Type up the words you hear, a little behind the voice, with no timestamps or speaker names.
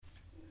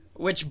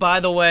Which, by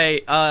the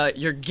way,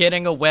 you're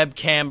getting a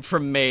webcam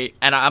from me,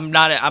 and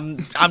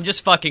I'm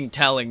just fucking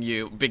telling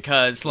you,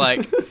 because,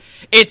 like,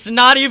 it's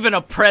not even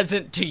a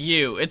present to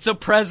you. It's a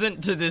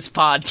present to this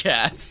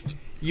podcast.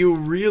 You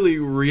really,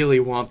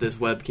 really want this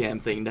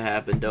webcam thing to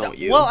happen, don't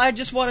you? Well, I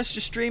just want us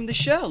to stream the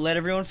show. Let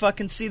everyone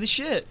fucking see the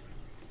shit.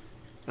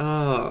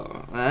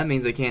 Oh, that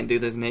means I can't do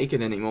this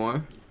naked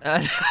anymore.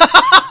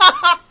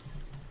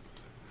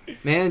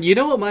 Man, you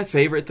know what my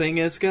favorite thing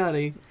is,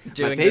 Scotty?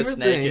 Doing my favorite this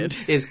naked.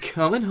 thing is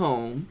coming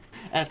home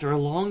after a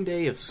long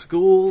day of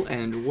school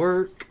and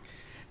work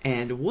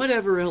and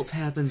whatever else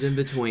happens in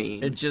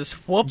between. And just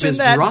whooping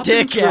that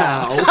dick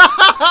out.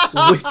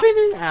 Whipping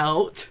it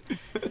out.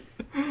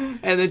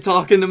 And then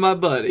talking to my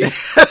buddy.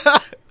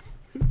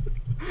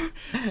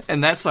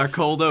 And that's our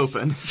cold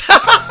open.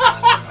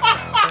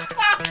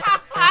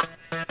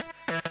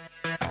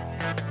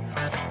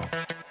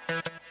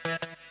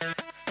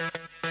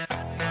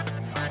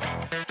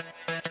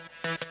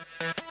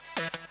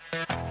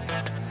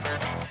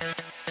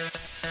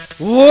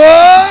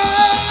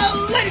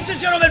 Whoa! Ladies and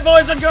gentlemen,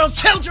 boys and girls,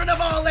 children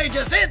of all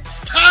ages, it's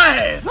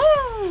time!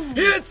 Woo!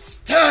 It's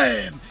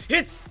time!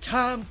 It's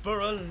time for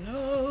a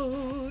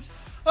load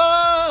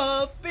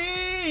of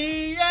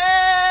BS!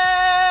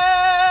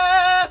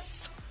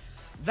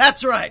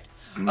 That's right,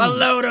 a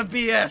load of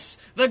BS,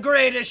 the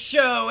greatest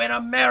show in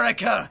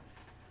America.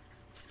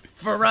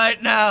 For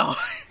right now.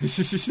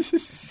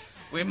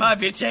 We might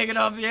be taking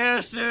off the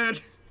air soon.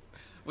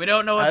 We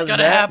don't know what's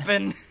gonna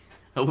happen.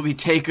 It will be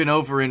taken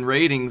over in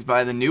ratings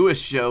by the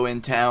newest show in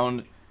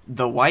town,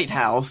 The White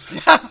House.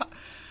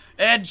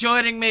 And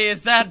joining me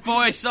is that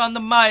voice on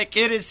the mic.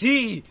 It is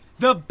he,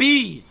 the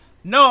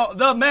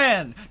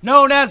man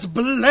known as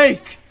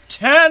Blake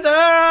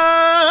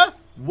Tanner.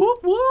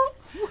 Whoop whoop.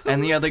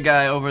 And the other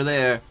guy over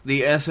there,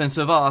 the essence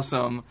of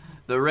awesome,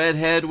 the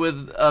redhead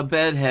with a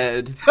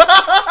bedhead.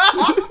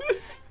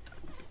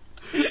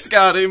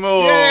 Scotty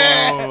Moore.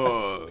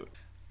 Yeah.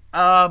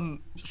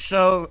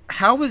 So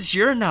how was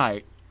your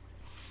night?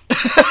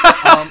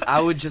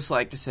 I would just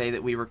like to say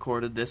that we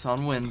recorded this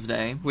on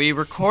Wednesday. We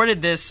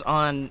recorded this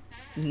on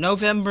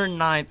November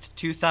 9th,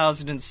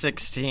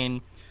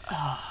 2016.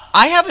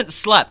 I haven't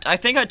slept. I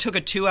think I took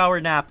a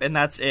 2-hour nap, and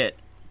that's it.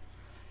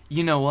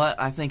 You know what?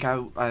 I think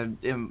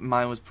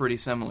mine was pretty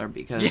similar,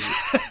 because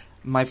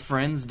my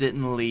friends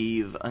didn't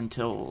leave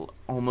until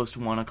almost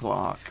 1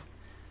 o'clock.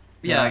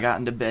 Yeah. And I got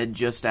into bed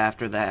just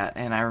after that,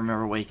 and I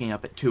remember waking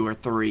up at 2 or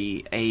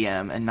 3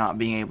 a.m. and not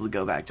being able to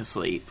go back to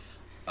sleep.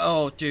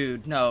 Oh,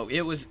 dude, no,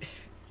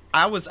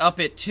 I was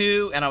up at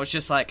 2, and I was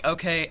just like,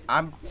 okay,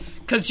 I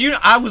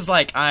was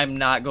like, I'm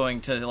not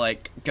going to,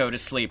 like, go to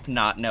sleep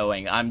not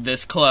knowing I'm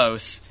this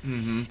close.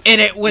 Mm-hmm.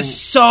 And it was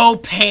so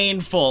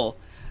painful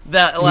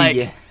that,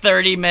 like,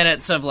 30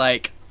 minutes of,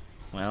 like,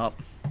 well,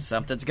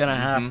 something's gonna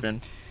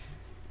happen.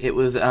 It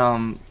was,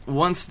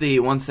 once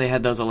they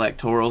had those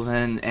electorals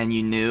in, and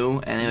you knew,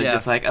 and it was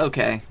just like,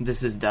 okay,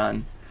 this is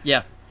done.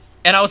 Yeah.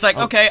 And I was like,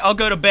 okay, I'll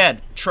go to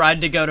bed.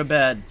 Tried to go to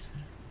bed.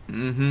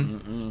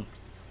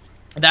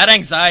 That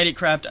anxiety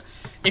crap.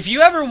 If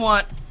you ever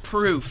want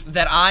proof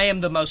that I am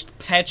the most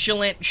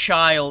petulant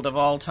child of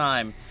all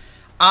time,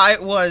 I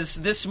was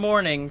this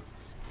morning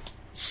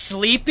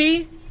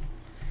sleepy,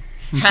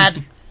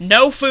 had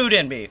no food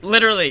in me.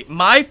 Literally,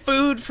 my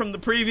food from the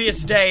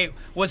previous day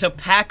was a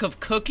pack of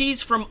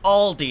cookies from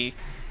Aldi,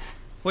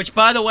 which,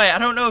 by the way, I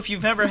don't know if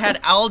you've ever had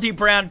Aldi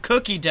brand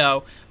cookie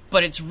dough,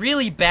 but it's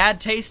really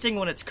bad tasting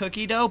when it's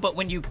cookie dough, but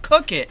when you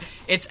cook it,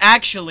 it's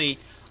actually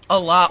a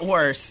lot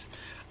worse.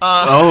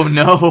 Oh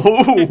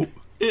no!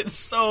 It's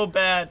so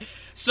bad.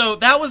 So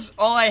that was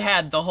all I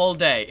had the whole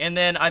day, and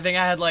then I think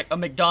I had like a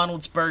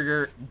McDonald's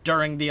burger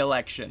during the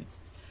election.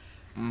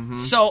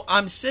 So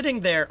I'm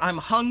sitting there, I'm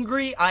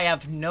hungry, I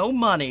have no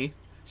money,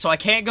 so I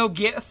can't go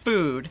get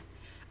food.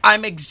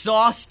 I'm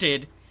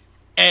exhausted,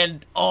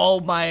 and all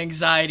my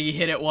anxiety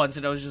hit at once,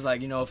 and I was just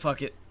like, you know,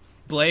 fuck it.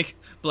 Blake,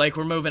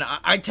 we're moving.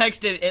 I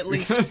texted at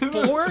least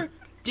 4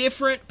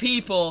 different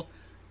people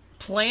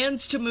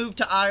plans to move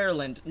to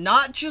Ireland.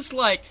 Not just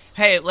like,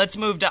 hey, let's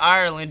move to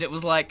Ireland. It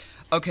was like,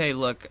 okay,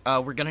 look,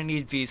 we're going to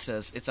need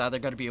visas. It's either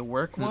going to be a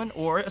work one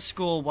or a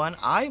school one.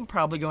 I'm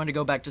probably going to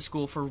go back to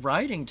school for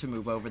writing to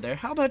move over there.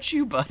 How about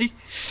you, buddy?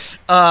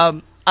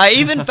 I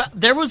even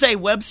there was a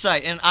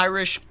website an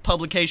Irish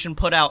publication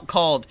put out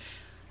called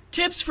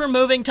Tips for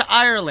Moving to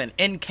Ireland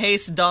in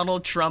Case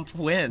Donald Trump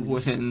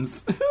wins. And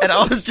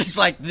I was just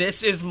like,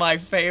 this is my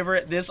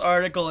favorite. This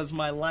article is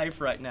my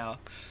life right now.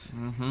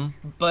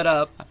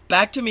 But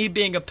back to me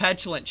being a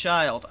petulant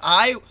child.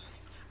 I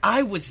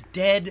was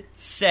dead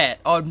set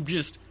on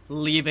just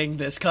leaving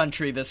this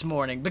country this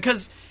morning.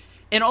 Because,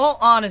 in all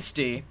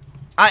honesty,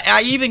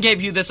 I even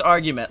gave you this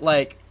argument.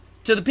 Like,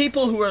 to the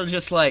people who are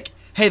just like,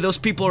 hey, those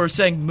people who are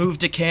saying move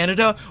to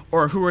Canada,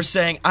 or who are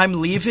saying I'm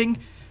leaving,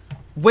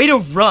 way to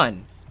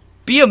run.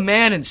 Be a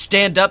man and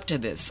stand up to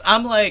this.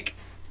 I'm like,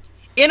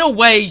 in a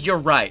way, you're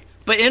right.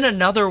 But in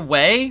another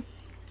way,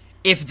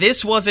 if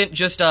this wasn't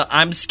just a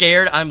I'm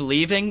scared, I'm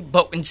leaving,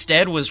 but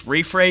instead was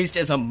rephrased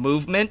as a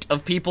movement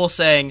of people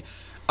saying,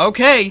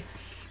 okay,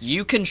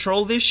 you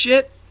control this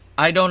shit.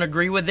 I don't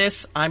agree with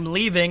this. I'm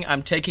leaving.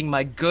 I'm taking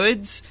my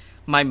goods,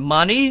 my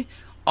money,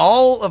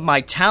 all of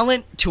my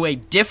talent to a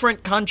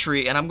different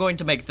country, and I'm going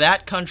to make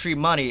that country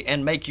money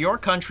and make your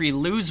country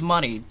lose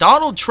money.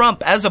 Donald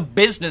Trump, as a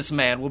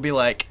businessman, will be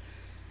like,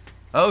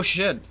 oh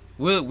shit,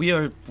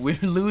 we're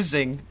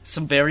losing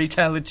some very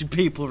talented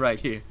people right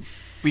here.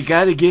 We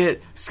gotta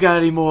get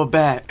Scotty Moore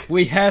back.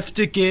 We have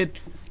to get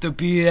the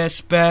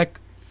BS back,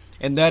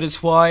 and that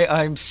is why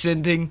I'm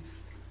sending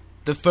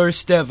the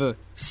first ever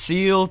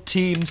SEAL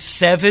Team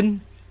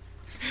 7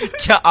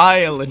 to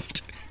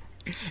Ireland.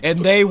 And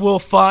they will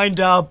find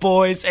our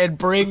boys and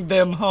bring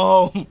them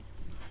home.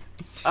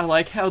 I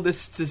like how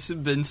this has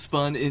been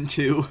spun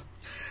into...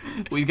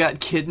 We got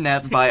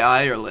kidnapped by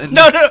Ireland.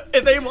 No,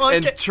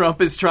 and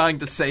Trump is trying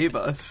to save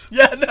us.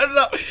 Yeah,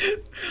 no.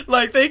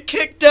 Like, they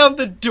kicked down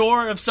the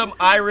door of some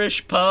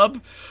Irish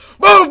pub.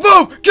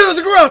 Move! Get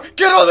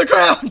on the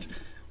ground!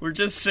 We're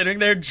just sitting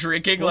there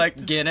drinking,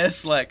 like,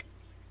 Guinness, like...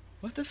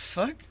 What the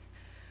fuck?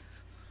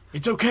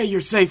 It's okay,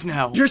 you're safe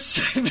now. You're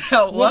safe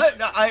now. What?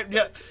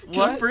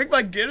 Can I bring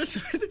my Guinness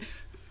with me?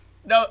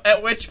 No,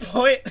 at which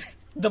point,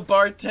 the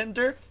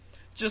bartender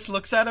just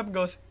looks at him and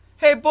goes,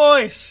 hey,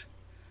 boys.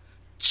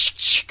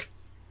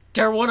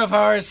 They're one of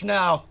ours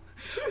now.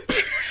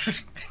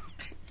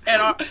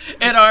 and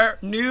our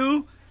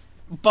new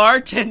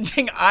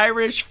bartending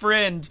Irish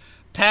friend,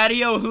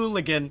 Patty O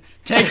Hooligan,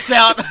 takes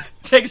out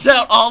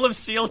all of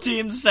SEAL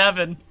Team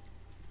 7.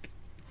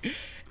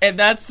 And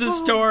that's the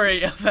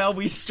story of how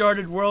we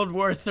started World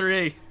War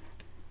III.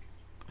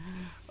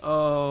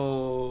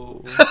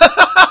 Oh.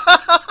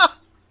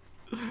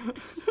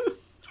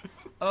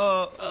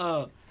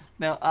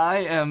 Now I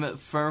am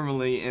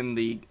firmly in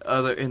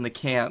the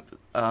camp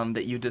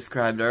that you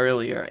described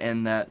earlier,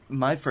 and that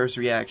my first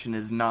reaction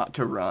is not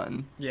to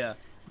run. Yeah.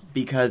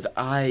 Because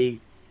I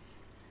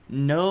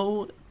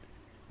know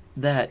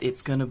that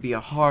it's going to be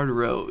a hard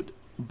road,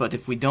 but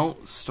if we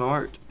don't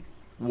start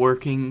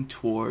working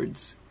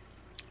towards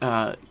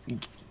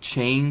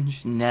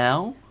change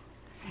now,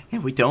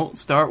 if we don't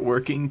start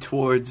working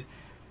towards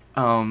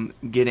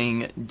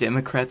getting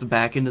Democrats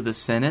back into the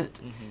Senate,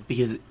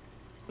 because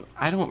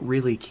I don't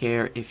really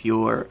care if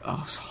you're a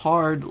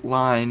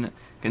hard-line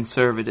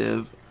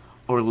conservative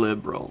or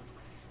liberal,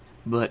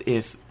 but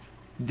if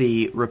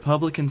the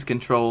Republicans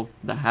control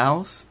the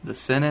House, the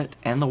Senate,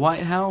 and the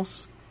White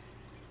House,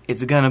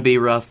 it's gonna be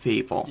rough,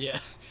 people. Yeah.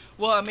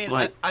 Well, I mean,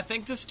 like, I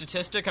think the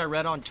statistic I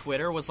read on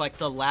Twitter was, like,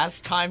 the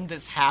last time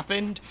this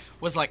happened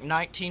was, like,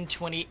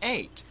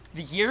 1928,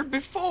 the year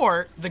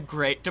before the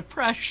Great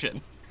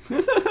Depression.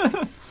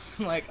 I'm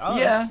like, oh,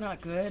 yeah. That's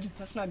not good.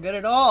 That's not good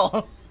at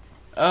all.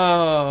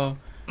 Oh,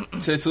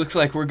 so it looks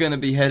like we're going to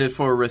be headed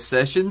for a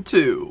recession,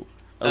 too.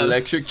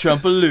 Electric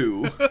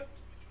Trumpaloo.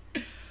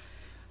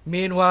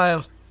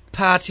 Meanwhile,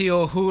 Patty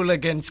O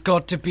Hooligan's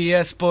got the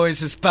BS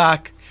Boys is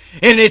back.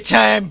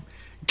 Anytime.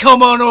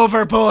 Come on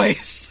over,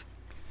 boys.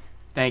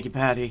 Thank you,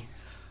 Patty.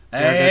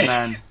 You're a good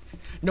man.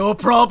 No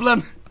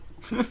problem.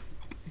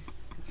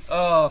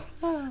 Oh,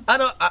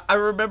 I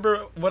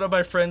remember one of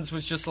my friends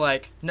was just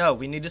like, "No,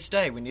 we need to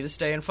stay. We need to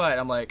stay and fight."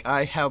 I'm like,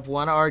 I have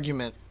one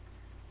argument.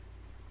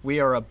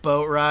 We are a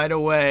boat ride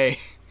away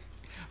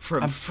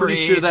from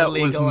free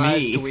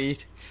legalized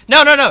weed.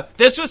 No.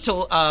 This was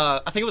to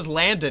I think it was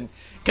Landon,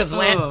 because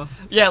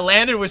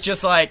Landon was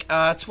just like,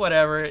 it's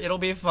whatever. It'll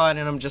be fine.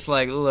 And I'm just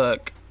like,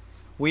 look.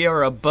 We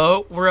are a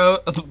boat road.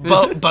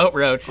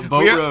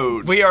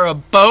 We are a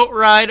boat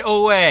ride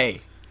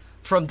away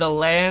from the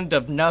land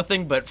of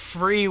nothing but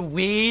free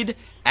weed,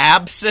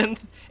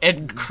 absinthe,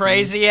 and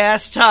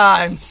crazy-ass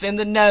times in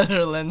the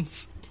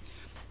Netherlands.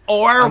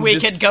 Or we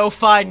could go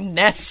find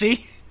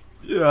Nessie.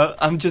 Yeah,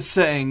 I'm just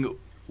saying,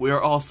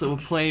 we're also a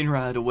plane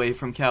ride away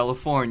from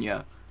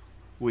California,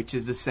 which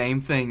is the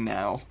same thing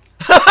now.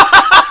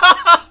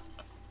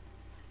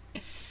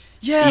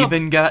 Yeah.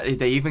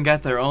 They even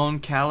got their own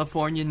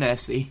California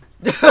Nessie.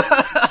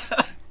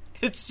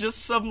 It's just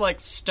some, like,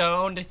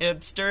 stoned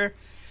hipster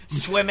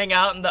swimming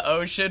out in the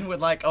ocean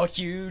with, like, a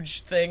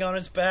huge thing on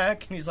his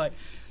back. And he's like,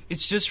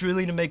 it's just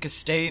really to make a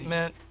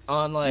statement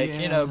on, like,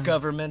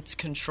 government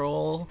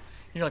control. And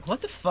you're like,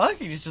 what the fuck?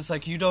 He's just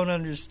like, you don't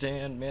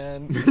understand,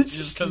 man. He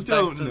just comes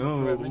back to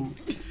swimming.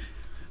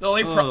 The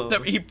only problem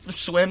that he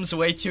swims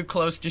way too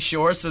close to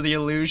shore, so the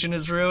illusion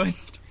is ruined.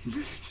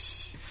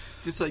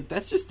 Just like,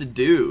 that's just a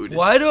dude.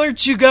 Why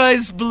aren't you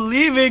guys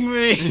believing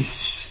me?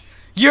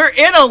 You're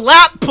in a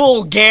lap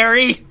pool,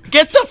 Gary.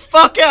 Get the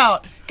fuck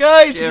out.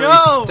 Guys, Gary,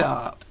 no.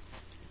 Stop.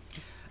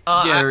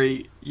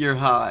 Gary, you're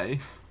high.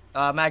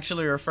 I'm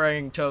actually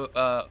referring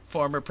to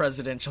former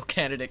presidential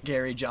candidate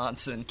Gary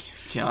Johnson.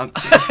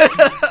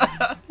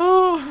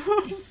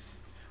 Oh,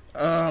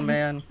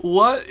 man.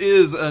 What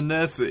is a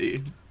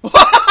Nessie?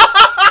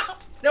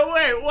 No,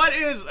 wait, what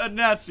is a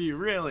Nessie,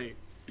 really?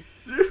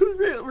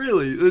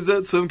 Really? Is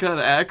that some kind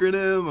of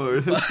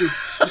acronym?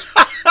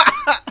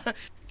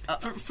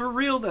 Or for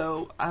real,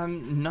 though,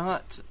 I'm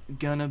not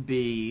gonna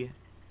be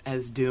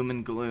as doom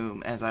and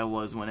gloom as I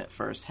was when it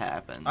first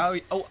happened.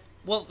 Oh,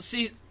 well,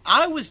 see,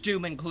 I was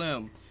doom and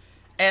gloom.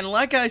 And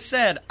like I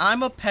said,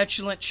 I'm a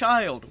petulant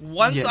child.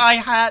 Once Yes. I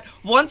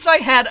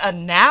had a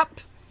nap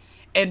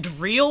and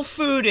real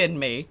food in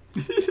me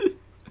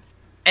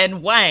and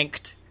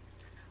wanked,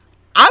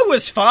 I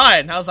was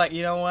fine. I was like,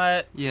 you know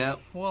what? Yeah.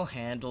 We'll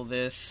handle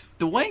this.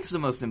 The wank's the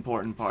most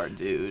important part,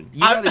 dude. You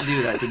gotta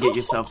do that to get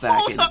yourself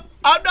back in.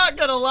 I'm not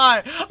gonna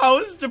lie. I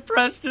was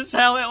depressed as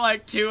hell at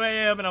like 2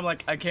 a.m. and I'm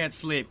like, I can't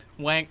sleep.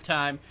 Wank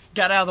time.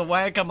 Got out of the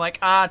wank. I'm like,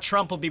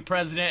 Trump will be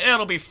president.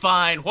 It'll be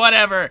fine.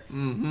 Whatever.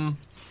 Mm-hmm.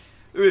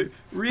 Really,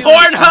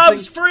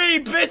 Pornhub's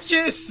free,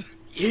 bitches!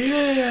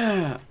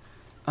 Yeah!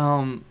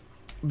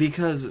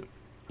 Because,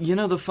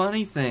 the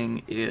funny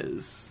thing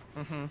is...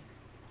 Mm-hmm.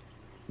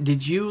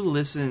 Did you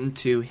listen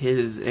to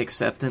his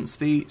acceptance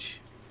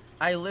speech?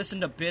 I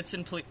listened to bits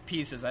and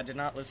pieces. I did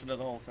not listen to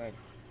the whole thing.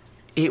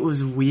 It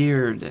was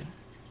weird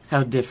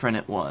how different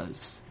it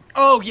was.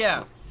 Oh,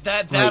 yeah.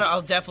 That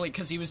I'll definitely...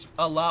 Because he was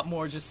a lot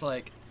more just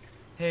like,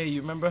 hey,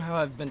 you remember how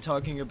I've been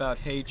talking about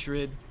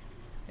hatred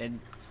and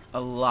a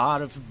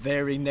lot of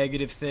very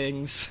negative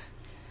things?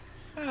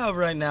 Oh,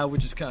 right now, we're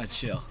just kind of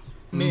chill.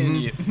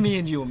 Me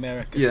and you,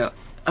 America. Yeah.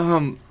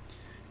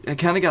 I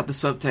kind of got the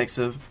subtext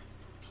of,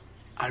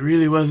 I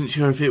really wasn't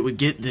sure if it would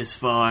get this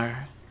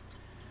far.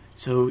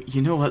 So,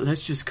 you know what,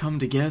 let's just come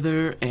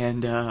together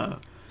and,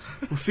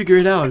 we'll figure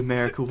it out,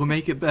 America. We'll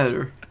make it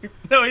better.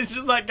 No, he's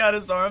just like got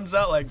his arms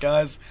out like,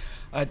 guys,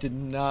 I did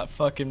not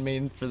fucking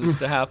mean for this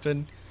to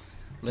happen.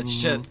 Let's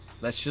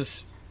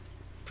just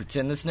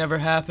pretend this never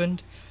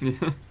happened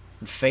and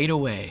fade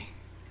away.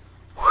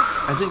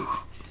 I think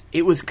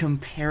it was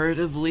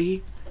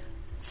comparatively,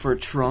 for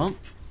Trump,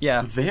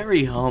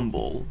 very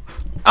humble.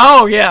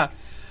 Oh, yeah.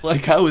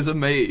 Like, I was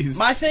amazed.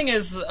 My thing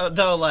is,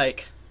 though,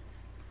 like,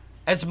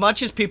 as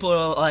much as people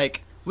are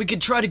like, we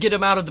could try to get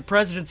him out of the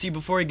presidency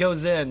before he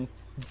goes in,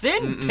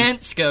 then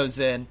Pence goes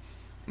in.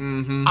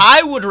 Mm-hmm.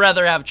 I would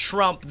rather have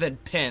Trump than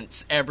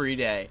Pence every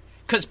day.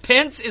 Because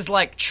Pence is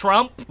like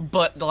Trump,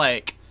 but,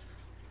 like,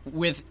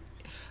 with...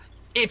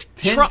 If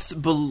Pence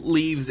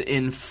believes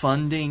in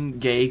funding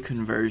gay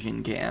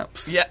conversion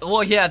camps. Yeah,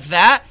 well, yeah,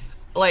 that...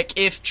 Like,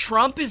 if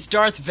Trump is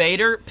Darth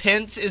Vader,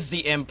 Pence is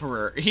the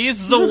Emperor.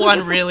 He's the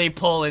one really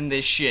pulling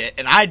this shit,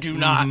 and I do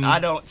not. I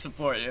don't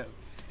support you.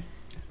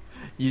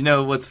 You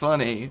know what's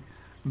funny?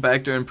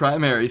 Back during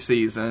primary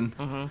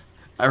season,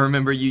 I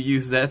remember you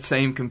used that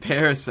same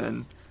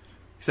comparison,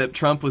 except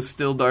Trump was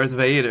still Darth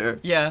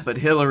Vader, but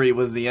Hillary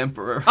was the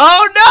Emperor.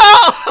 Oh,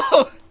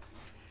 no!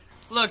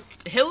 Look,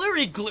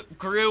 Hillary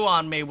grew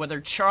on me with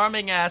her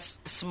charming-ass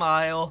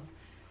smile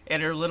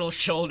and her little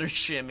shoulder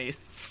shimmies.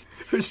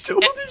 Her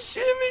shoulder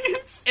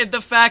shimmies. And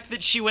the fact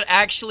that she would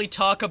actually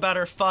talk about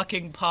her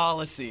fucking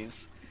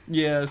policies.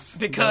 Yes,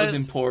 because that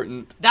was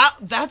important.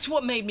 That's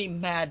what made me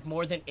mad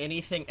more than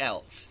anything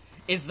else.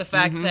 Is the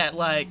fact that,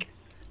 like,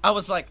 I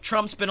was like,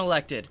 Trump's been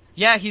elected.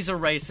 Yeah, he's a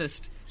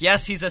racist.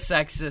 Yes, he's a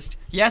sexist.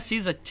 Yes,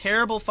 he's a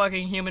terrible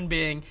fucking human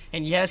being.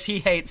 And yes, he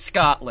hates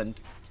Scotland.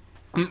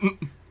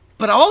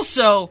 But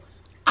also,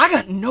 I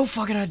got no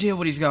fucking idea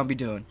what he's gonna be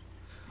doing.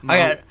 No. I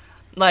got,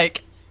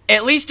 like...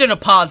 At least in a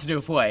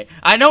positive way.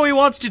 I know he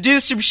wants to do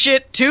some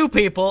shit to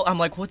people. I'm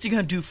like, what's he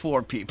gonna do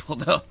for people,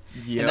 though?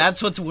 Yep. And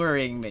that's what's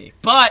worrying me.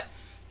 But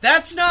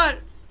that's not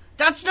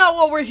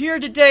what we're here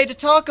today to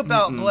talk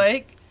about,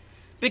 Blake.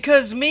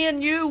 Because me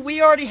and you,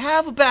 we already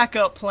have a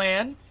backup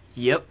plan.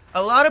 Yep.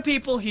 A lot of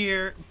people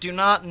here do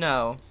not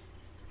know.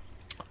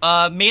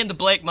 Me and the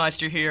Blake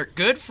Meister here,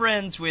 good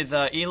friends with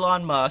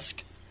Elon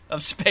Musk of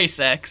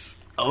SpaceX.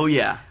 Oh,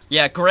 yeah.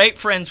 Yeah, great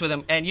friends with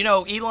him. And,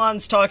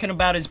 Elon's talking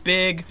about his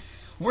big...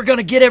 We're going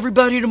to get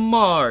everybody to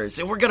Mars,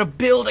 and we're going to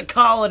build a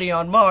colony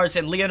on Mars,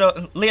 and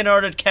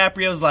Leonardo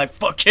DiCaprio's like,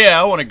 fuck yeah,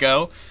 I want to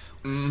go.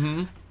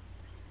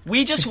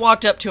 We just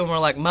walked up to him and we're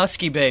like,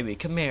 Muskie baby,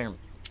 come here.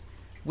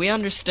 We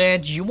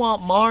understand you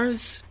want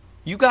Mars.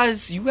 You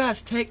guys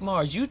take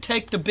Mars. You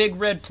take the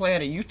big red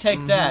planet. You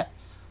take that.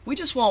 We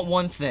just want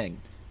one thing.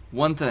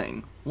 One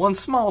thing. One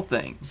small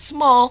thing.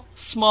 Small.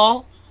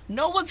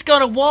 No one's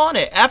going to want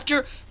it.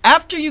 After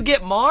you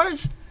get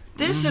Mars,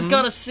 this is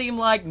going to seem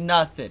like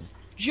nothing.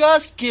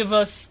 Just give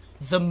us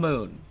the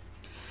moon.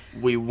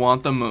 We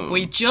want the moon.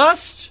 We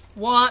just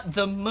want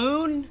the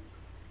moon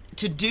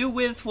to do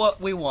with what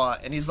we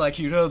want. And he's like,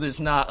 there's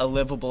not a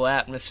livable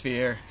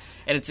atmosphere.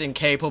 And it's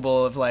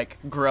incapable of, like,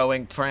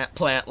 growing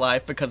plant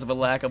life because of a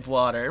lack of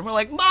water. And we're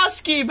like,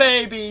 Muskie,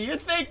 baby, you're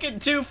thinking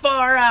too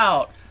far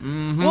out.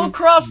 We'll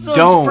cross those...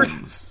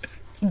 Domes.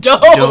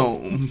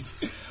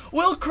 Domes.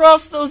 We'll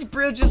cross those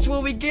bridges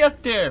when we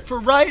get there. For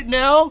right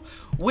now,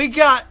 we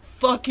got...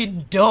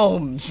 fucking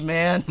domes,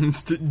 man.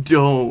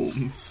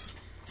 Domes.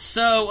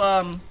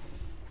 So,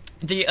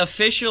 the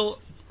official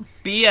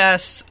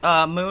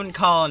BS moon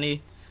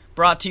colony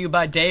brought to you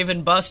by Dave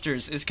 &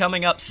 Buster's is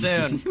coming up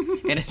soon.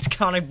 And it's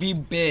gonna be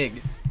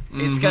big.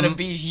 It's gonna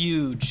be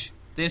huge.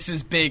 This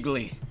is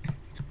bigly.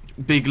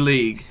 Big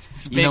league.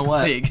 It's big, you know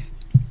what? Big.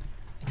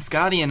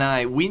 Scotty and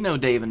I, we know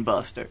Dave &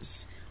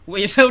 Buster's.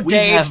 We know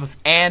Dave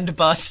and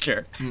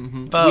Buster.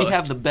 Both. We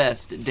have the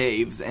best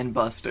Daves and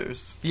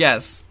Busters.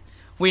 Yes.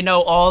 We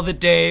know all the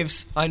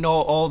Daves. I know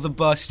all the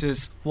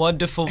Busters.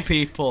 Wonderful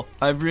people.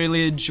 I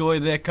really enjoy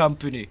their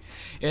company.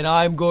 And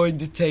I'm going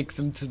to take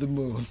them to the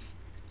moon.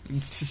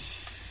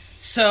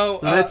 So,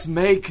 let's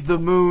make the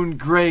moon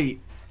great.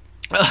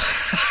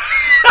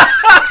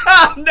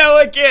 No,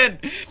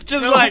 again.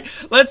 Just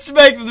let's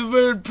make the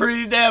moon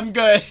pretty damn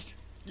good.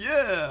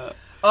 Yeah.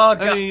 Oh,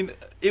 God. I mean,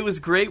 it was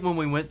great when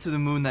we went to the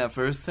moon that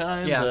first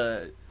time,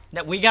 but...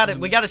 No, we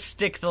gotta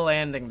stick the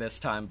landing this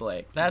time,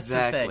 Blake. That's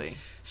the thing.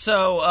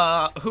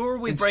 So, who are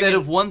we bringing? Instead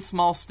of one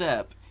small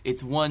step,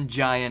 it's one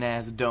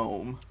giant-ass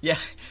dome. Yeah,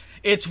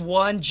 it's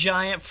one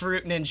giant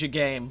Fruit Ninja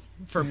game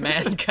for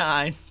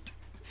mankind.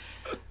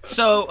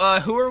 So,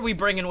 who are we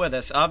bringing with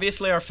us?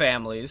 Obviously, our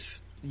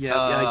families.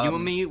 Yeah, you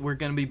and me, we're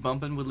gonna be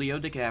bumping with Leo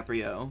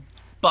DiCaprio.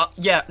 But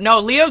no,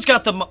 Leo's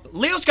got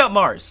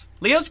Mars.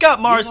 Leo's got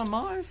Mars. He's on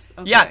Mars?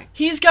 Okay. Yeah,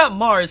 he's got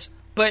Mars.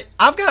 But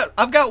I've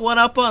got one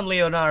up on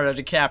Leonardo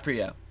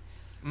DiCaprio.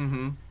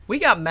 Mm-hmm. We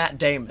got Matt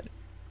Damon.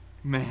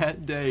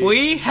 Matt Damon.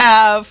 We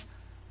have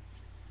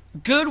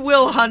Good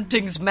Will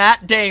Hunting's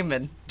Matt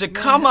Damon to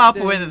come up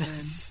with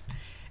this.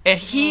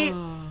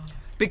 And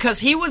because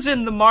he was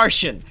in The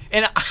Martian,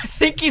 and I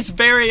think he's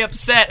very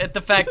upset at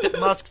the fact that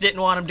Musk didn't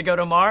want him to go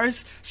to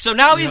Mars, so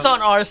now he's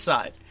on our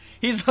side.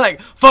 He's like,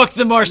 fuck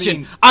the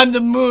Martian, I'm the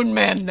moon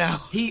man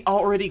now. He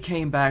already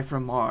came back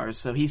from Mars,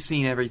 so he's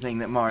seen everything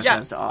that Mars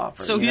has to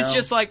offer. So he's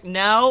just like,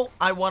 now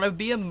I want to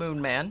be a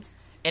moon man.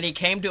 And he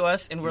came to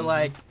us, and we're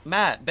like,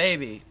 Matt,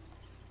 baby,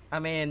 I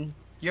mean,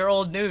 you're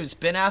old news.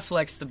 Ben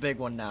Affleck's the big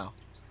one now.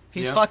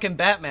 He's fucking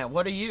Batman.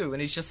 What are you? And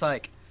he's just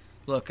like,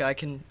 look, I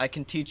can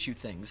teach you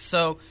things.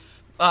 So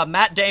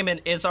Matt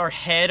Damon is our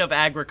head of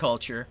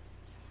agriculture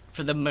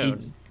for the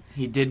moon.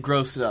 He did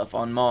grow stuff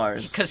on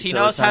Mars, because he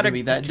knows how to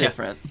be that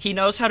different. He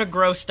knows how to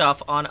grow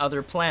stuff on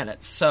other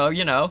planets. So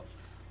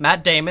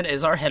Matt Damon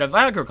is our head of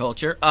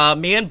agriculture.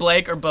 Me and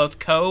Blake are both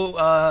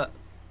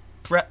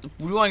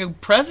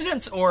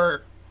presidents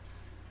or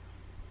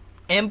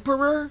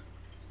emperor.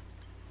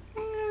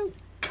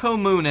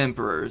 Co-moon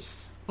emperors.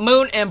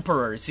 Moon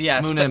emperors,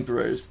 yes. Moon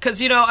emperors.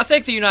 Because I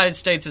think the United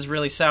States is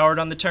really soured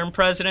on the term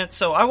president.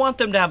 So I want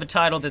them to have a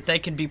title that they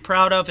can be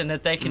proud of and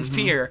that they can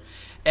fear.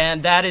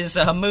 And that is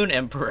Moon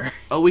Emperor.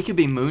 Oh, we could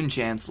be Moon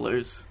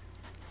Chancellors.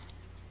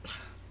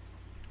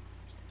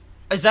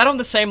 Is that on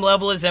the same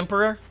level as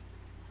Emperor?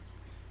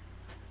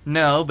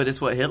 No, but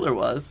it's what Hitler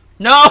was.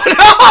 No!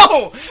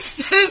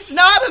 It's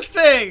not a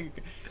thing!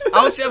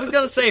 I was going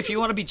to say, if you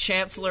want to be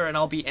Chancellor and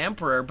I'll be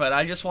Emperor, but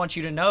I just want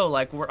you to know,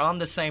 we're on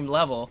the same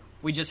level.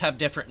 We just have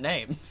different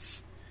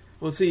names.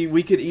 Well, see,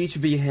 we could each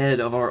be head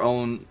of our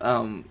own,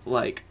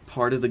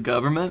 part of the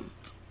government.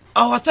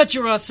 Oh, I thought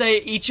you were going to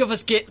say each of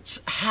us gets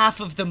half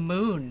of the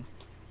moon.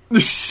 We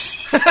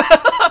split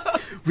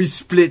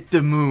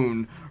the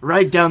moon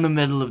right down the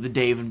middle of the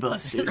Dave and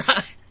Buster's.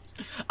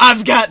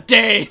 I've got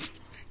Dave.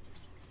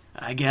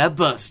 I got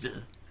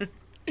Buster.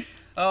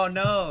 Oh,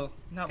 no.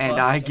 Not and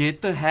Buster. I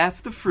get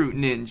half the Fruit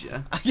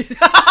Ninja.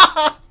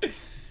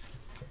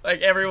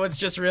 Everyone's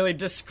just really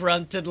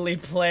disgruntledly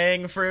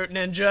playing Fruit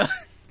Ninja.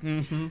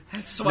 Mm-hmm.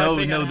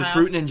 No, the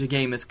Fruit Ninja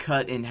game is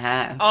cut in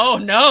half. Oh,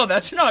 no,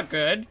 that's not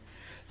good.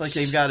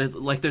 They've got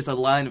there's a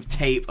line of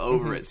tape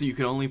over it, so you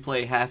can only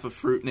play half of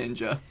Fruit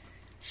Ninja.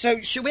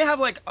 So should we have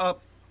a?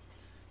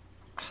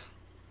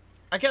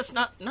 I guess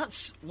not.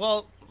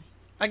 Well,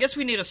 I guess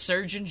we need a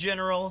Surgeon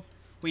General.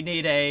 We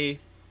need a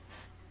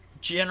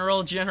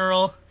General.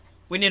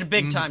 We need a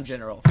big time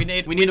General. We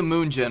need a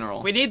Moon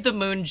General. We need the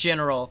Moon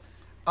General.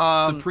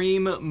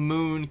 Supreme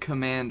Moon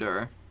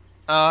Commander.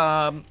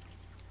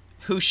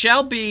 Who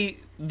shall be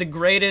the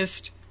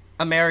greatest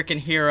American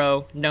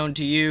hero known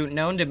to you,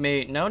 known to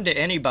me, known to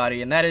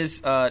anybody, and that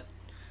is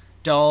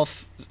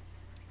Dolph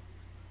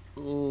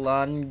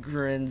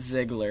Lundgren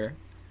Ziggler.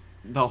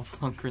 Dolph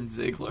Lundgren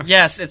Ziggler.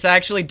 Yes, it's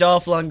actually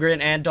Dolph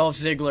Lundgren and Dolph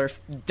Ziggler.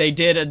 They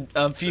did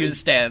a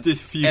fuse dance,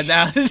 and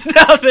now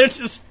they're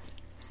just.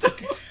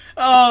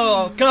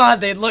 Oh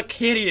God, they look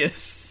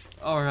hideous.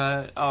 All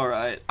right.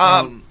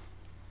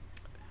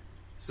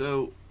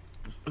 So,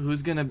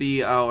 who's gonna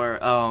be our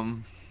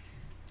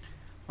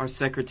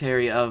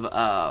Secretary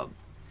of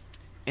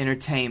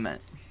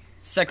Entertainment?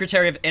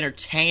 Secretary of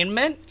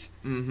Entertainment?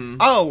 Mm-hmm.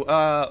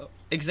 Oh,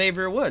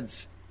 Xavier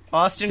Woods.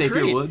 Austin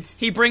Xavier Creed. Woods?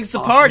 He brings the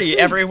party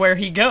everywhere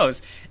he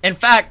goes. In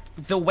fact,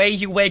 the way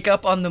you wake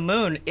up on the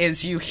moon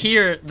is you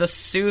hear the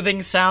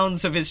soothing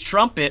sounds of his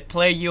trumpet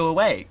play you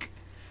awake.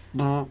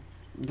 And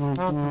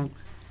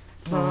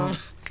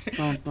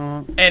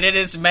it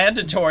is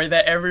mandatory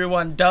that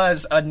everyone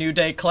does a New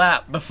Day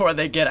clap before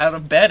they get out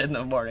of bed in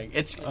the morning.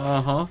 It's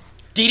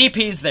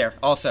DDP's there,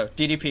 also.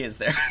 DDP is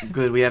there.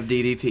 Good, we have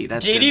DDP.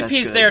 That's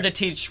DDP's good. there to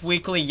teach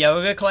weekly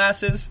yoga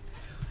classes,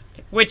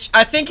 which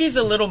I think he's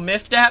a little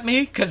miffed at me,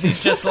 because he's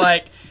just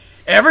like,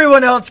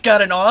 everyone else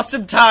got an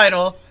awesome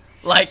title,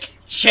 like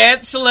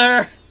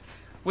Chancellor,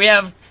 we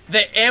have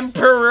the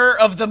Emperor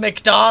of the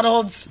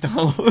McDonald's,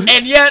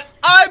 and yet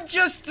I'm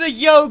just the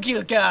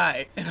yoga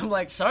guy. And I'm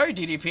like, sorry,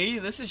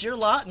 DDP, this is your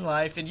lot in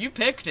life, and you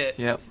picked it.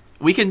 Yep.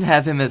 We can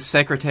have him as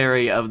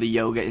secretary of the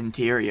yoga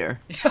interior.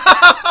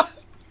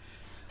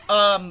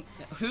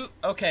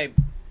 Okay,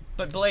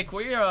 but Blake,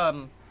 we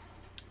got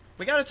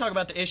to talk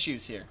about the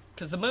issues here,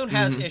 because the moon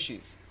has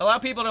issues. A lot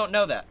of people don't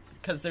know that,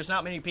 because there's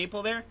not many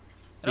people there.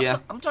 And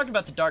I'm talking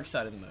about the dark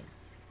side of the moon.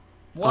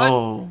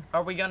 What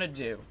are we gonna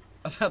do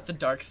about the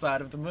dark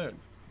side of the moon?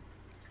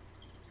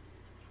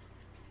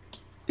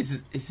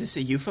 Is this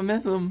a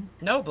euphemism?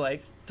 No,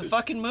 Blake. The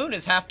fucking moon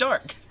is half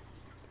dark.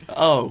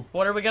 Oh.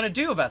 What are we gonna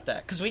do about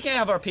that? Because we can't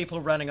have our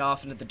people running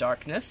off into the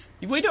darkness.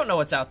 We don't know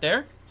what's out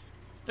there.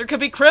 There could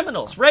be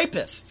criminals,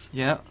 rapists.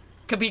 Yeah.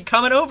 Could be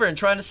coming over and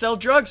trying to sell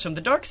drugs from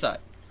the dark side.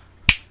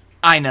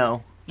 I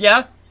know.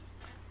 Yeah?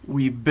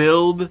 We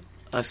build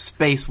a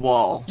space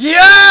wall.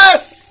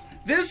 Yes!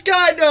 This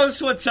guy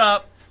knows what's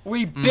up.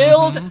 We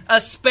build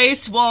a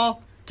space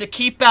wall to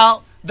keep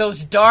out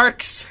those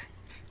darks.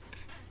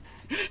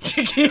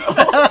 To keep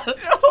out...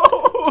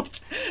 No.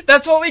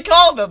 That's what we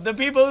call them. The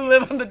people who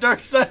live on the dark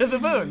side of the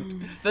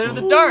moon. They're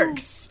the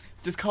darks.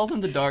 Just call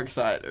them the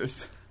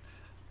Darksiders.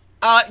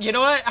 You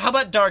know what? How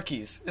about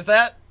darkies? Will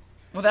that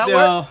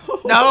work?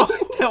 No?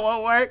 That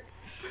won't work?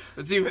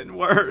 It's even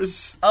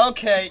worse.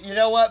 Okay, you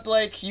know what,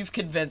 Blake? You've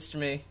convinced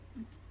me.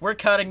 We're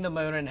cutting the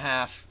moon in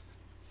half.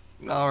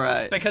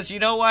 Alright. Because you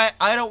know what?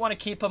 I don't want to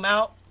keep them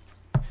out,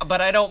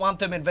 but I don't want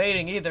them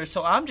invading either,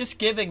 so I'm just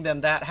giving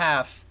them that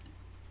half.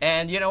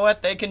 And you know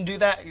what? They can do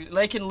that.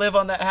 They can live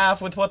on that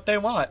half with what they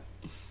want.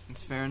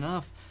 That's fair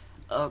enough.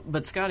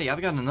 But Scotty,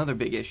 I've got another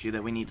big issue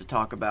that we need to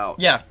talk about.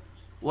 Yeah.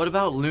 What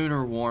about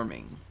lunar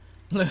warming?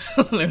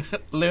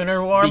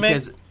 Lunar warming?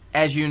 Because,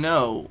 as you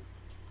know,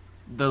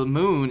 the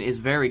moon is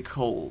very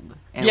cold,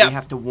 and we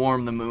have to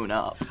warm the moon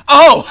up.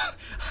 Oh!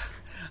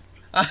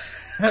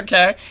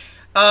 Okay.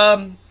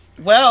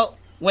 Well,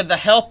 with the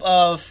help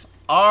of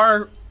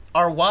our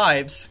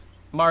wives,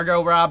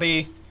 Margot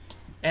Robbie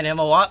and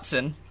Emma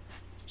Watson,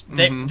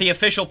 the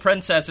official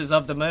princesses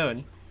of the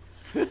moon,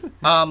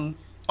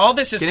 all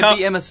this is... Can it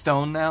be Emma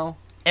Stone now?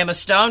 Emma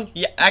Stone?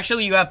 Yeah,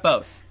 actually, you have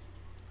both.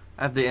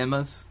 I have the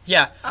Emmas?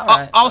 Yeah.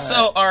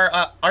 Also,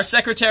 our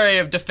Secretary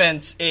of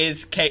Defense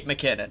is Kate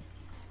McKinnon.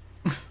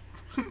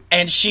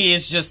 And she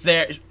is just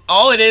there.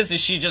 All it is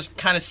she just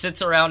kind of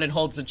sits around and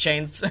holds a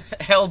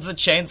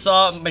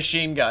chainsaw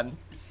machine gun.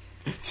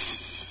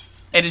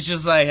 And it's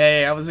just like,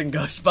 hey, I was in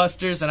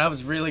Ghostbusters and I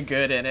was really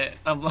good in it.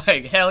 I'm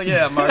like, hell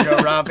yeah,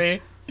 Margot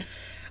Robbie.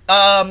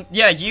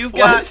 Yeah, you've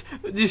got...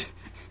 What?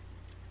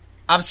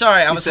 I'm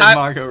sorry, I was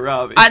Margot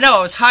Robbie. I know,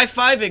 I was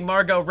high-fiving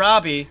Margot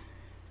Robbie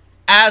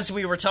as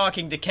we were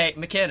talking to Kate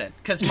McKinnon.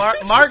 Because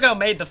Margot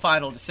made the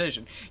final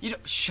decision.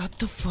 Shut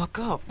the fuck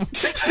up.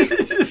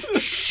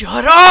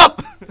 Shut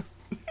up!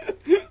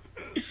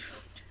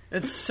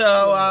 And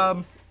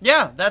so,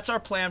 yeah, that's our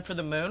plan for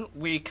the moon.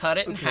 We cut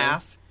it in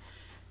half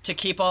to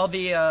keep all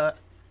the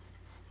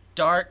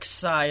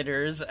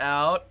Darksiders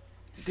out.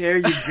 There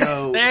you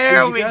go.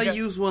 You gotta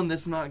use one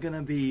that's not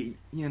gonna be,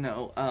 that's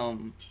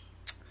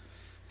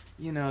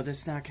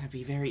not gonna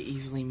be very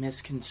easily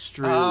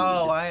misconstrued.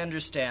 Oh, I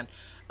understand.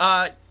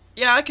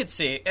 Yeah, I could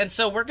see. And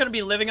so we're gonna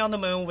be living on the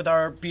moon with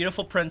our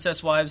beautiful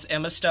princess wives,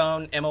 Emma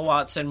Stone, Emma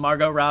Watson,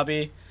 Margot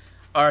Robbie,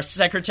 our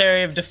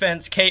Secretary of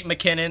Defense, Kate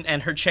McKinnon,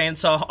 and her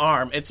chainsaw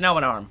arm. It's now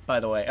an arm, by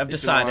the way. I've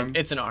decided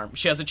it's an arm.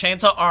 She has a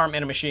chainsaw arm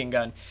and a machine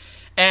gun.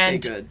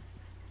 And good.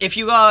 If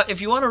you want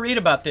to read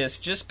about this,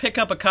 just pick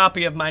up a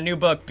copy of my new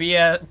book,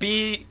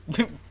 BS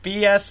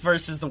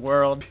versus the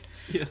World.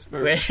 Yes,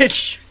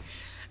 which,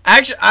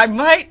 actually, I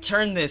might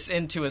turn this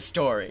into a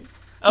story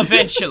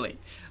eventually.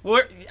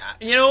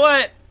 You know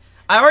what?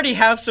 I already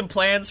have some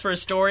plans for a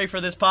story for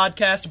this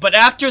podcast, but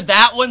after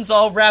that one's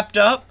all wrapped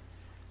up,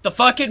 the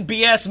fucking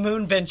BS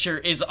Moon Venture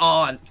is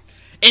on.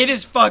 It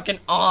is fucking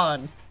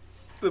on.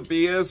 The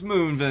BS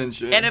Moon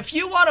Venture. And if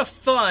you want to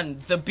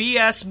fund the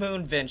BS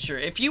Moon Venture,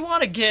 if you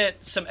want to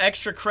get some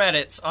extra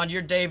credits on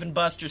your Dave &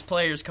 Buster's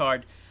players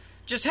card,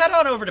 just head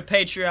on over to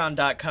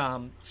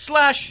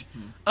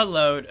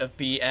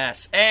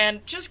patreon.com/a-load-of-BS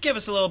and just give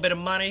us a little bit of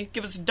money.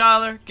 Give us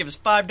 $1, give us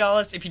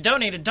 $5. If you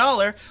donate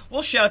 $1,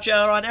 we'll shout you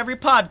out on every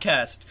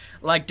podcast,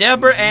 like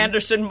Deborah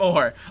Anderson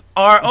Moore,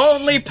 our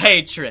only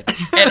patron,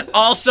 and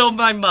also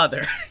my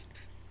mother.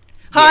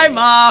 Hi,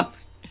 Mom!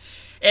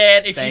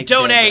 And if you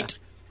donate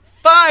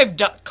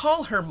 $5,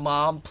 call her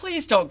Mom.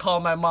 Please don't call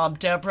my mom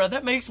Deborah.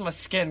 That makes my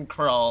skin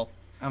crawl.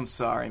 I'm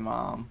sorry,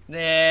 Mom.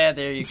 Yeah,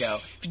 there you go.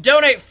 If you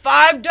donate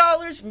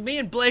 $5, me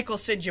and Blake will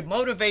send you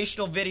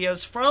motivational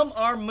videos from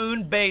our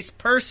moon base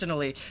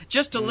personally,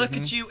 just to look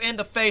at you in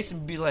the face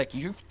and be like,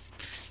 you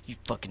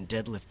fucking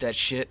deadlift that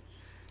shit.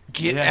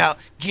 Get out,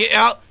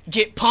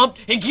 get pumped,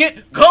 and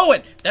get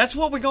going. That's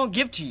what we're going to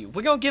give to you.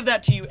 We're going to give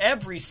that to you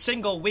every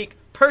single week,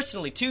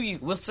 personally to you.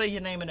 We'll say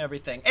your name and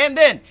everything. And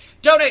then,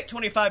 donate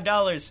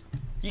 $25.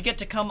 You get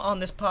to come on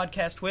this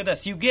podcast with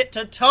us. You get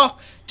to talk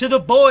to the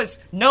boys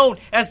known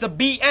as the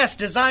BS.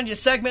 Design your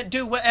segment,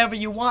 do whatever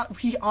you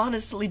want. We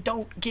honestly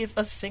don't give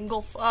a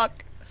single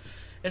fuck.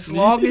 As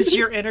long as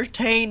you're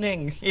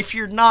entertaining. If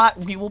you're not,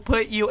 we will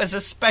put you as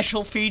a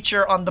special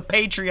feature on the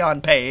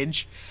Patreon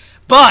page.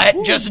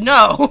 But just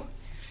know,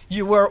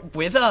 You were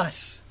with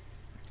us.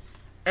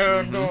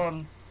 And,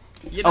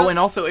 you know, and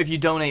also, if you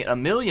donate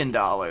 $1 million,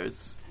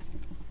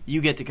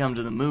 you get to come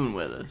to the moon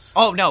with us.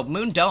 Oh, no,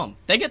 Moon Dome.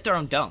 They get their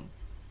own dome.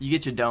 You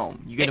get your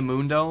dome. You get a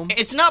moon dome?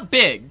 It's not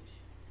big,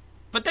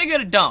 but they get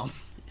a dome.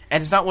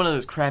 And it's not one of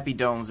those crappy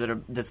domes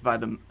that's by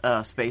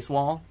the space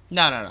wall?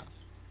 No.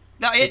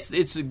 No,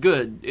 it's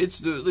good. It's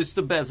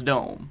the best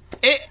dome.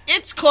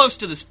 It's close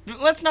to the...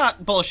 Let's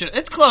not bullshit.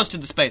 It's close to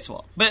the space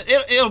wall, but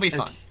it'll be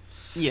fun.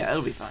 Yeah,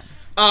 it'll be fine.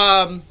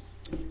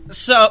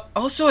 So,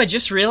 also, I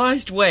just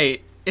realized,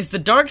 wait, is the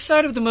dark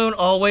side of the moon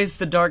always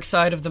the dark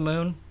side of the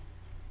moon?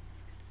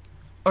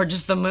 Or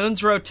does the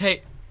moons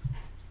rotate?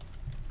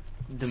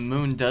 The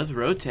moon does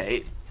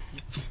rotate.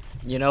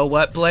 You know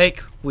what,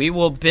 Blake? We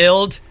will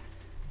build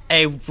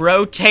a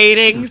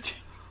rotating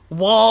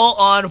wall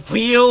on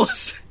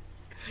wheels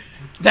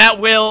that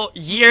will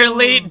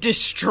yearly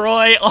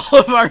destroy all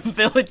of our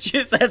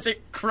villages as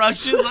it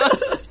crushes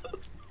us.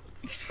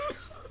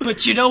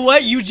 But you know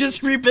what? You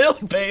just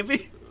rebuild,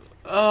 baby.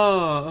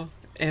 Oh,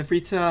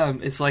 every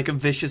time. It's like a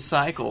vicious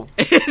cycle.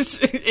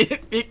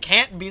 It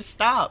can't be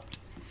stopped.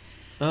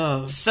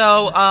 Oh.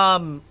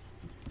 So,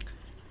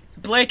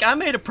 Blake, I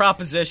made a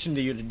proposition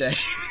to you today.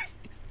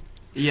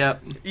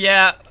 Yep.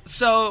 Yeah,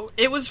 so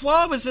it was while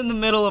I was in the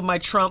middle of my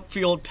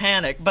Trump-fueled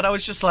panic, but I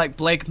was just like,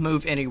 Blake,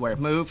 move anywhere.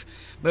 Move,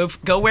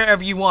 go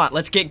wherever you want.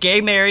 Let's get gay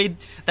married.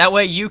 That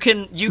way you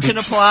can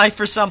apply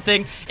for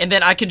something, and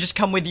then I can just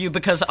come with you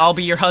because I'll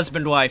be your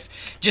husband wife.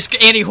 Just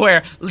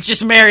anywhere.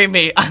 Just marry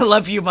me. I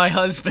love you, my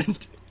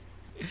husband.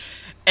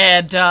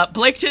 And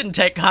Blake didn't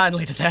take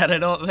kindly to that, I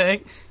don't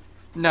think.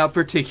 Not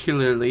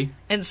particularly.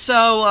 And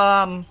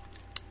so,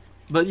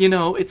 But,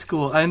 it's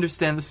cool. I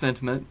understand the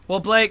sentiment. Well,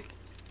 Blake...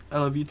 I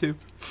love you, too.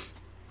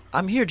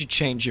 I'm here to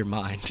change your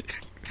mind.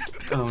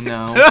 Oh,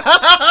 no.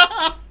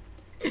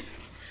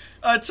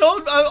 All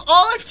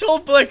I've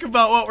told Blake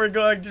about what we're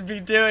going to be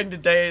doing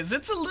today is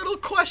it's a little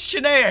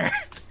questionnaire.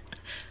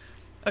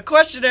 A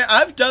questionnaire.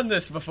 I've done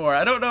this before.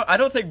 I don't know. I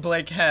don't think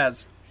Blake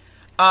has.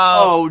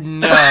 Oh,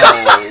 no.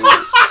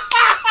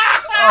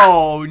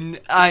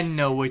 I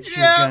know what you're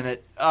gonna...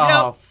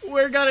 Oh, yep,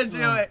 we're gonna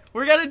do it.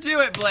 We're gonna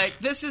do it, Blake.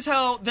 This is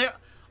how they're...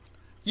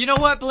 You know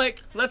what,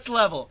 Blake? Let's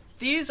level.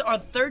 These are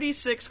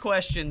 36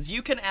 questions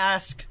you can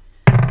ask,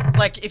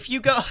 like, if you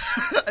go...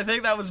 I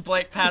think that was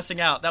Blake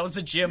passing out. That was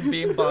a Jim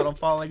Beam bottle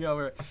falling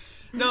over.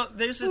 No,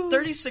 there's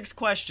 36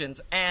 questions,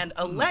 and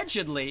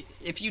allegedly,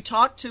 if you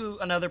talk to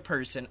another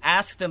person,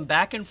 ask them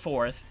back and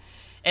forth,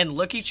 and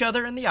look each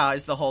other in the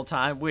eyes the whole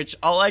time, which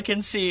all I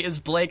can see is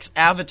Blake's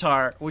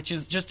avatar, which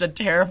is just a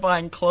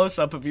terrifying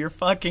close-up of your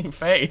fucking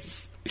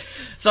face.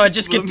 So I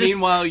just get to...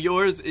 Meanwhile,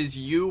 yours is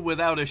you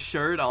without a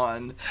shirt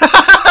on,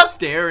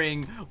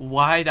 staring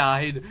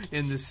wide-eyed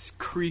in this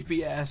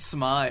creepy-ass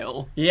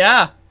smile.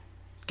 Yeah.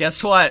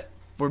 Guess what?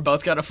 We're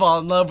both gonna fall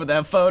in love with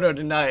that photo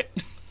tonight.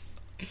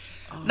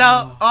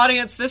 Now,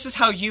 audience, this is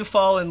how you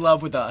fall in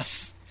love with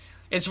us.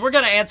 Is we're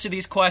gonna answer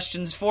these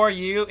questions for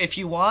you. If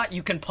you want,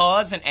 you can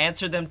pause and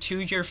answer them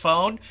to your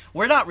phone.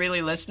 We're not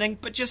really listening,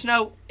 but just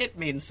know it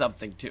means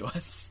something to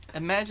us.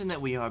 Imagine that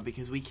we are,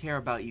 because we care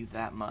about you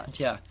that much.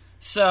 Yeah.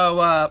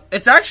 So,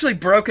 it's actually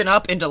broken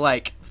up into,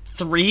 like,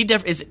 3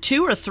 different... Is it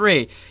 2 or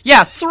 3?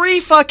 Yeah,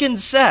 3 fucking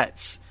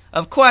sets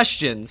of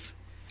questions.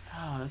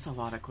 Oh, that's a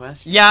lot of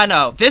questions. Yeah, I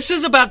know. This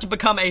is about to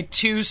become a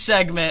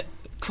 2-segment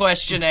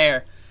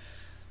questionnaire.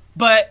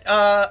 But,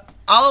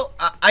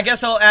 I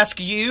guess I'll ask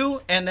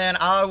you, and then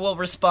I will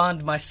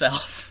respond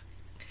myself.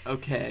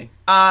 Okay.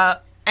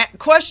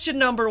 Question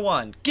number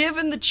 1.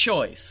 Given the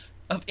choice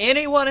of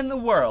anyone in the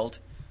world,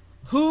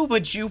 who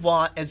would you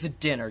want as a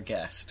dinner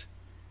guest?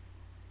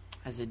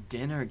 As a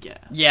dinner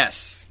guest?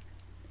 Yes.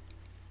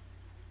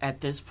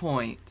 At this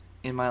point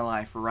in my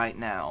life right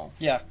now...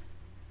 Yeah.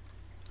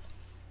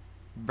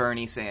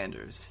 Bernie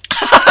Sanders.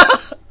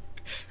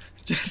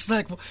 Just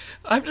like...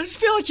 I just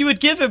feel like you would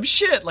give him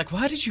shit. Like,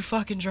 why did you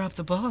fucking drop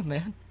the ball,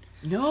 man?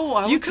 No,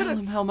 I would tell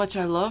him how much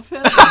I love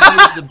him.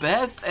 He's the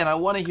best, and I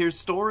want to hear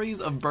stories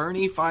of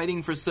Bernie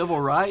fighting for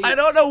civil rights. I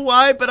don't know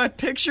why, but I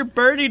picture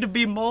Bernie to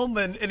be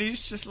Molman, and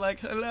he's just like,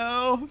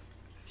 hello,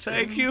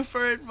 thank you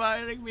for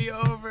inviting me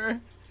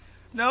over.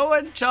 No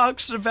one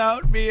talks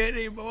about me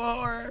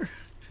anymore.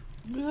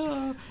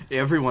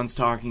 Everyone's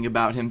talking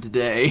about him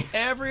today.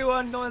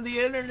 Everyone on the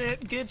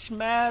internet gets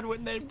mad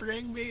when they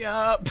bring me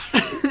up.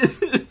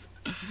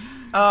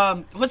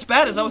 What's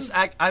bad is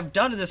I've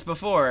done this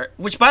before,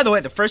 which, by the way,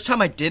 the first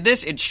time I did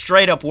this, it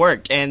straight up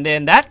worked, and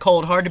then that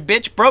cold-hearted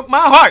bitch broke my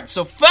heart,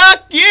 so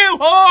fuck you,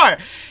 whore!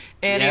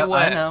 Anyway.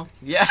 Yeah, I know.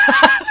 Yeah.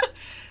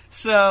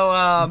 So,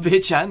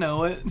 Bitch, I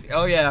know it.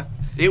 Oh, yeah.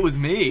 It was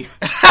me.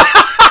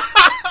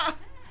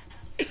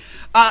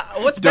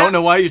 What's bad? Don't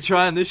know why you're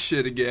trying this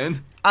shit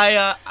again.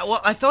 I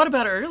thought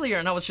about it earlier,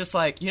 and I was just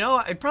like,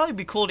 it'd probably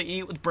be cool to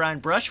eat with Brian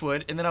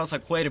Brushwood, and then I was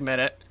like, wait a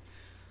minute.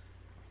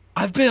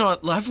 I've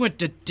went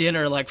to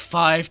dinner like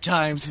 5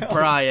 times with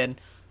Brian.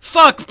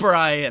 Fuck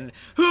Brian.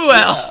 Who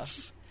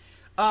else?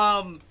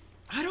 I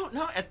don't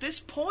know. At this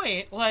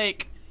point,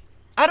 like,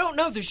 I don't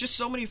know. There's just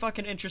so many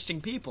fucking interesting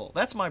people.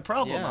 That's my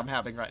problem I'm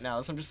having right now.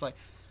 Is I'm just like,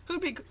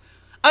 who'd be...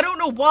 I don't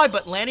know why,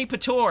 but Lanny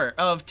Pator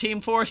of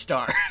Team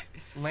 4-Star.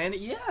 Lanny,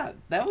 yeah,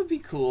 that would be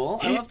cool.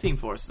 I love Team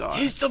 4-Star.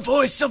 He's the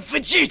voice of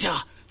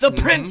Vegeta, the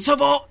prince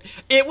of all...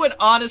 It would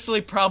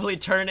honestly probably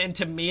turn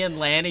into me and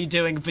Lanny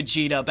doing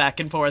Vegeta back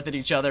and forth at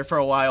each other for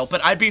a while,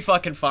 but I'd be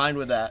fucking fine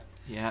with that.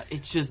 Yeah,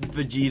 it's just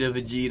Vegeta.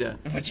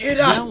 Vegeta! You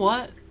know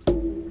what?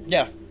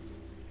 Yeah.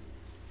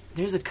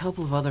 There's a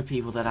couple of other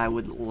people that I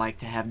would like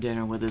to have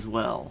dinner with as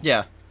well.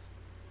 Yeah.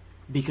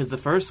 Because the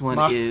first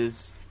one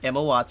is...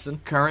 Emma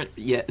Watson. Current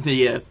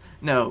President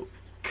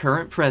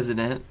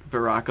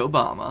Barack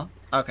Obama.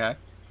 Okay.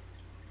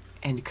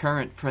 And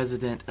current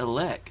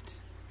President-elect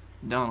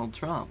Donald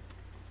Trump.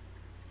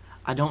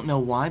 I don't know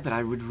why, but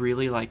I would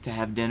really like to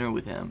have dinner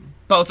with him.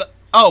 Both...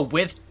 Oh,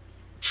 with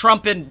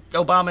Trump and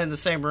Obama in the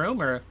same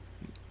room, or...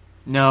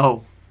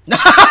 No.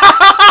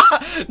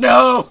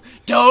 No!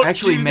 Don't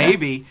Actually, do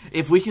maybe.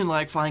 If we can,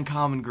 like, find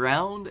common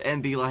ground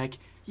and be like,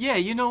 yeah,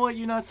 you know what?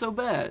 You're not so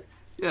bad.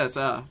 Yes,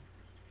 I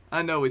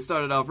know we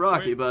started off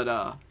rocky,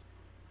 but,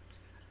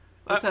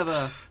 let's have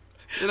a,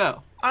 you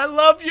know. I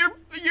love your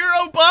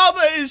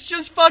Obama is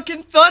just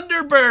fucking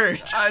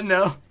Thunderbird. I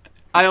know.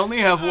 I only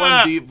have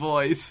one deep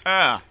voice.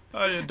 How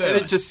you doing?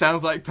 And it just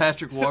sounds like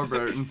Patrick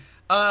Warburton.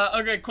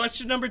 Okay,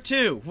 question number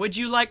 2. Would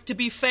you like to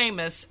be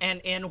famous, and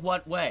in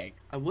what way?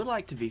 I would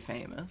like to be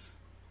famous.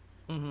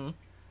 Mm-hmm.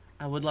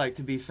 I would like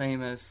to be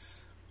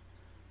famous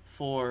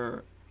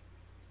for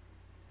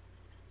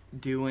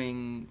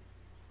doing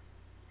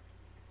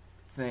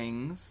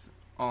things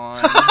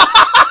on...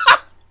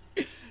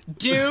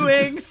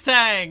 Doing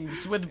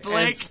things with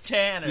Blake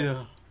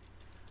Tanner.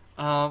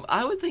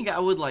 I would think I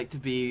would like to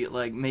be,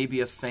 like,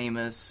 maybe a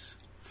famous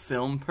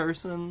film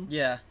person.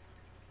 Yeah.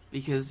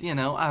 Because, you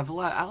know, I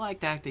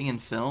liked acting in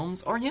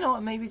films. Or, you know,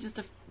 maybe just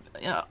a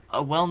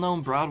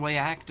well-known Broadway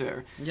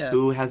actor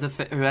who has a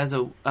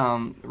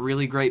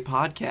really great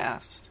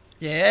podcast.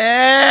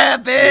 Yeah,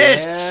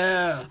 bitch!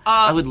 Yeah.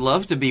 I would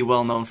love to be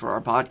well-known for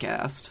our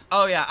podcast.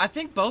 Oh, yeah. I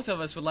think both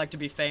of us would like to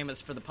be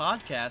famous for the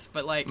podcast.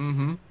 But, like,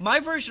 my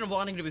version of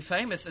wanting to be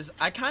famous is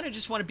I kind of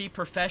just want to be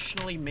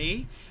professionally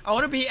me. I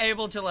want to be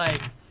able to,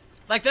 like,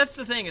 that's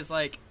the thing is,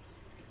 like,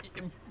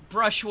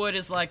 Brushwood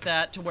is like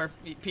that to where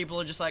people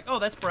are just like, oh,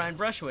 that's Brian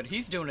Brushwood.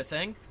 He's doing a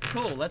thing.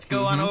 Cool. Let's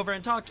go on over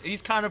and talk to him.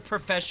 He's kind of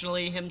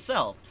professionally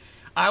himself.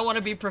 I want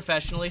to be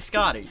professionally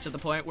Scotty, to the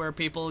point where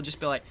people will just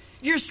be like,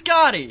 you're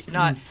Scotty,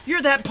 not,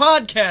 you're that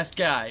podcast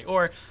guy,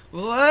 or,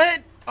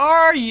 what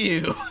are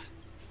you?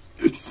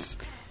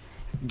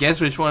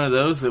 Guess which one of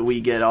those that we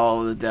get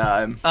all the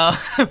time?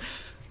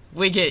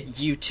 We get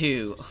you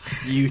too.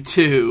 You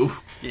too.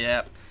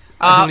 Yep.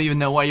 I don't even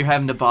know why you're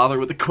having to bother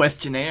with a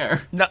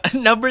questionnaire.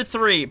 Number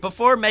 3,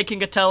 before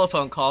making a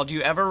telephone call, do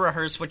you ever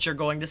rehearse what you're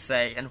going to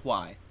say, and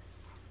why?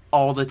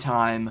 All the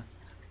time,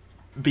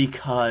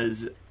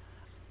 because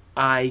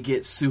I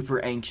get super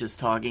anxious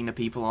talking to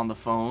people on the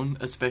phone,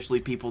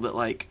 especially people that,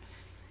 like,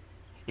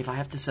 if I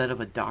have to set up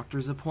a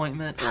doctor's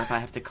appointment, or if I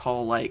have to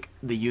call, like,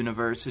 the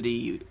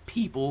university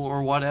people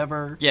or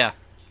whatever. Yeah.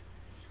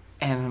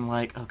 And I'm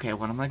like, okay,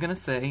 what am I going to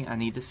say? I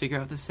need to figure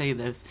out how to say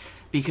this.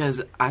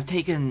 Because I've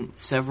taken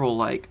several,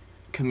 like,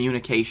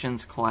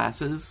 communications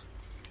classes,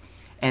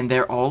 and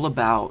they're all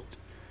about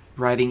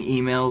writing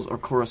emails or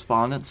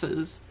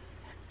correspondences,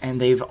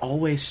 and they've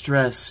always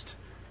stressed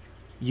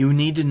you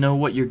need to know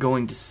what you're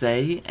going to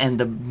say, and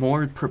the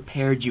more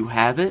prepared you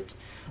have it,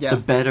 the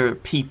better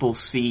people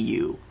see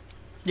you.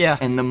 Yeah.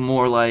 And the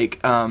more,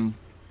 like,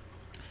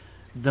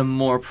 the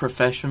more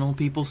professional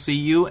people see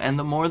you, and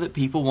the more that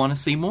people want to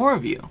see more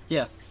of you.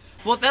 Yeah.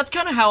 Well, that's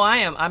kind of how I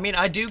am. I mean,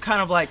 I do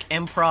kind of, like,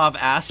 improv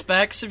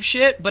aspects of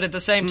shit, but at the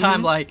same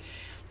time, like,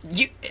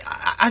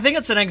 I think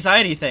it's an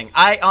anxiety thing.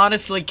 I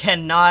honestly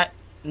cannot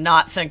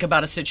not think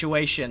about a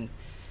situation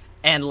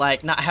and,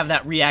 like, not have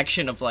that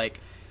reaction of, like,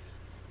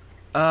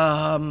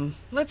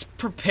 let's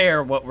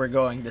prepare what we're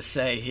going to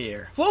say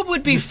here. What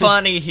would be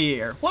funny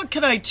here? What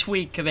could I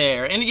tweak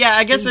there? And yeah,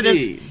 I guess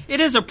Indeed.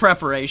 it is a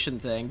preparation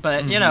thing,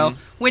 but you know,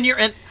 when you're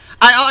in,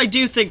 I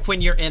do think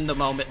when you're in the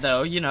moment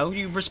though, you know,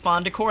 you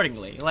respond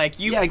accordingly. Like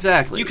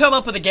exactly. You come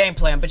up with a game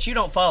plan, but you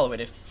don't follow it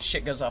if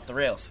shit goes off the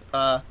rails.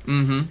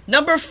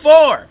 Number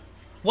 4.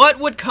 What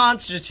would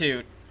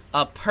constitute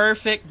a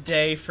perfect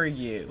day for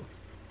you?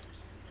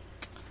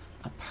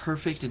 A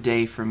perfect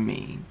day for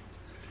me.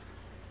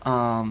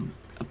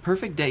 A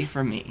perfect day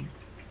for me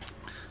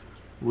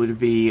would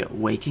be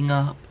waking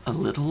up a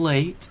little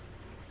late.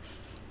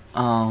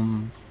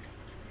 You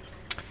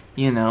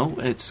know,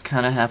 it's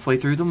kind of halfway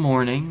through the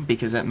morning,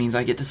 because that means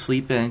I get to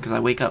sleep in, because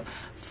I wake up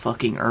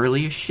fucking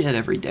early as shit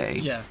every day.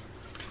 Yeah.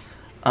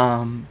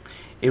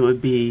 It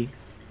would be,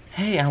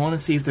 hey, I want to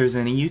see if there's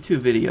any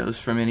YouTube videos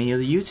from any of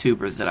the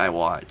YouTubers that I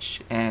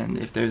watch, and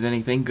if there's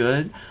anything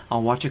good,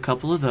 I'll watch a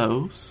couple of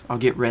those, I'll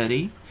get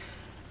ready,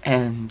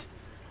 and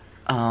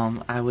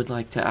I would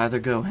like to either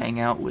go hang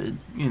out with,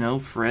 you know,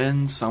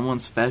 friends, someone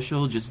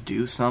special, just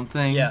do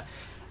something. Yeah.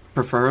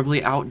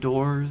 Preferably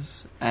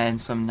outdoors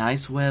and some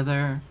nice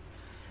weather.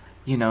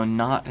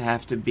 not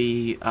have to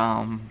be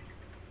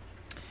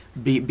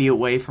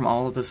away from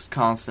all of this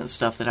constant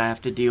stuff that I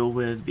have to deal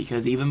with,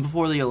 because even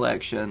before the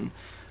election,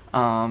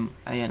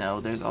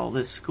 there's all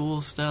this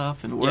school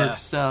stuff and work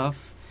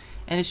stuff,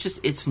 and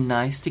it's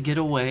nice to get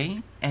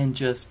away and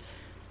just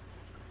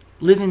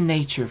live in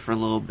nature for a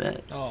little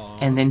bit. Aww.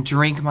 And then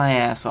drink my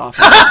ass off.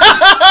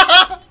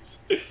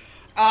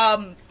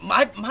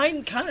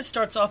 Mine kind of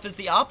starts off as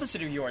the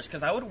opposite of yours,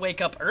 because I would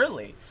wake up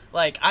early.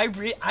 Like,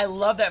 I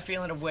love that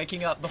feeling of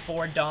waking up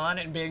before dawn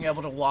and being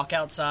able to walk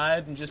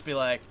outside and just be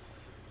like,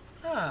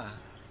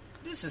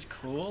 this is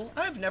cool.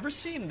 I've never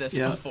seen this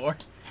before.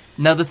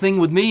 Now, the thing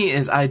with me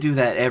is I do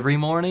that every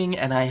morning,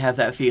 and I have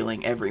that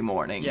feeling every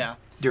morning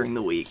during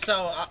the week.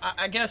 So,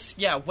 I guess,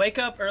 wake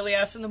up early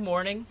ass in the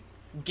morning.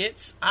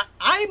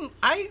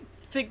 I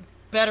think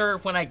better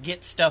when I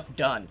get stuff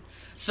done.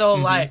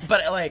 So,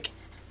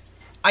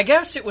 I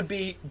guess it would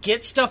be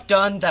get stuff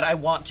done that I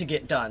want to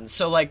get done.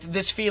 So,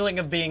 this feeling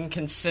of being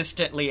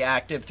consistently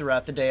active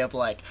throughout the day of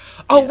wait,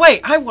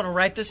 I want to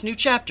write this new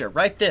chapter.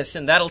 Write this,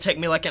 and that'll take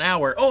me an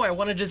hour. Oh, I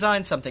want to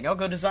design something. I'll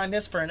go design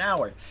this for an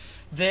hour.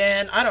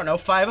 Then,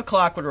 5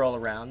 o'clock would roll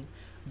around.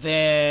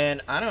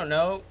 Then,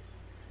 a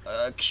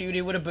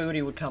cutie with a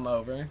booty would come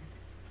over.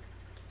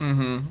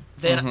 Mm-hmm.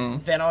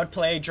 Then I would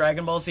play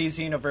Dragon Ball Z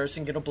Xenoverse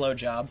and get a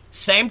blowjob.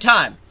 Same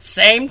time.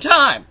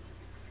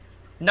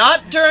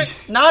 Not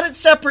at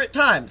separate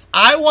times.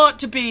 I want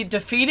to be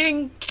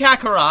defeating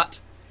Kakarot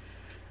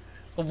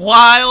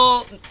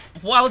while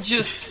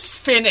just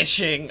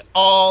finishing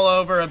all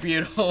over a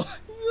beautiful.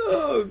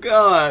 Oh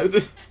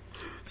God!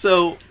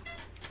 So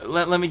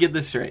let me get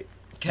this straight.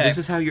 Okay. This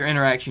is how your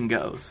interaction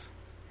goes.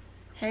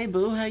 Hey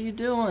boo, how you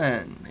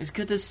doing? It's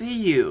good to see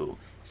you.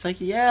 It's like,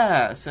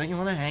 yeah. So you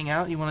want to hang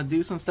out? You want to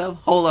do some stuff?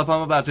 Hold up,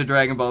 I'm about to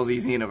Dragon Ball Z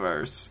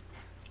Xenoverse.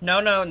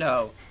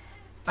 No.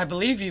 I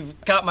believe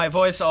you've got my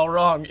voice all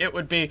wrong. It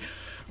would be,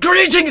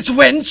 greetings,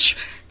 wench!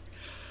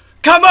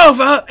 Come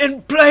over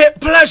and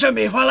pleasure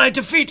me while I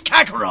defeat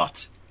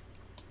Kakarot!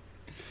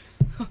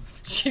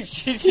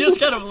 She's just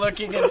kind of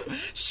looking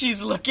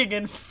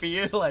in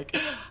fear, like,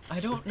 I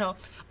don't know.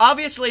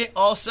 Obviously,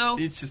 also,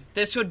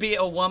 this would be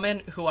a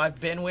woman who I've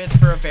been with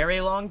for a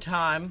very long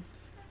time,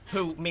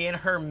 who me and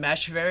her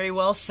mesh very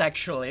well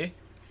sexually,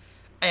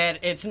 and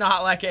it's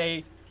not like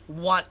I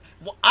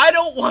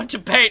don't want to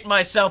paint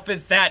myself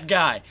as that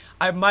guy.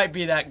 I might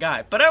be that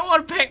guy, but I don't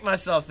want to paint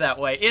myself that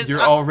way.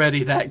 You're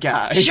already that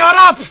guy. Shut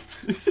up!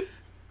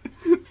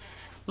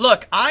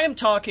 Look, I am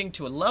talking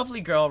to a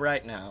lovely girl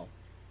right now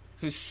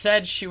who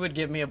said she would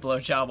give me a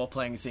blowjob while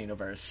playing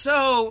Xenoverse.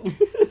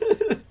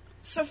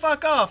 So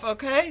fuck off,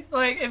 okay?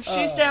 If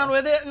she's down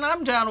with it and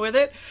I'm down with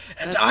it,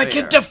 and I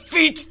can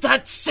defeat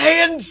that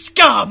Saiyan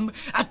scum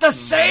at the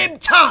same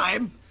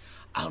time,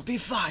 I'll be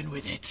fine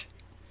with it.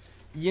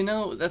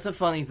 That's a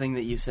funny thing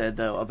that you said,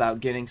 though, about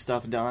getting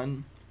stuff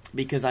done,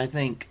 because I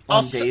think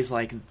on days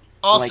like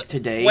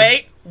today...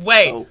 Wait.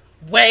 Whoa.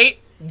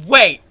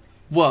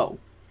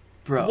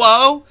 Bro.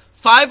 Whoa.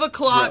 5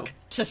 o'clock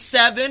to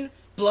 7,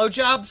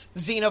 blowjobs,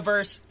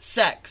 Xenoverse,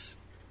 sex.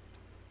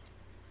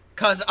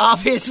 Because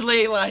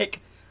obviously,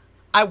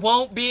 I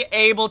won't be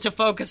able to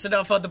focus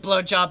enough on the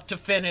blowjob to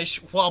finish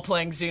while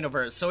playing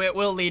Xenoverse, so it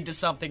will lead to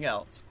something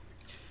else.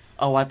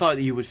 Oh, I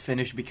thought you would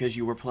finish because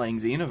you were playing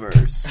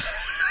Xenoverse.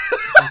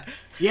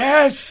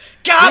 Yes!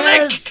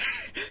 Garlic!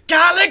 Yes!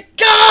 Garlic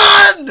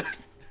gun!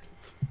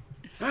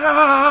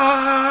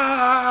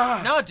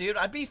 No, dude,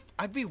 I'd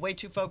be way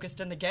too focused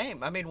in the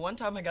game. I mean, one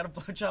time I got a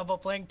blowjob while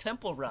playing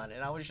Temple Run,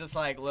 and I was just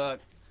like, look,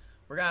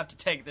 we're gonna have to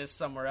take this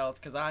somewhere else,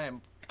 because I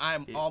am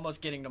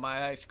almost getting to my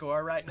high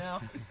score right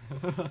now.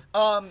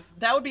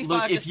 That would be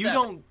 5 to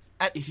 7.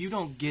 If you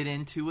don't get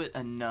into it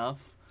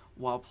enough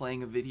while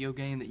playing a video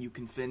game that you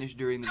can finish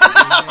during the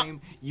video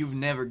game, you've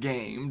never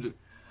gamed.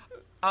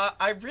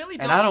 I really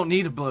don't. And I don't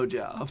need a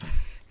blowjob.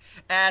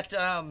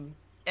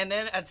 And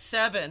then at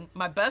 7,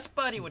 my best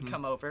buddy would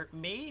come over.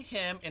 Me,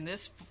 him, and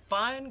this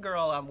fine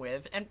girl I'm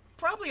with, and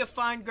probably a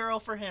fine girl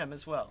for him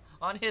as well,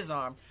 on his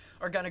arm,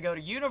 are going to go to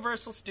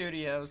Universal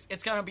Studios.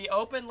 It's going to be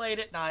open late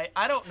at night.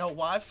 I don't know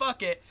why.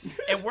 Fuck it.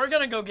 And we're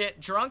going to go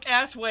get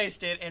drunk-ass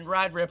wasted and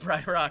ride Rip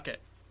Ride Rocket.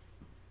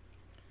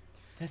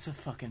 That's a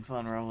fucking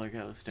fun roller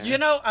coaster.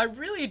 I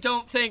really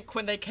don't think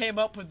when they came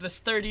up with this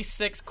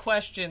 36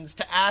 questions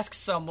to ask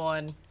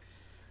someone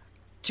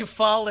to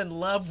fall in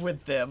love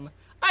with them,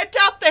 I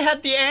doubt they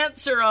had the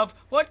answer of,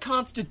 what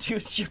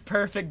constitutes your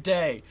perfect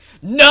day?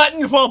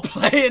 Nutting while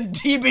playing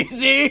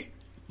DBZ?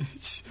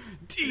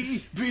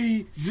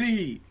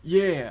 DBZ,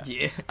 yeah.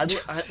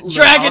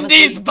 Dragging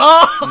these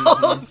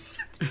balls!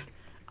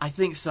 I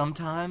think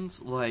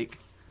sometimes,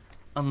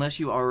 unless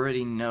you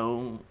already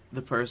know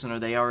the person or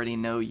they already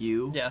know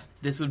you,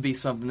 this would be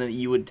something that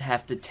you would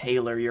have to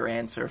tailor your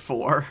answer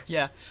for.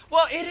 Yeah.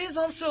 Well, it is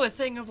also a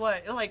thing of,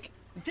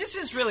 this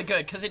is really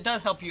good, because it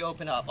does help you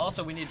open up.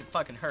 Also, we need to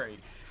fucking hurry.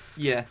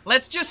 Yeah.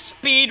 Let's just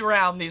speed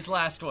round these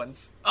last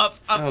ones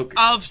of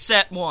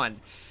set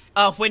 1.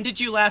 When did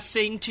you last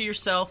sing to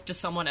yourself to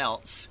someone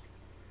else?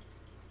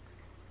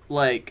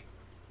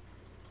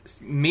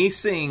 me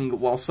sing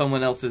while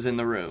someone else is in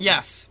the room.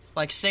 Yes,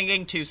 like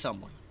singing to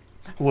someone.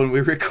 When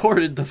we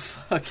recorded the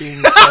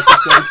fucking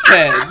episode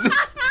 10.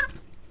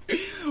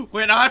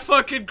 When I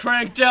fucking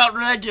cranked out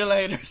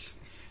regulators.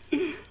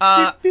 Beep,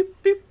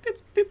 beep, beep, beep,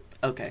 beep.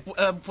 Okay.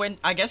 When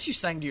I guess you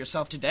sang to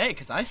yourself today,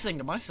 because I sing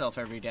to myself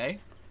every day.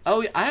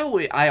 Oh,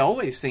 I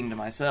always sing to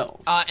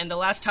myself. And the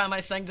last time I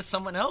sang to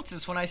someone else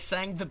is when I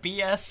sang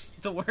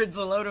the words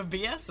a load of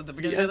BS at the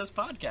beginning of this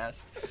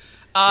podcast.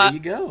 There you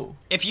go.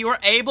 If you were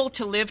able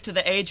to live to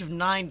the age of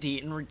 90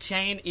 and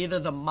retain either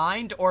the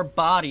mind or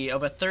body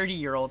of a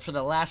 30-year-old for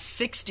the last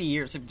 60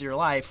 years of your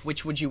life,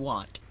 which would you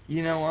want?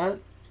 You know what?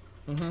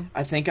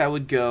 I think I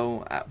would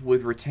go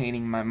with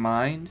retaining my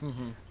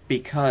mind,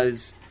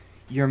 because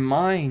your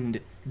mind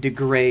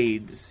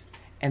degrades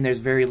and there's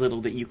very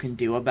little that you can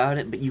do about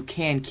it, but you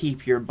can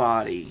keep your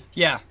body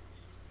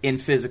in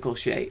physical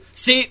shape.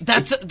 See,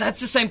 that's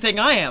the same thing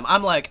I am.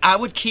 I'm like, I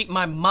would keep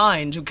my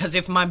mind, because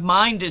if my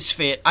mind is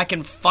fit, I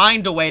can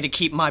find a way to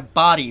keep my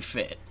body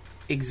fit.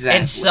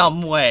 Exactly. In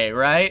some way,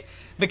 right?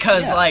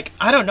 Because, like,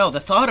 I don't know, the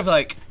thought of,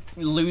 like,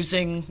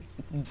 losing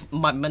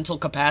my mental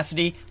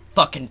capacity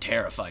fucking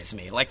terrifies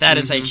me. Like, that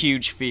is a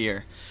huge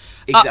fear.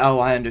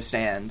 I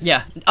understand.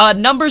 Yeah.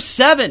 Number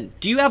 7.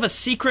 Do you have a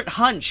secret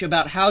hunch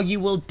about how you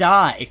will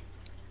die?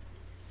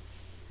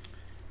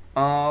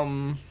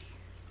 I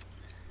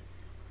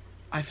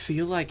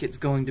feel like it's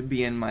going to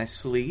be in my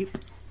sleep.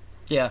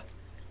 Yeah.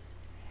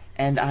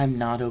 And I'm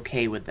not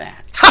okay with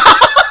that.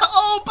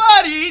 Oh,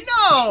 buddy,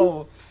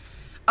 no!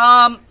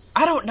 I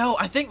don't know.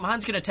 I think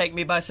mine's gonna take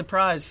me by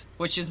surprise,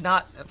 which is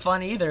not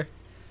fun either.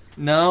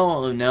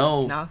 No.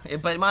 No,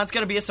 but mine's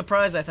gonna be a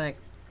surprise, I think.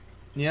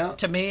 Yeah.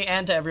 To me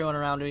and to everyone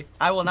around me.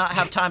 I will not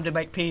have time to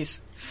make peace.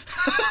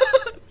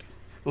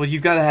 Well,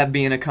 you've got to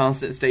be in a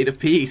constant state of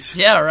peace.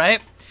 Yeah,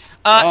 right?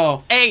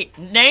 8.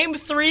 Name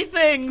 3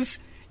 things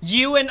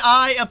you and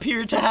I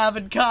appear to have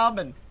in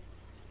common.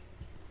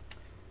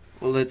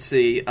 Well, let's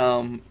see.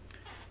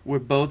 We're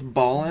both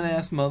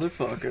ballin'-ass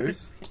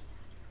motherfuckers.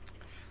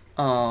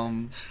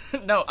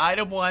 No,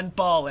 item 1,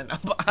 ballin'.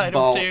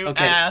 Item 2,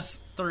 okay. ass.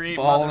 3,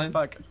 ballin'.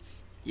 motherfuckers.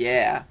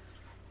 Yeah.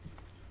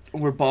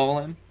 We're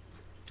ballin'.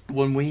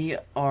 When we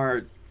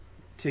are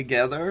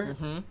together,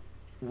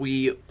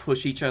 we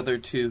push each other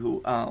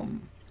to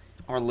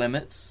our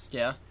limits.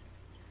 Yeah.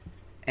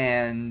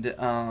 And,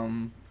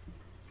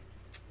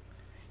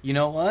 you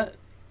know what?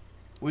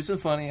 We're some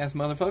funny-ass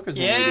motherfuckers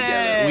when we're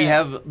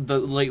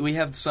together. We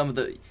have some of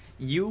the...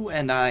 You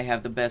and I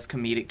have the best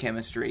comedic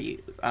chemistry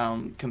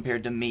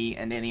compared to me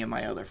and any of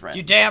my other friends.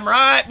 You damn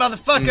right,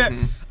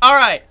 motherfucker. All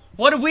right,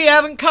 what do we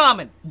have in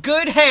common?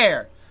 Good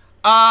hair,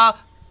 a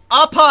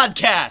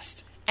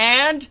podcast,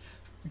 and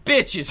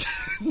bitches.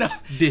 No,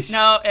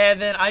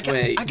 and then I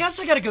guess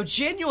I gotta go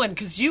genuine,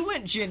 because you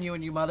went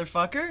genuine, you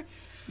motherfucker.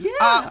 Yeah.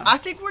 I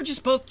think we're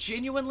just both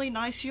genuinely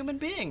nice human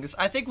beings.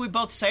 I think we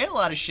both say a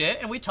lot of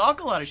shit, and we talk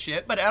a lot of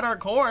shit, but at our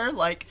core,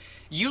 like,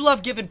 you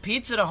love giving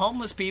pizza to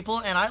homeless people,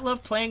 and I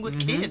love playing with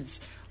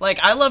kids. Like,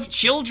 I love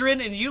children,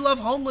 and you love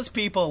homeless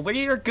people.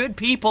 We are good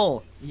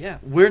people. Yeah,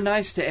 we're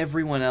nice to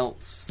everyone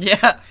else.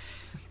 Yeah.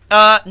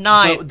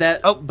 9.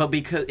 But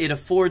because it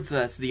affords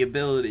us the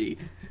ability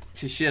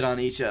to shit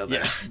on each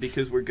other,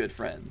 because we're good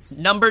friends.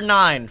 Number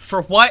 9.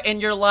 For what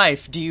in your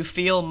life do you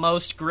feel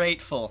most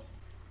grateful?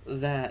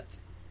 That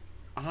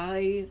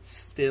I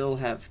still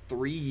have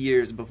 3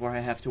 years before I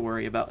have to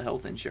worry about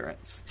health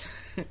insurance.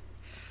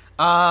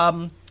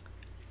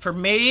 For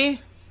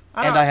me,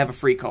 I have a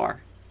free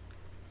car.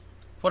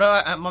 What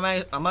am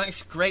I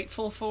most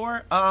grateful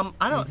for? I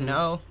don't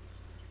know.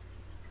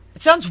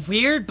 It sounds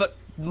weird, but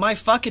my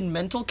fucking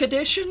mental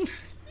condition.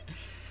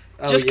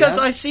 Just because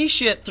I see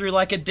shit through,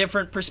 like, a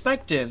different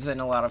perspective than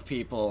a lot of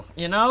people.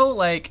 You know?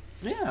 Like,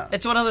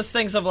 it's one of those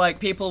things of,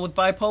 like, people with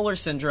bipolar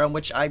syndrome,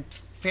 which I'm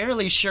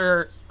fairly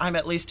sure I'm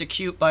at least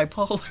acute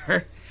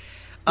bipolar.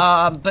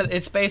 But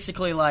it's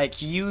basically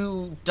like,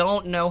 you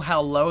don't know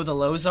how low the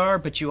lows are,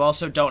 but you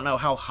also don't know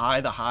how high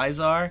the highs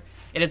are.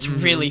 And it's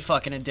really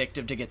fucking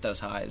addictive to get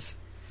those highs.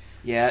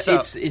 Yeah,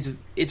 so,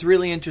 it's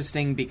really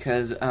interesting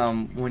because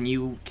when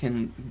you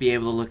can be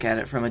able to look at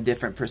it from a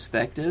different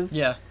perspective,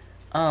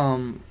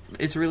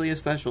 it's really a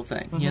special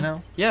thing, you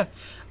know? Yeah.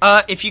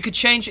 If you could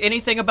change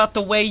anything about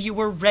the way you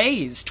were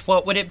raised,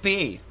 what would it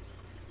be?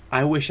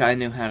 I wish I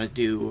knew how to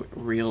do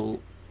real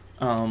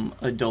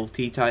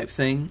adulty type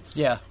things.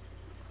 Yeah.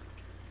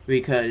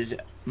 Because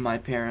my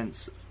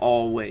parents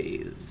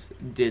always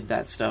did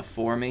that stuff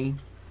for me.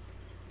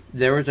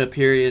 There was a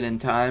period in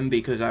time,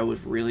 because I was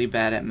really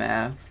bad at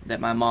math,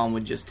 that my mom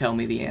would just tell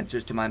me the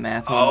answers to my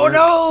math homework.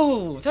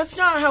 Oh, no! That's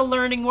not how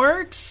learning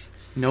works.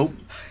 Nope.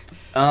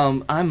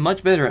 I'm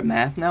much better at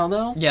math now,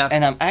 though. Yeah.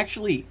 And I'm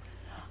actually...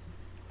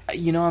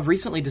 I've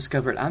recently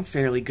discovered I'm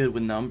fairly good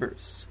with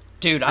numbers.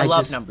 Dude, I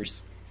love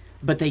numbers.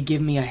 But they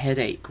give me a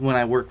headache when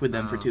I work with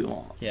them for too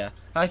long. Yeah,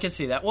 I can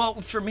see that. Well,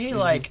 for me,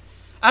 like...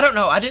 I don't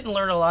know, I didn't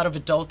learn a lot of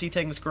adulty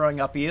things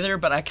growing up either,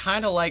 but I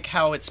kind of like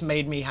how it's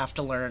made me have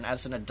to learn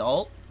as an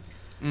adult.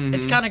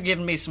 It's kind of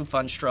given me some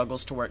fun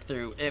struggles to work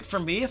through. For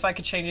me, if I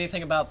could change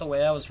anything about the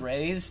way I was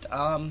raised,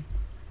 I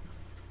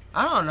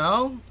don't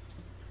know.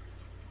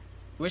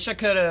 Wish I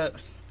could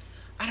have...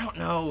 I don't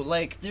know,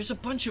 like, there's a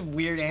bunch of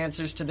weird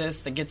answers to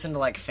this that gets into,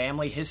 like,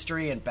 family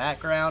history and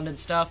background and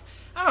stuff.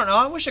 I don't know,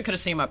 I wish I could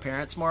have seen my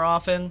parents more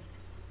often.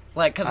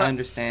 Like, cause I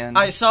understand.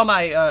 I saw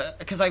my,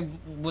 because I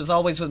was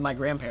always with my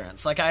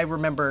grandparents. Like, I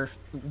remember,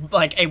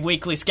 like, a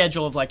weekly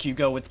schedule of, like, you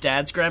go with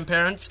dad's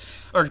grandparents,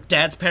 or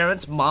dad's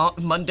parents,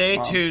 Monday,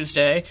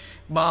 Tuesday,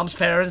 mom's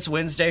parents,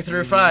 Wednesday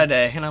through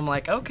Friday. And I'm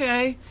like,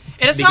 okay.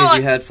 And it's because not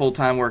like... you had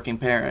full-time working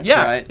parents,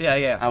 yeah, right?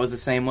 Yeah. I was the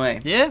same way.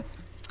 Yeah.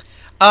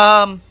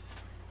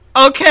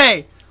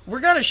 Okay,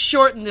 we're going to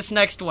shorten this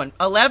next one.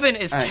 11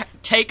 is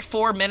take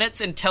 4 minutes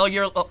and tell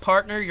your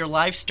partner your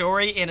life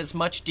story in as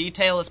much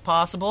detail as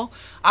possible.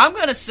 I'm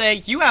going to say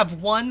you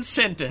have 1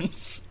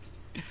 sentence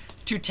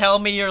to tell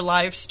me your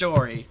life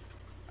story.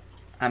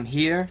 I'm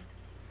here.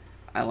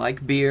 I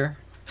like beer.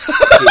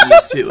 Get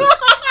used to it.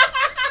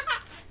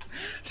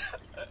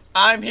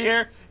 I'm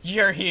here.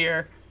 You're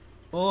here.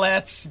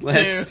 Let's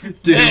do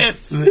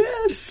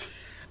this.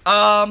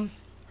 I'm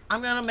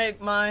going to make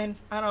mine,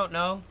 I don't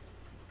know.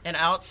 An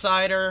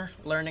outsider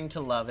learning to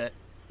love it.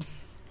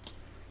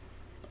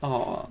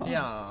 Aww.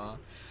 Yeah.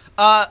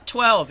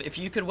 12. If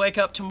you could wake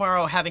up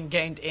tomorrow having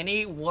gained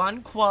any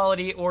one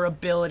quality or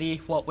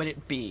ability, what would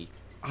it be?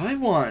 I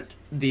want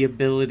the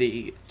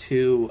ability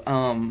to,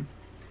 I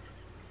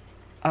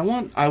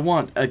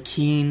want a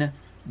keen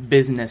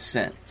business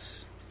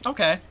sense.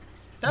 Okay.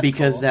 That's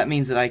because cool. That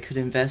means that I could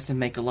invest and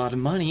make a lot of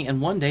money, and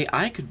one day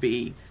I could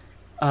be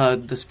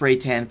the spray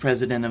tan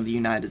president of the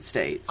United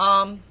States.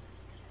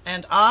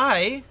 And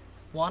I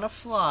want to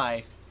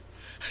fly.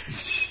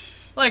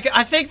 Like,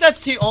 I think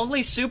that's the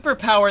only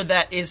superpower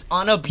that is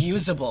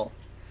unabusable.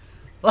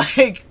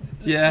 Like,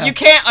 you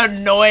can't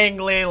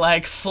annoyingly,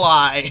 like,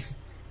 fly.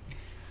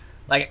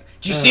 Like,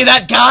 did you see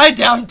that guy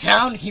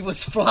downtown? He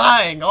was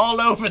flying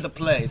all over the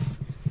place.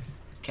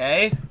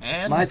 Okay,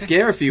 and... might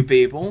scare a few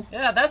people.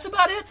 Yeah, that's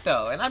about it,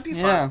 though, and I'd be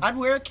fine. Yeah. I'd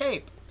wear a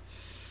cape.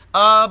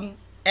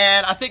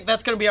 And I think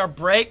that's going to be our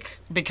break,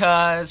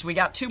 because we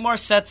got 2 more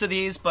sets of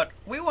these, but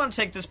we want to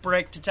take this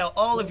break to tell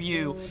all of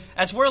you,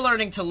 as we're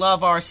learning to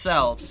love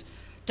ourselves,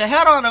 to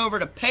head on over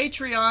to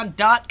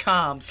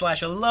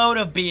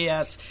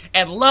patreon.com/aloadofbs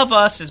and love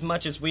us as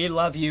much as we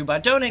love you by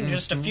donating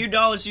just a few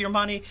dollars of your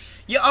money.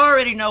 You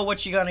already know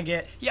what you're going to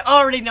get. You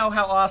already know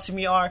how awesome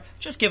you are.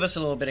 Just give us a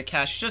little bit of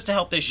cash just to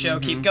help this show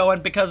keep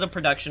going because of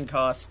production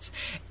costs.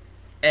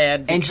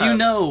 And you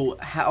know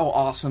how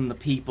awesome the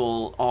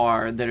people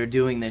are that are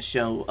doing this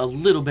show a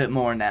little bit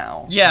more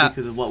now. Yeah.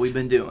 Because of what we've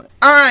been doing.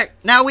 Alright,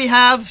 now we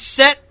have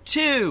set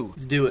 2.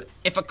 Let's do it.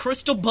 If a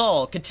crystal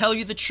ball could tell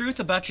you the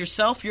truth about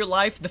yourself, your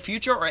life, the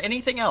future, or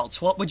anything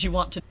else, what would you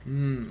want to...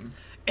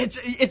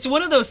 It's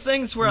one of those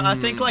things where I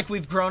think, like,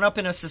 we've grown up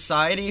in a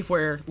society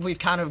where we've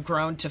kind of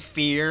grown to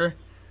fear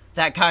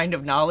that kind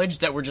of knowledge,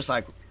 that we're just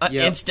like,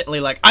 instantly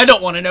like, I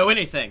don't want to know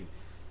anything.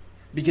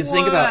 Because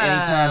think about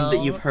any time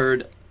that you've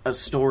heard a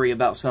story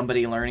about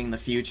somebody learning the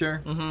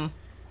future,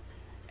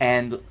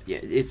 and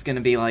it's going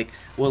to be like,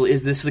 well,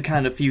 is this the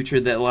kind of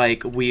future that,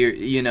 like,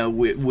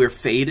 we're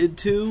fated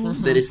to,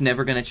 that it's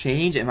never going to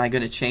change? Am I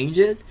going to change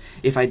it?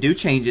 If I do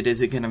change it,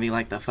 is it going to be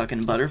like the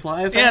fucking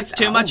butterfly effect? Yeah, it's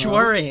too much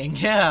worrying,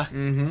 yeah.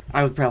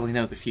 I would probably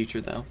know the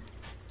future, though.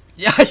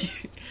 Yeah.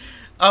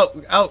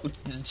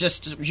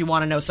 Just, you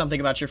want to know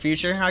something about your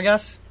future, I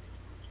guess?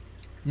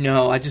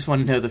 No, I just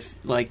want to know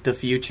the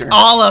future.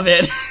 All of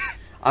it.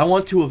 I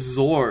want to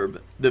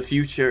absorb the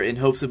future in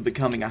hopes of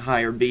becoming a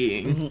higher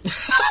being.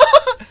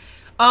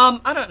 I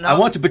don't know. I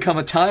want to become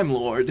a Time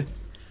Lord.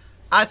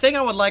 I think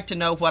I would like to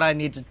know what I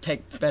need to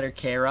take better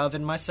care of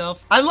in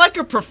myself. I like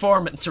a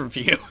performance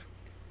review.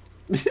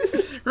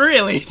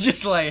 Really,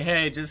 just like,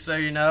 hey, just so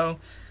you know,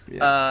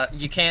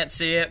 you can't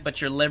see it, but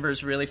your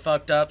liver's really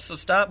fucked up, so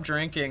stop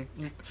drinking.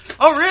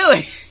 Oh,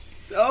 really?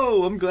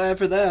 Oh, I'm glad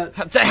for that.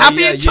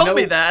 Happy you told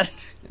me that.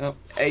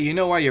 Hey, you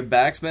know why your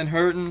back's been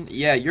hurting?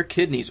 Yeah, your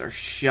kidneys are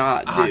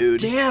shot, dude.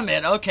 Damn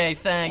it. Okay,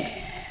 thanks.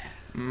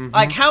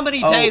 Like, how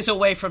many days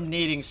away from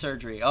needing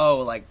surgery? Oh,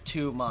 like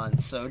 2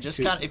 months. So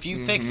just kind of, if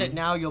you fix it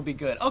now, you'll be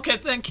good. Okay,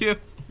 thank you.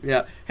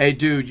 Yeah. Hey,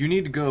 dude, you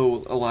need to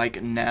go,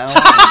 like, now and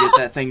get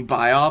that thing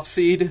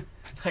biopsied.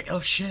 Like,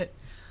 oh, shit.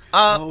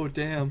 Oh,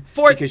 damn.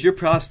 Because your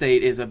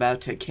prostate is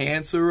about to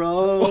cancer. I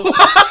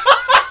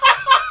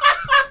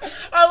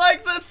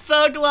like the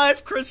thug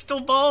life crystal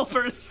ball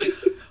person.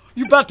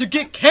 You about to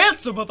get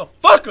cancer,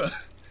 motherfucker.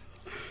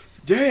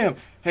 Damn.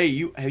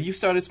 Hey, have you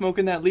started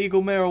smoking that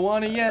legal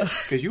marijuana yet?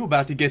 Because you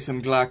about to get some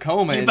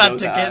glaucoma in those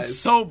eyes. You about to get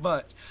so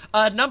much.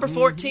 Number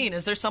 14,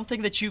 is there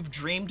something that you've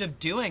dreamed of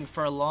doing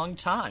for a long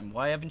time?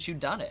 Why haven't you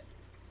done it?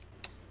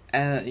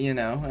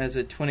 As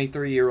a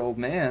 23-year-old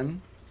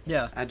man,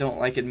 yeah, I don't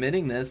like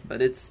admitting this,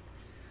 but it's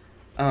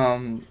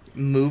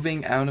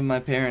moving out of my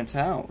parents'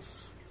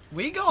 house.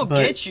 We gonna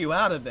get you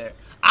out of there.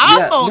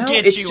 I'm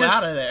gonna get you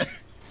out of there.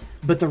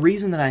 But the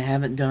reason that I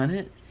haven't done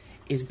it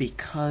is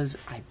because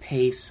I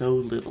pay so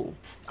little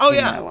in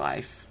my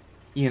life,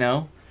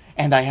 and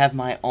and I have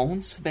my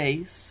own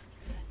space.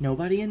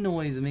 Nobody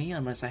annoys me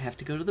unless I have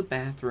to go to the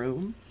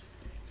bathroom.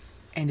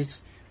 And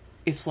it's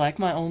like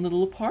my own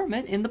little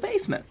apartment in the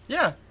basement.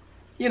 Yeah.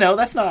 You know,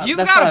 that's not... You've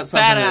that's got not a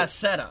badass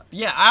setup.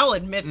 Yeah, I'll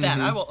admit that.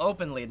 Mm-hmm. I will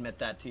openly admit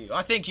that to you.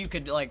 I think you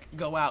could, like,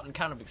 go out and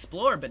kind of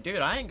explore, but, dude,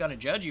 I ain't gonna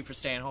judge you for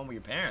staying home with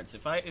your parents.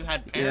 If I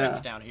had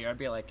parents down here, I'd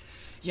be like,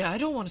 yeah, I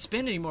don't want to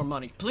spend any more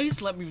money.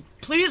 Please let me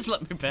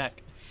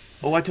back.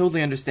 Oh, I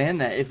totally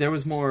understand that. If there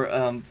was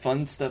more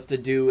fun stuff to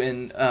do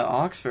in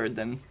Oxford,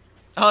 then...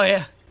 Oh,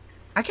 yeah.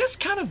 I guess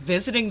kind of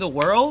visiting the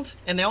world,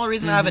 and the only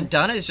reason I haven't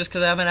done it is just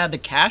because I haven't had the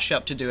cash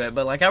up to do it.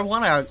 But like, I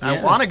want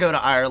to go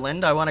to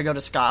Ireland. I want to go to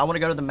Scotland. I want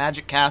to go to the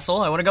Magic Castle.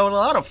 I want to go to a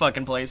lot of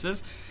fucking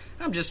places.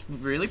 I'm just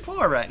really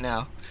poor right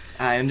now.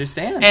 I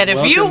understand. And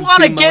if you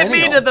want to get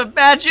me to the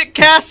Magic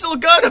Castle,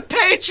 go to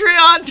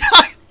Patreon.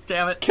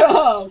 Damn it!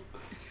 Go.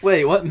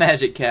 Wait, what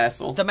Magic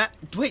Castle?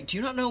 Wait, do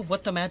you not know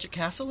what the Magic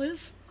Castle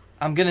is?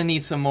 I'm gonna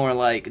need some more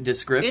like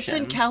description. It's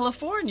in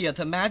California.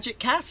 The Magic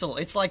Castle.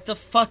 It's like the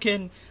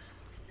fucking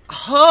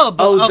hub.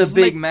 Oh, the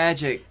big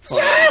magic.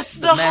 Yes,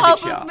 the hub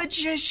shop. of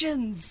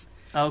magicians.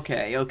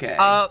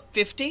 Okay.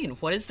 15.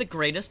 What is the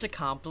greatest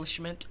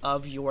accomplishment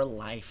of your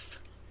life?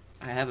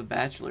 I have a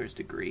bachelor's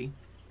degree.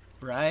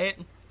 Right?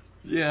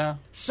 Yeah.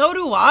 So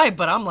do I,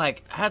 but I'm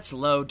like, that's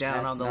low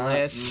down on the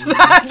list.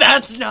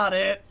 That's not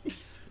it.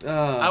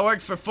 I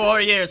worked for 4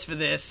 years for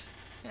this.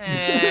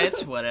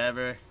 It's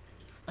whatever.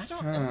 I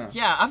don't.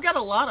 Yeah, I've got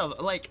a lot of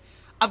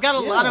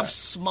lot of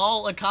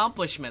small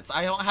accomplishments.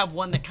 I don't have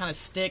one that kind of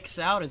sticks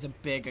out as a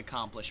big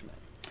accomplishment.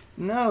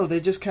 No, they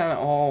just kind of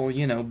all,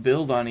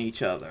 build on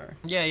each other.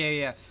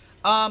 Yeah.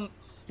 Well,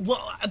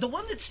 the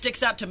one that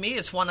sticks out to me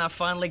is when I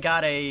finally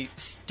got a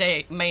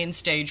main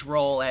stage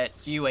role at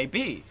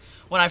UAB.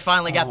 When I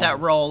finally got that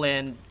role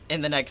in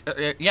the next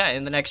room.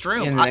 In the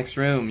next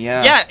room,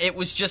 yeah. Yeah, it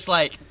was just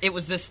like, it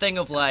was this thing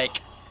of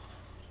like,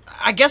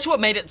 I guess what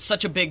made it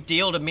such a big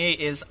deal to me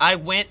is I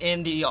went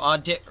in the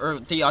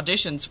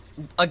auditions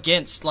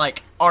against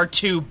like our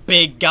two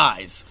big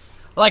guys.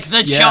 Like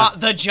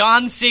the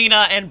John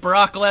Cena and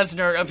Brock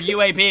Lesnar of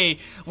UAB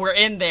were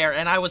in there,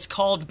 and I was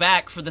called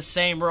back for the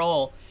same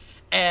role.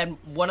 And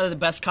one of the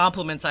best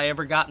compliments I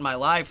ever got in my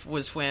life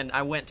was when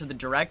I went to the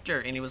director,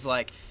 and he was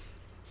like,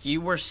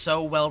 "You were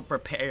so well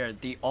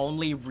prepared. The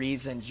only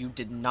reason you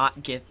did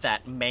not get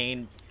that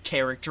main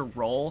character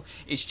role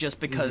is just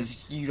because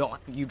you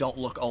don't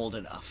look old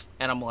enough."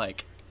 And I'm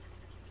like,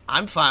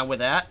 I'm fine with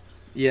that.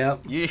 Yeah.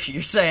 You're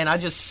saying I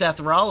just Seth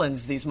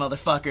Rollins these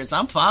motherfuckers.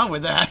 I'm fine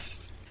with that.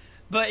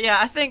 But yeah,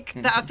 I think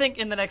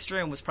In the Next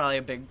Room was probably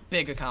a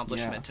big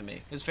accomplishment to me.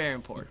 It was very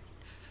important.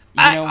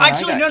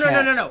 Actually,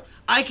 no.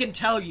 I can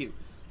tell you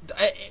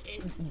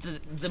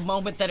the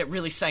moment that it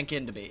really sank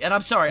into me. And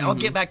I'm sorry, I'll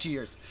get back to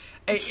yours.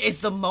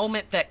 Is the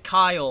moment that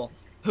Kyle,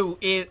 who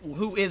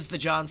is the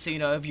John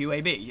Cena of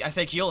UAB, I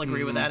think you'll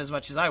agree with that as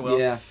much as I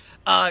will,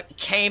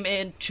 came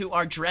into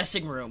our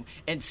dressing room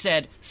and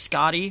said,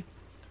 "Scotty,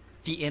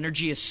 the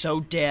energy is so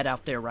dead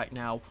out there right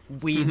now.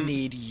 We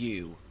need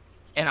you."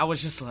 And I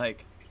was just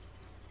like,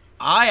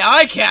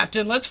 aye,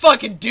 Captain, let's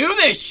fucking do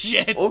this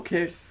shit.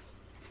 Okay.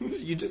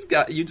 You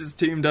just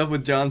teamed up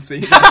with John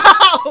Cena.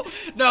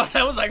 No,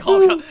 that was like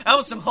that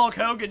was some Hulk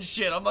Hogan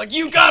shit. I'm like,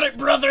 you got it,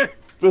 brother.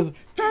 All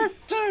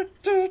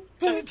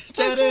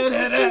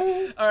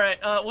right,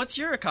 what's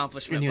your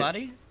accomplishment,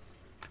 buddy?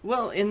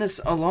 Well,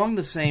 along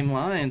the same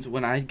lines,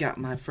 when I got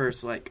my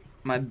first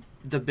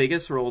the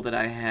biggest role that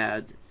I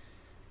had,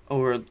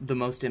 or the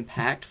most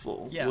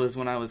impactful, was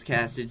when I was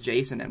cast as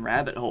Jason in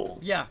Rabbit Hole.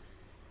 Yeah.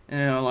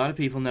 And a lot of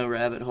people know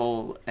Rabbit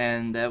Hole,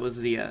 and that was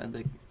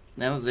that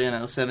was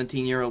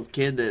 17-year-old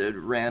kid that had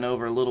ran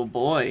over a little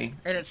boy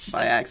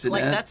by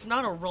accident. Like, that's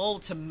not a role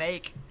to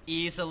make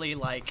easily,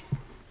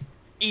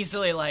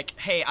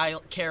 hey, I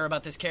care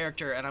about this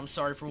character and I'm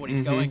sorry for what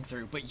he's going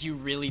through, but you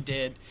really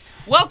did.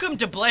 Welcome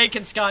to Blake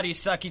and Scotty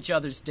Suck Each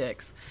Other's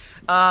Dicks.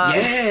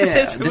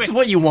 This is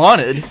what you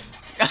wanted.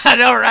 I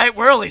know, right?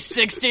 We're only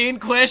 16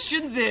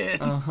 questions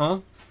in. Uh-huh.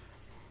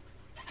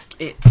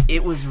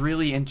 It was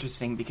really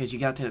interesting because you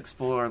got to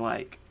explore,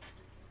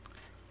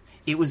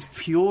 it was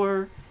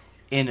pure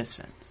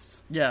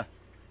innocence. Yeah.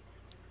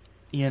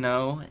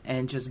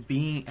 And just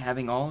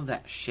having all of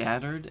that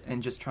shattered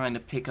and just trying to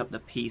pick up the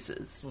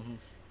pieces.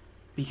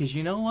 Because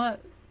you know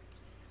what?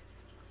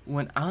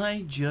 When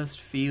I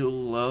just feel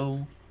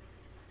low,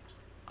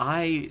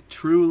 I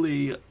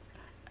truly,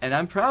 and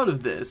I'm proud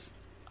of this,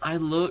 I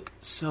look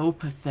so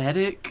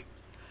pathetic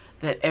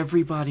that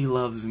everybody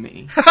loves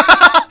me.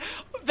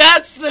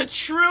 That's the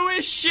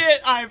truest shit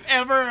I've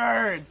ever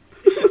heard.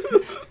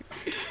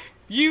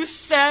 You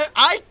said,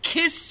 I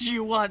kissed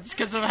you once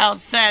because of how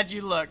sad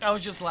you looked. I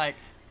was just like,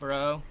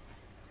 bro,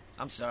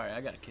 I'm sorry,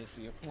 I gotta kiss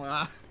you.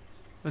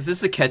 Was this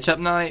the ketchup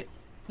night?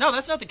 No,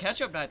 that's not the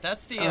ketchup night.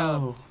 That's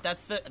the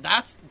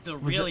that's the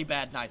really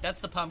bad night. That's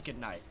the pumpkin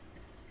night.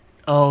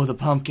 Oh, the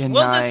pumpkin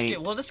night.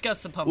 We'll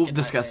discuss the pumpkin night. We'll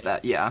discuss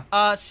that,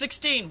 yeah.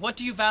 16, what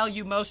do you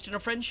value most in a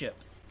friendship?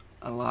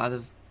 A lot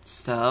of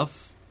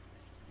stuff.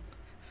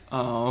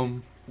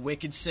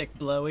 Wicked sick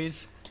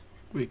blowies.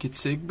 Wicked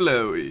sick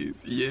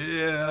blowies.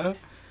 Yeah.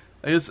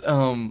 I guess,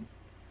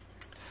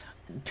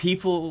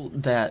 people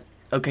that...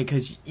 Okay,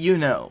 because you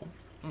know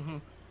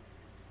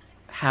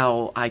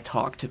how I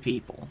talk to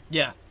people.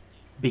 Yeah.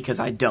 Because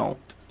I don't.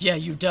 Yeah,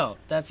 you don't.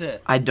 That's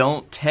it. I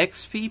don't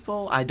text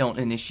people. I don't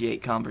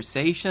initiate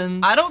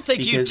conversations. I don't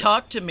think you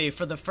talked to me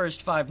for the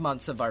first 5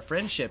 months of our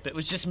friendship. It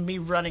was just me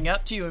running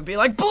up to you and be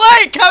like,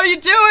 Blake, how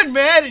you doing,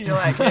 man? And you're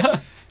like, yeah,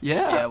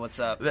 yeah, what's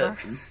up? But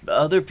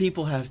other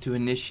people have to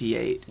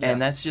initiate, and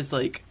that's just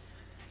like,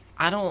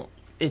 I don't,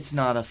 it's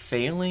not a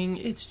failing.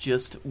 It's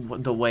just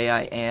the way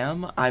I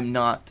am. I'm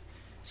not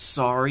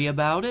sorry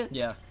about it.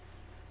 Yeah.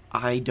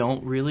 I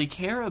don't really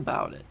care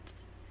about it.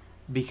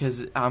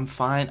 Because I'm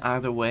fine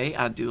either way.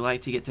 I do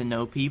like to get to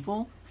know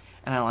people,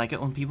 and I like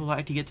it when people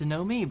like to get to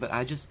know me, but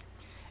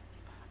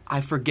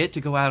I forget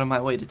to go out of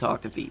my way to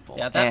talk to people.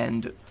 Yeah,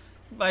 and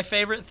my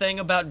favorite thing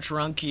about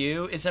drunk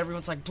you is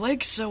everyone's like,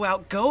 Blake's so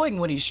outgoing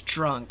when he's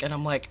drunk, and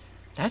I'm like,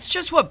 that's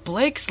just what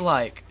Blake's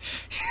like.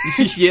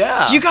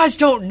 Yeah. You guys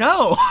don't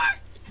know.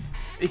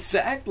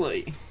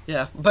 Exactly.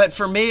 Yeah, but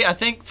for me, I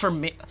think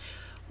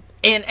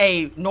in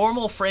a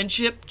normal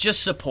friendship,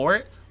 just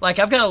support. Like,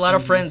 I've got a lot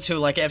of friends who,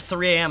 like, at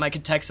 3 a.m. I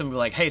could text them and be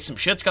like, hey, some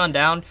shit's gone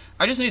down.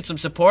 I just need some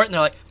support. And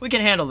they're like, we can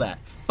handle that.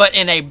 But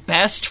in a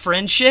best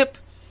friendship,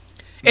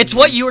 it's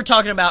what you were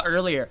talking about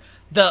earlier.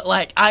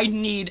 I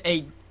need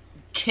a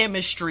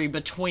chemistry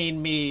between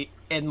me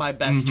and my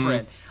best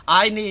friend.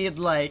 I need,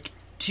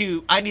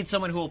 I need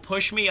someone who will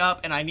push me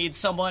up, and I need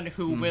someone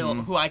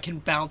who I can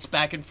bounce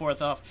back and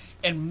forth off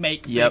and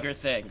make bigger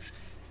things.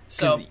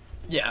 So,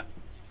 yeah.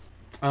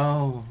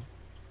 Oh.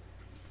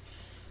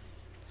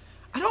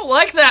 I don't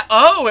like that.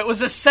 Oh, it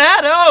was a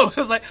sad oh. It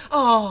was like,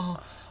 oh,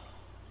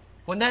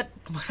 when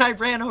I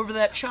ran over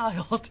that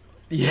child.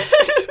 Yeah.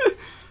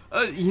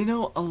 You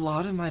know, a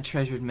lot of my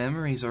treasured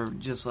memories are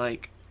just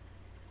like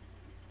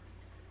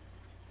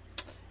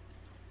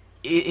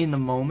in the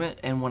moment,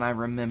 and when I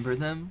remember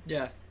them,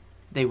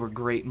 they were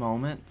great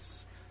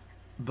moments,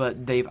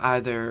 but they've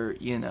either,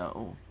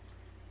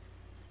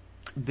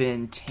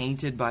 been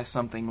tainted by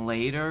something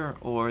later,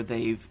 or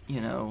they've,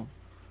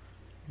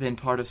 been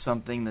part of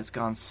something that's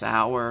gone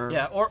sour.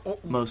 Yeah, or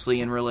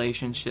mostly in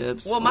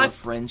relationships or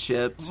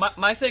friendships.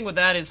 My thing with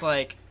that is,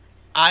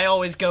 I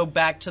always go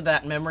back to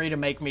that memory to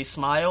make me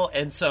smile,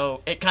 and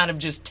so it kind of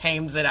just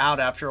tames it out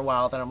after a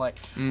while. Then I'm like,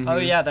 oh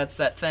yeah, that's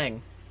that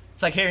thing.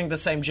 It's like hearing the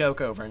same joke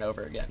over and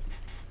over again.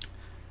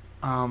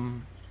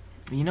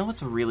 You know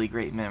what's a really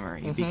great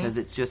memory? Because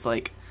it's just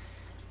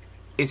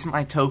it's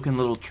my token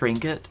little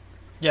trinket.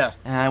 Yeah.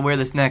 And I wear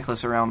this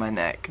necklace around my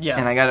neck. Yeah.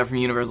 And I got it from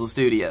Universal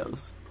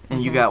Studios.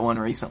 And you got one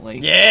recently.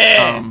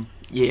 Yeah!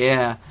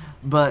 Yeah.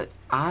 But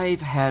I've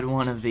had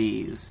one of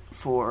these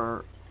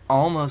for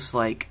almost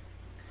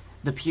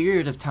the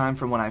period of time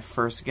from when I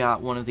first got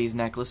one of these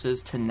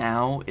necklaces to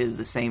now is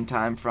the same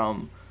time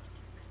from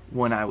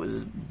when I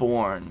was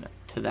born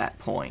to that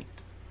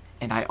point.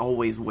 And I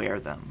always wear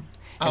them.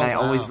 And I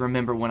always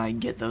remember when I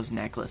get those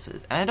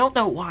necklaces. And I don't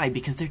know why,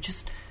 because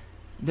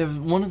they're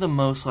one of the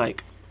most,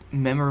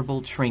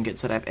 memorable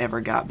trinkets that I've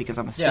ever got, because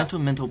I'm a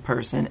sentimental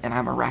person, and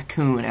I'm a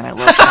raccoon, and I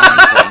love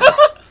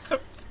shiny things.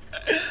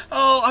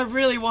 Oh, I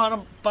really want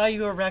to buy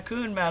you a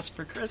raccoon mask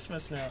for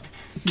Christmas now.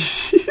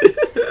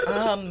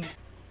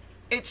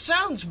 It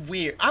sounds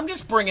weird. I'm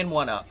just bringing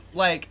one up.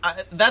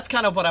 That's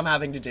kind of what I'm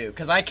having to do,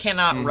 because I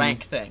cannot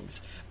rank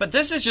things. But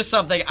this is just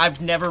something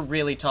I've never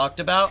really talked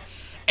about,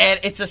 and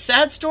it's a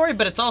sad story,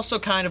 but it's also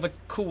kind of a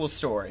cool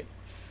story.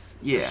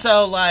 Yeah.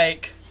 So,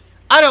 I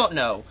don't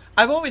know.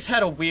 I've always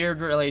had a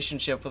weird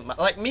relationship with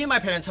me and my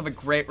parents have a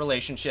great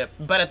relationship,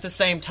 but at the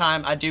same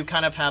time, I do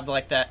kind of have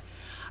that.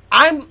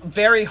 I'm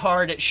very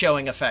hard at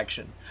showing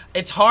affection.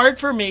 It's hard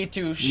for me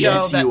to show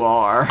that. Yes, you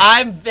are.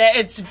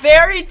 It's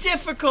very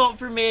difficult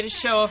for me to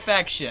show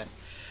affection.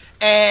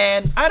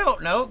 And I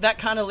don't know, that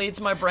kind of leads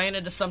my brain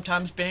into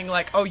sometimes being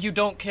like, oh, you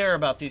don't care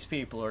about these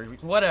people or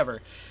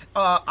whatever.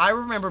 I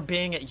remember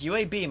being at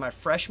UAB my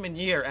freshman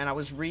year, and I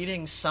was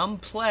reading some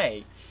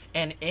play,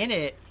 and in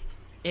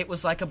it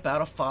was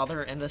about a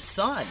father and a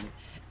son,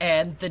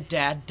 and the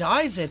dad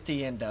dies at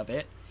the end of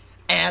it,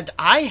 and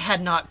I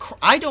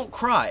don't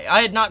cry.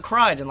 I had not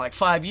cried in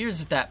 5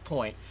 years at that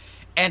point,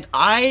 and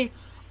I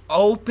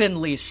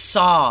openly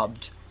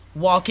sobbed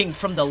walking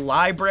from the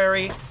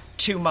library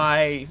to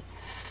my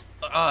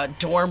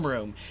dorm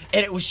room,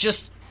 and it was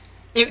just,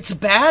 it's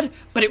bad,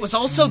 but it was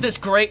also this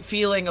great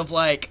feeling of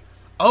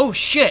oh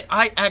shit,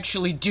 I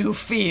actually do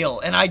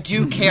feel, and I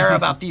do care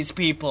about these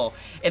people,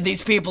 and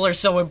these people are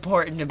so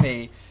important to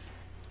me.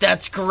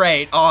 That's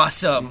great.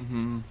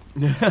 Awesome.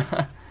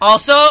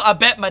 Also, I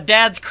bet my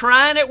dad's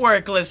crying at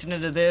work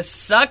listening to this.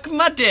 Suck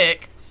my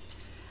dick.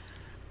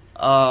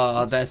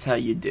 Oh, that's how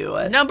you do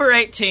it. Number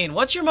 18.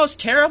 What's your most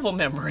terrible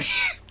memory?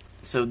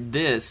 So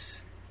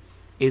this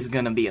is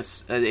going to be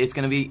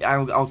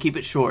I'll keep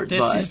it short.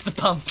 This is the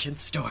pumpkin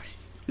story.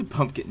 The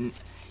pumpkin.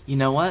 You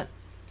know what?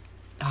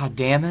 Ah,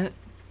 damn it.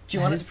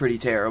 That is pretty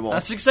terrible. I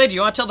was going to say, do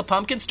you want to tell the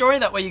pumpkin story?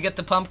 That way you get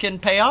the pumpkin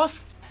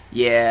payoff?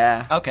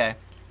 Yeah. Okay.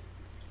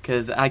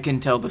 because I can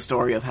tell the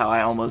story of how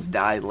I almost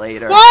died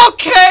later.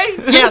 Okay!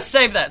 Yeah,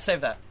 save that.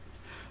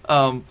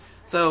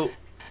 So,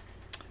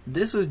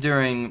 this was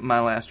during my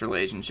last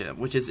relationship,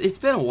 which is, it's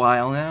been a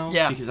while now.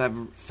 Yeah. Because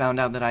I've found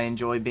out that I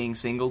enjoy being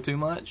single too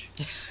much.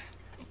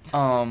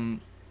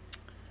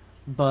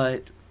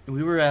 But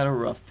we were at a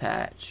rough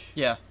patch.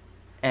 Yeah.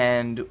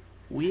 And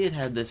we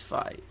had this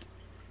fight.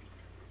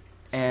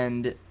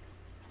 And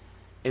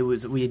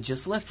we had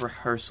just left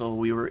rehearsal.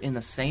 We were in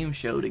the same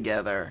show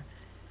together.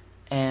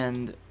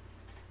 And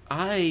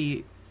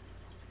I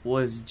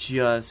was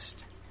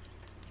just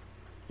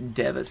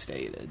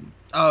devastated.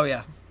 Oh,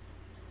 yeah.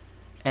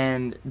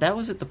 And that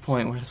was at the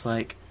point where it's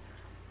like,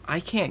 I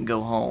can't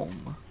go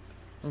home.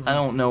 Mm-hmm. I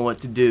don't know what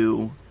to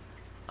do.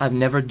 I've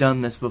never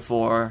done this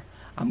before.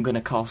 I'm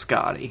gonna call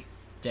Scotty.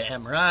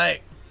 Damn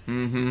right.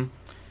 Mm-hmm.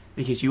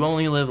 Because you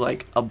only live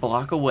like a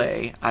block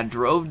away. I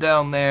drove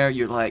down there.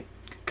 You're like,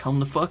 come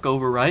the fuck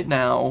over right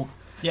now.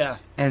 Yeah.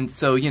 And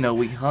so,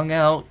 we hung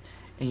out.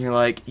 And you're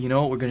like, you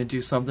know what? We're gonna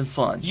do something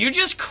fun. You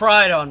just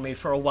cried on me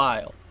for a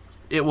while.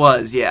 It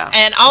was, yeah.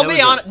 And I'll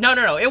be honest.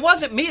 No. It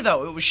wasn't me,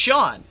 though. It was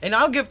Sean. And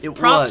I'll give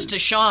props to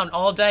Sean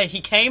all day.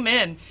 He came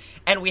in,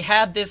 and we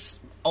had this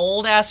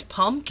old-ass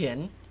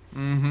pumpkin.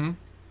 Mm-hmm.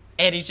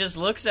 And he just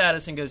looks at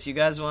us and goes, you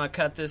guys want to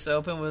cut this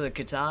open with a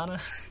katana?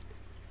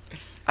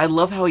 I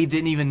love how he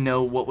didn't even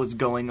know what was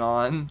going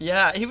on.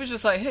 Yeah, he was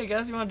just like, hey,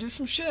 guys, you want to do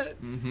some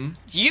shit? Mm-hmm.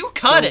 You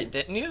cut it,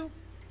 didn't you?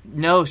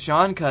 No,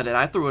 Sean cut it.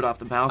 I threw it off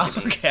the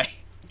balcony. Okay.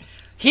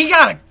 He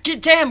got a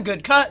damn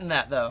good cut in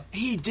that, though.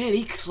 He did.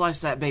 He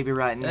sliced that baby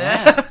right in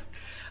half.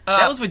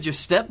 That was with your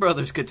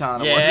stepbrother's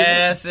katana, wasn't it?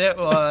 Yes, it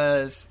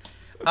was.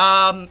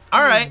 All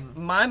right,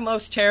 my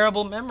most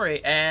terrible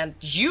memory, and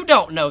you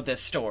don't know this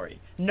story.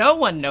 No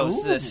one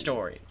knows this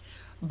story.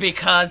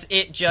 Because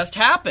it just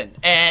happened,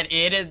 and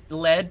it had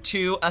led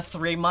to a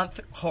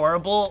 3-month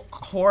horrible,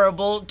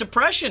 horrible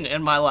depression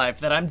in my life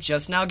that I'm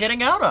just now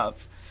getting out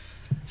of.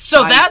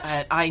 So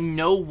I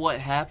know what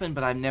happened,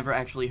 but I've never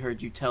actually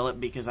heard you tell it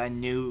because I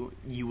knew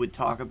you would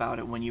talk about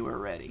it when you were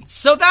ready.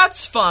 So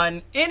that's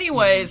fun.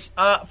 Anyways,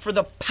 for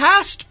the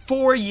past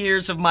 4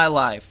 years of my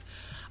life,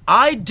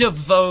 I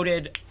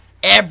devoted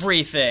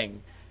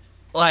everything,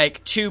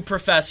 to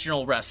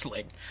professional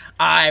wrestling.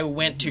 I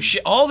went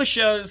to all the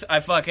shows,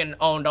 I fucking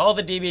owned all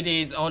the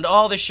DVDs, owned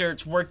all the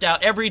shirts, worked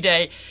out every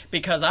day,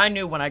 because I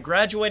knew when I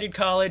graduated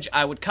college,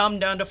 I would come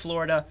down to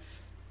Florida,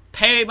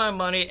 pay my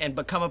money, and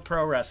become a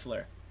pro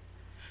wrestler.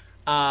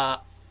 Paid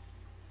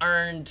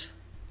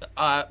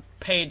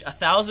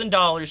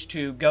 $1,000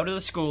 to go to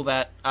the school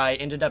that I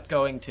ended up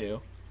going to.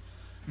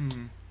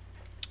 Mm-hmm.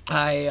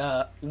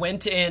 I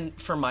went in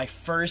for my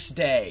first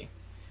day,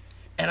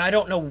 and I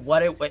don't know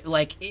what it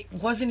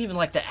wasn't even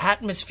like the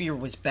atmosphere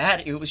was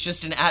bad. It was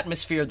just an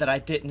atmosphere that I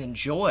didn't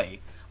enjoy.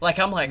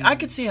 I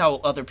could see how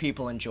other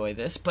people enjoy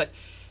this, but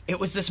it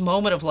was this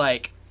moment of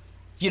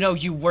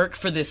you work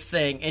for this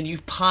thing, and you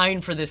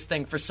pine for this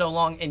thing for so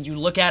long, and you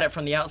look at it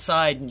from the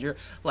outside, and you're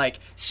like,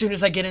 as soon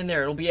as I get in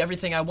there, it'll be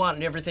everything I want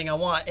and everything I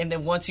want. And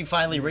then once you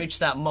finally reach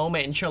that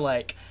moment, and you're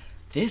like,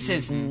 this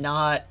is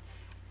not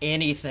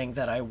anything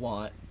that I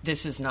want.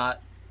 This is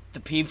not the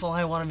people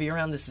I want to be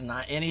around. This is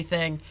not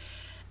anything.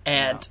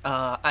 And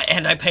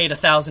I paid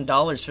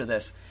 $1,000 for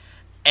this.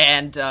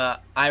 And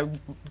I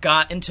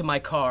got into my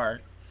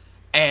car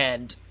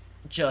and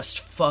just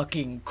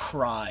fucking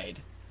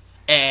cried.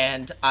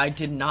 And I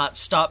did not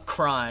stop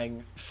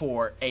crying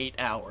for 8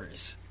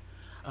 hours.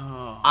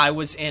 Oh. I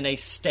was in a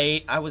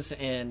state,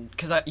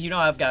 because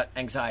I've got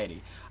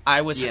anxiety.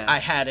 I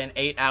had an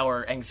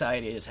 8-hour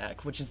anxiety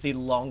attack, which is the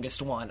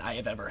longest one I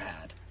have ever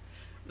had.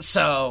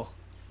 So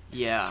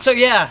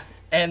yeah.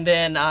 And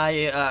then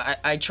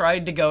I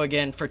tried to go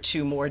again for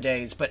 2 more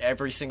days, but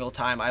every single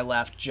time I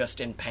left just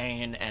in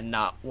pain and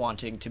not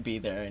wanting to be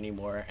there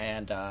anymore.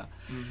 And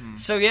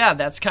so yeah,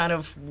 that's kind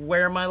of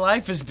where my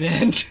life has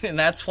been, and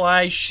that's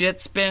why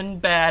shit's been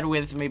bad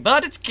with me.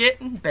 But it's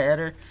getting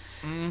better.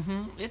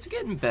 Mm-hmm. It's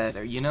getting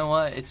better. You know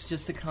what? It's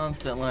just a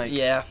constant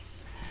yeah.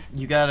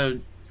 You gotta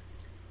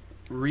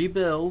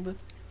rebuild,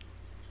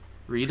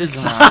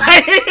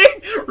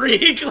 redesign,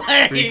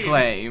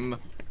 reclaim.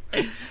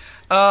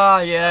 Oh,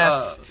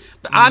 yes.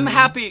 I'm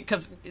happy,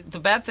 because the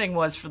bad thing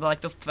was for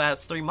the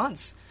past 3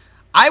 months,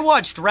 I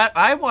watched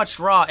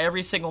Raw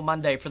every single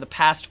Monday for the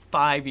past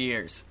 5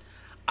 years.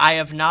 I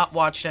have not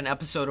watched an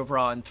episode of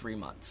Raw in 3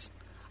 months.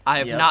 I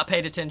have not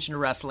paid attention to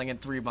wrestling in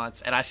 3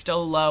 months, and I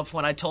still love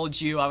when I told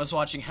you I was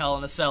watching Hell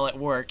in a Cell at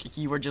work,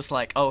 you were just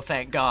like, oh,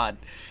 thank God,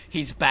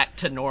 he's back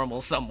to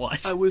normal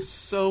somewhat. I was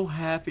so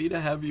happy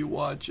to have you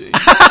watching.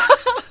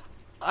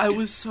 I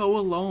was so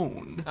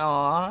alone.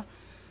 Aww.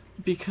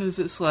 Because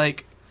it's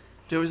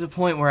there was a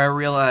point where I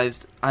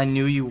realized I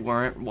knew you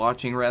weren't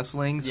watching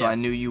wrestling, so I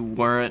knew you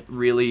weren't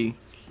really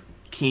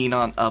keen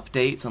on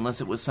updates unless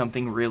it was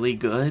something really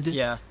good.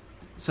 Yeah.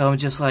 So I'm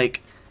just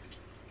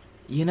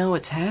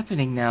it's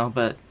happening now,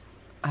 but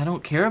I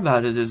don't care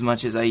about it as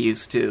much as I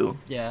used to.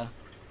 Yeah.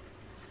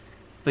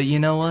 But you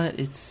know what?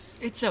 It's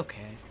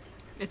okay.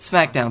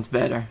 SmackDown's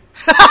better.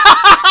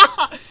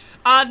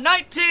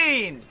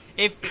 19!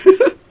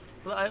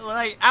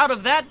 like out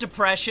of that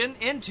depression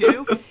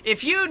into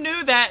if you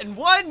knew that in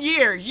 1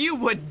 year you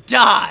would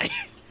die,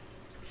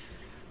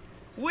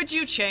 would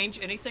you change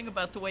anything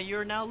about the way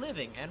you're now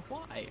living, and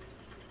why?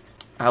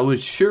 I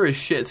would sure as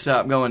shit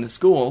stop going to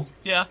school.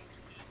 Yeah.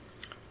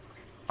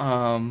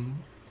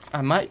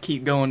 I might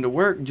keep going to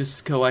work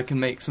just so I can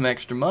make some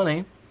extra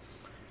money,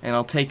 and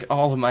I'll take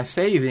all of my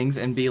savings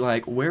and be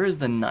like, where is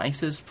the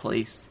nicest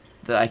place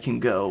that I can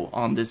go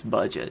on this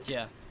budget?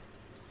 Yeah.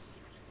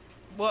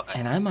 Well,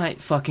 and I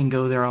might fucking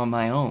go there on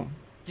my own.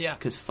 Yeah.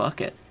 'Cause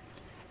fuck it.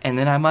 And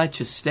then I might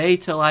just stay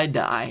till I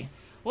die.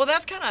 Well,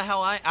 that's kind of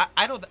how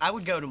I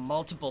would go to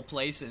multiple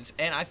places,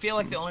 and I feel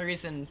like the only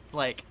reason,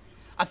 like,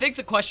 I think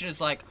the question is,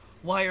 like,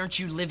 why aren't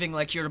you living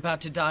like you're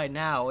about to die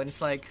now? And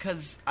it's like,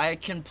 because I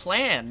can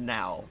plan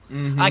now.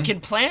 Mm-hmm. I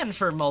can plan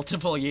for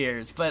multiple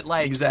years, but,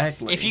 like,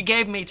 exactly. If you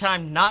gave me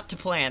time not to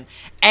plan,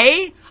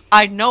 I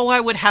know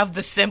I would have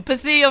the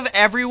sympathy of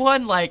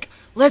everyone, like,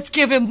 let's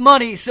give him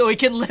money so he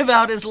can live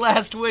out his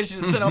last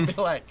wishes, and I'll be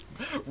like,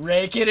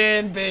 rake it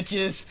in,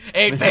 bitches.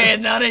 Ain't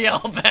paying none of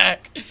y'all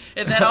back.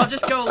 And then I'll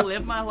just go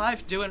live my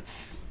life doing...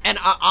 And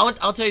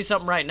I'll tell you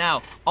something right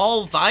now.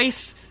 All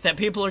Vice that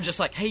people are just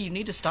like, hey, you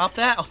need to stop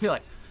that? I'll be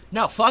like,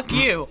 no, fuck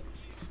you.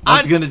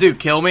 What's it gonna do,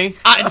 kill me?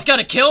 It's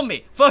gonna kill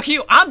me. Fuck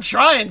you. I'm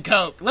trying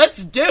coke.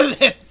 Let's do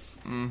this.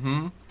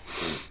 Mm-hmm.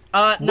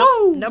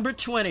 Number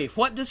 20.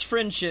 What does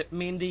friendship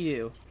mean to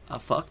you? A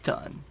fuck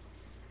ton.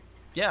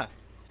 Yeah.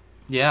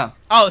 Yeah.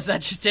 Oh, is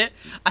that just it?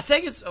 I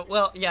think it's,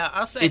 well, yeah,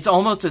 I'll say... It's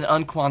almost an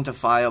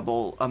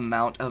unquantifiable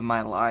amount of my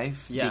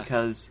life. Yeah.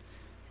 Because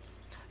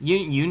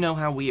you know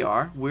how we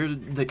are. We're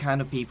the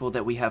kind of people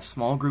that we have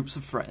small groups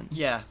of friends.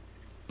 Yeah.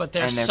 But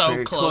they're so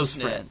so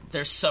close-knit.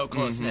 They're so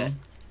close-knit. Mm-hmm.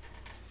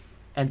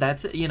 And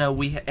that's,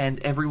 and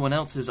everyone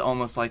else is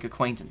almost like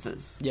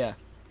acquaintances. Yeah.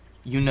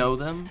 You know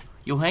them.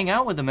 You'll hang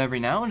out with them every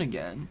now and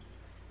again.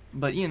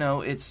 But,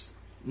 it's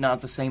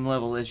not the same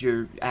level as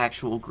your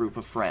actual group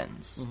of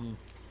friends. Mm-hmm.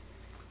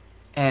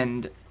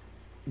 And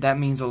that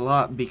means a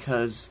lot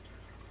because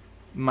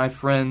my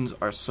friends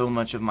are so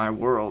much of my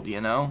world,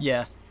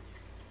 Yeah.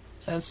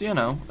 That's,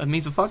 it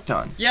means a fuck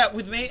ton. Yeah,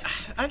 with me,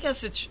 I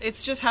guess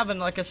it's just having,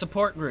 like, a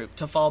support group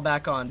to fall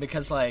back on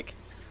because, like,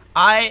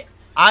 I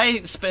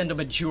spend a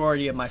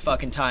majority of my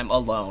fucking time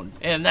alone.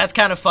 And that's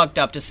kind of fucked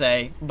up to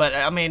say, but,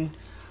 I mean,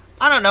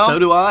 I don't know. So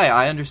do I.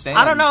 I understand.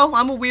 I don't know.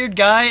 I'm a weird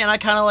guy, and I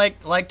kind of,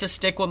 like to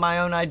stick with my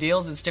own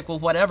ideals and stick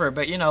with whatever.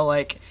 But,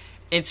 like,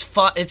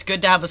 it's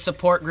good to have a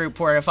support group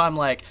where if I'm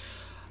like,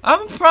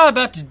 I'm probably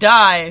about to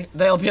die,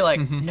 they'll be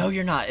like, no,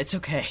 you're not. It's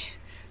okay.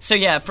 So,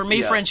 yeah, for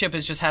me, friendship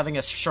is just having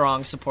a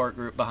strong support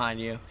group behind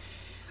you.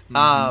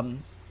 Mm-hmm.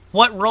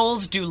 What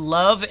roles do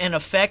love and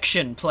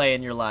affection play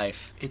in your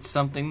life? It's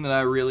something that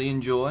I really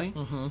enjoy,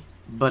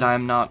 but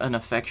I'm not an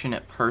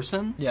affectionate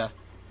person. Yeah.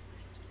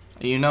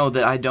 You know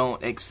that I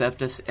don't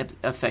accept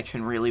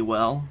affection really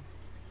well.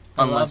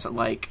 Unless,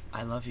 like...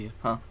 I love you.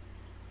 Huh?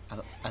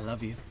 I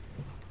love you.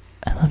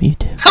 I love you,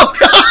 too. Oh,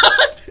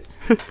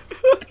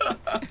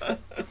 God!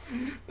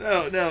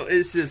 No,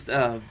 it's just,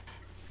 I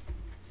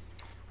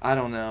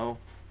don't know.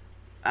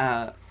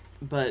 But,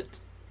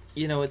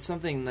 it's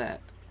something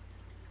that,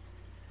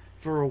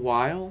 for a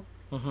while,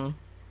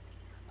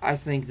 I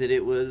think that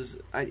it was,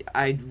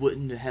 I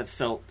wouldn't have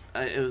felt,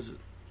 it was,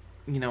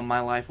 my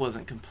life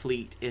wasn't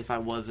complete if I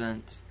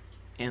wasn't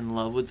in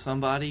love with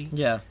somebody.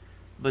 Yeah.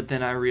 But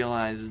then I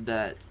realized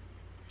that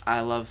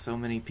I love so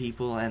many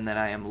people and that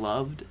I am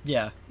loved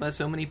by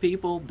so many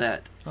people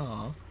that,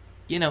 Aww.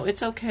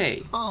 It's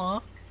okay.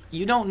 Aww.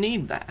 You don't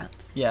need that.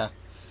 Yeah.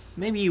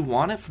 Maybe you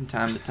want it from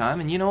time to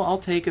time, and, I'll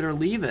take it or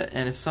leave it.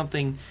 And if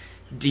something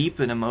deep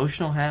and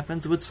emotional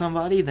happens with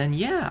somebody, then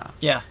yeah.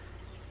 Yeah.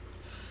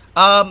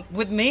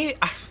 With me,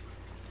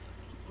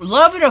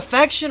 love and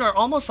affection are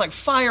almost like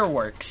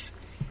fireworks,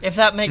 if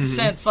that makes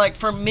sense. Like,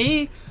 for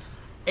me,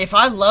 if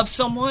I love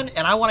someone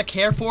and I want to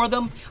care for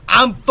them,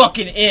 I'm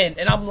fucking in.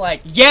 And I'm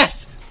like,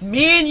 yes,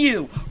 me and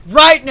you,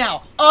 right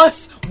now,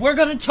 us, we're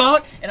going to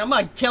talk, and I'm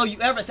going to tell you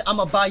everything. I'm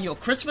going to buy you a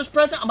Christmas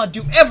present. I'm going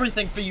to do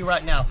everything for you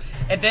right now.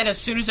 And then as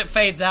soon as it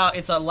fades out,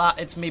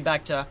 it's me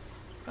back to,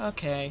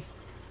 okay,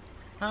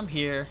 I'm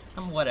here,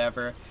 I'm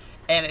whatever.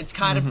 And it's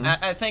kind of,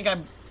 I think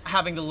I'm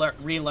having to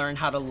relearn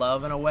how to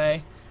love in a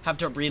way. Have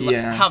to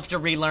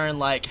relearn,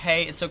 like,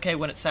 hey, it's okay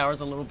when it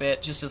sours a little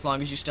bit, just as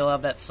long as you still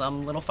have that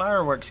some little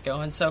fireworks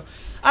going. So,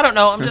 I don't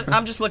know.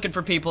 I'm just looking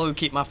for people who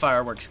keep my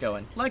fireworks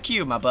going, like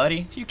you, my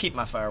buddy. You keep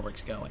my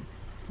fireworks going.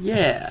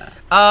 Yeah.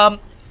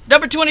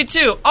 Number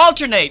 22.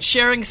 Alternate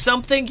sharing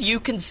something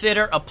you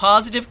consider a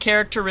positive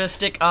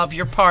characteristic of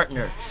your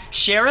partner.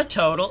 Share a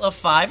total of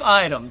 5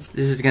 items.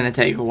 This is gonna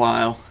take a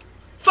while.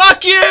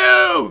 Fuck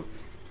you!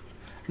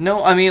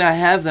 No, I mean, I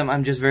have them.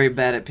 I'm just very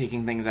bad at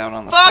picking things out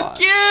on the spot.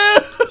 Fuck you!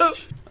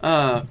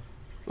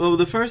 Well,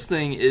 the first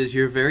thing is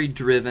you're very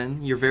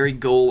driven. You're very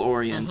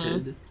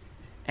goal-oriented.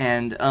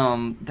 And,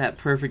 that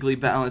perfectly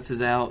balances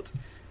out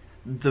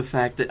the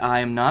fact that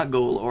I am not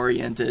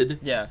goal-oriented.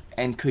 Yeah.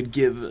 And I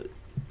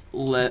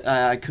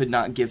could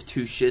not give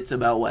 2 shits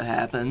about what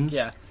happens.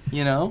 Yeah.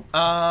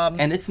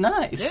 And it's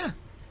nice. Yeah.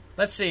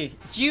 Let's see.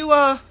 You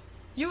a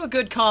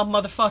good, calm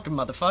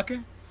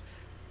motherfucker.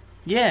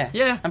 Yeah.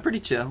 Yeah. I'm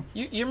pretty chill.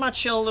 You're my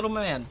chill little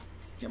man.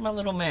 You're my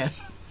little man.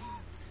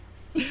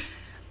 Go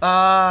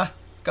on,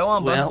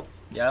 bud. Well.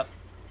 Yep.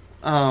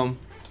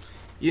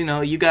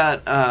 You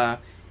got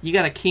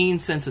a keen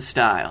sense of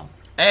style.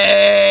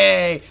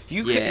 Hey!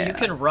 You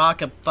can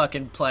rock a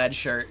fucking plaid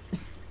shirt.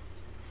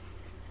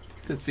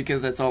 That's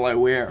because that's all I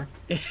wear.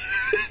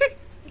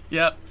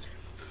 Yep.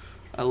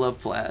 I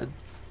love plaid.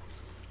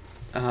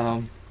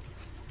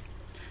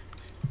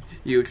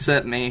 You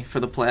accept me for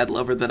the plaid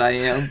lover that I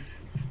am.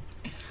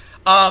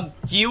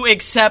 You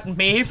accept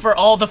me for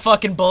all the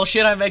fucking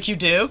bullshit I make you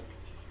do?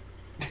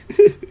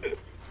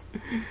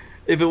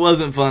 If it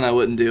wasn't fun, I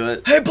wouldn't do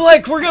it. Hey,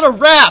 Blake, we're gonna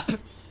rap!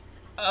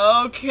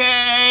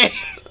 Okay.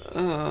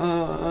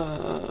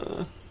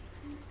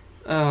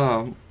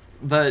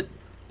 But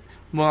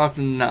more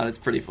often than not, it's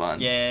pretty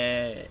fun.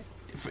 Yeah.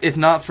 If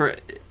not for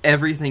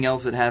everything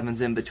else that happens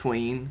in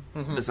between,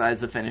 besides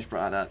the finished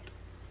product.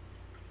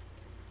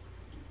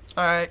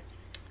 Alright.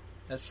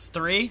 That's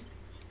 3.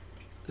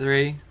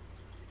 3.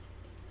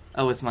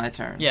 Oh, it's my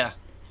turn. Yeah.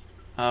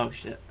 Oh,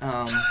 shit.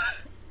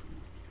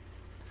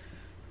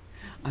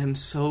 I'm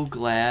so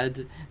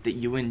glad that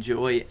you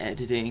enjoy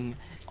editing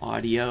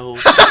audio and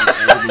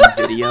editing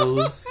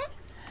videos,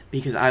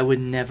 because I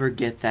would never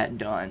get that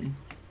done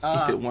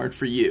if it weren't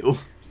for you.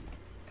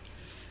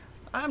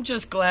 I'm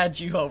just glad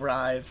you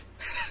arrive.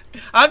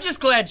 I'm just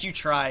glad you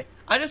try.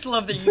 I just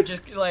love that you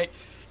just, like,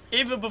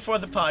 even before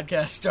the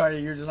podcast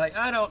started, you're just like,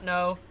 I don't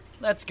know.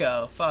 Let's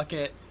go. Fuck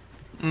it.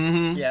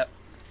 Mm-hmm. Yep.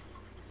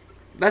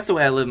 That's the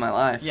way I live my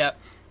life. Yep.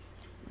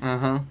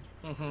 Uh-huh.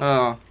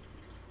 Oh.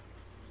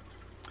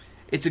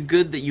 It's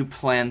good that you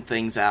plan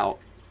things out.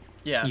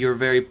 Yeah. You're a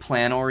very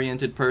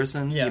plan-oriented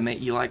person. Yeah.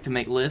 You like to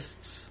make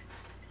lists.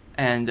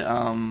 And,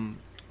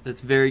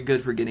 that's very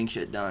good for getting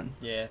shit done.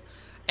 Yeah.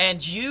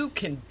 And you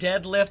can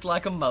deadlift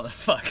like a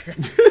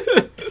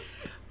motherfucker.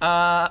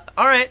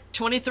 Alright,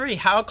 23.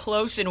 How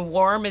close and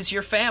warm is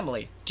your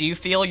family? Do you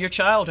feel your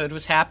childhood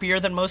was happier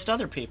than most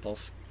other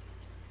people's?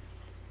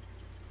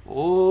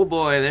 Oh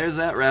boy, there's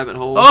that rabbit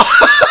hole.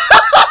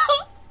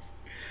 Oh.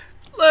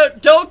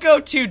 Look, don't go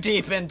too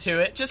deep into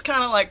it. Just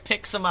kind of like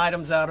pick some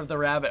items out of the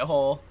rabbit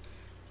hole.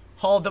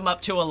 Hold them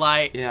up to a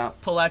light. Yeah.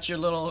 Pull out your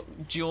little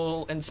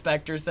jewel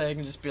inspector thing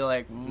and just be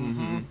like,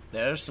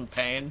 there's some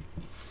pain.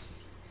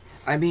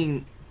 I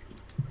mean,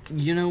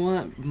 you know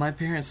what? My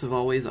parents have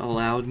always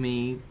allowed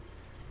me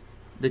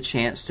the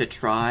chance to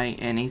try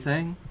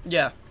anything.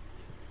 Yeah.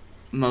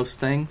 Most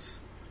things.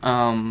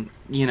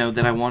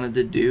 That I wanted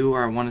to do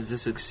or I wanted to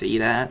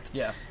succeed at.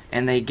 Yeah.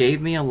 And they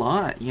gave me a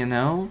lot, you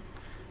know?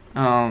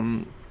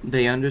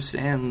 They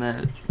understand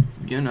that,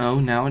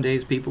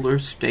 nowadays people are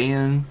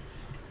staying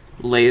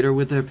later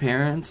with their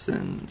parents,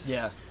 and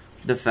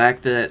the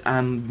fact that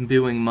I'm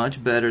doing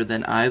much better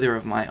than either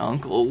of my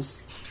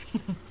uncles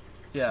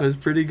was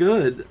pretty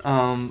good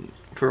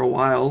for a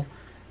while.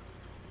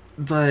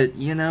 But,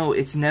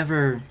 there's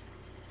never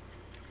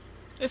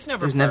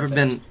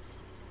been...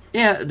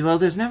 Yeah, well,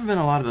 there's never been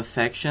a lot of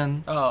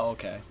affection. Oh,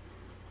 okay.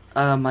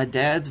 My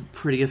dad's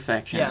pretty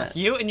affectionate.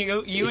 Yeah, you and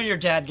your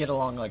dad get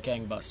along like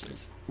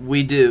gangbusters.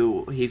 We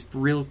do. He's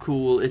real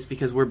cool. It's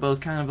because we're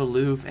both kind of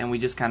aloof, and we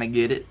just kind of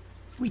get it.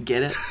 We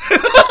get it.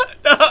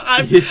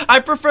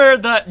 I prefer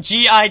the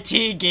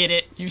G-I-T, get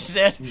it, you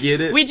said. Get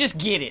it? We just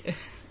get it.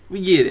 We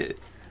get it.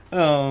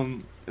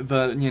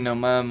 But,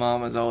 my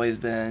mom has always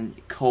been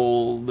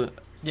cold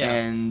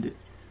and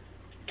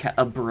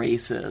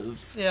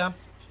abrasive. Yeah.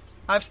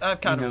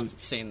 I've kind of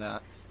seen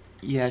that.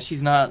 Yeah, she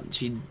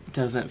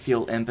doesn't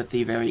feel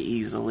empathy very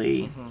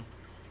easily. Mm-hmm.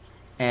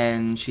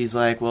 And she's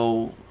like,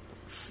 well,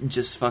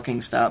 just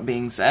fucking stop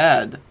being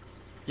sad.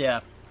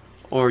 Yeah.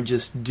 Or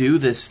just do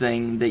this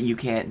thing that you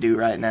can't do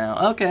right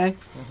now. Okay.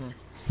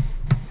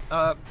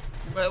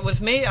 Mm-hmm.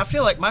 With me, I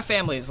feel like my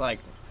family is like,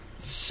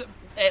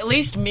 at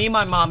least me,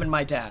 my mom, and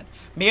my dad.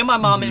 Me and my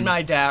mom and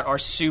my dad are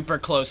super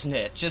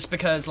close-knit. Just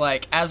because,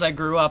 like, as I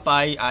grew up,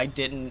 I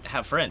didn't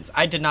have friends.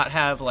 I did not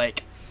have,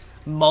 like...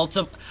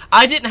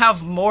 I didn't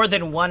have more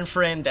than one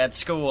friend at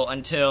school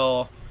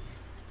until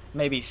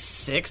maybe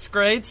 6th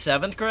grade,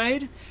 7th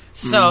grade.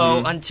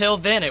 So until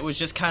then, it was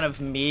just kind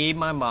of me,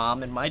 my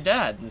mom, and my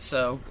dad. And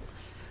so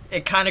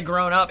it kind of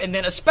grown up. And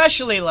then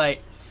especially,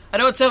 like, I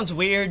know it sounds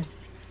weird,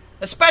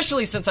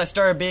 especially since I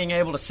started being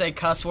able to say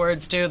cuss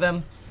words to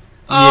them.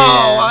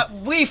 Yeah.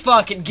 We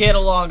fucking get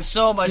along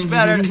so much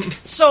better.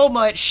 So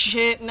much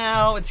shit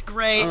now. It's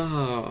great.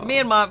 Oh. Me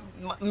and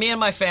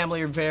my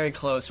family are very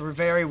close. We're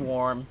very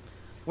warm.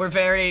 We're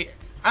very,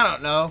 I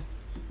don't know.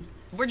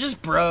 We're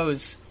just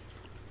bros.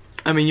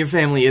 I mean, your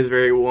family is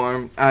very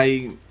warm.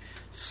 I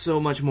so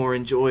much more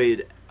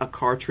enjoyed a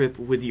car trip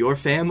with your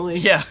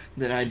family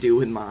than I do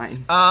with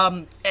mine.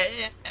 And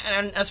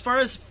as far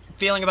as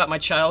feeling about my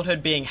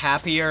childhood being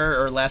happier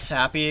or less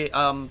happy,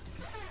 I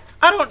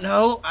don't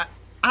know.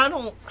 I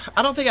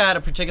don't think I had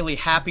a particularly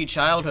happy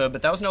childhood,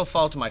 but that was no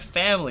fault of my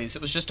family's.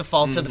 It was just a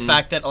fault to the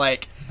fact that,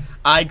 like,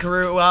 I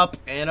grew up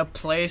in a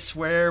place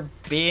where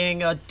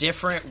being a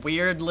different,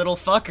 weird little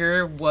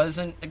fucker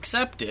wasn't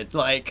accepted.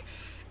 Like,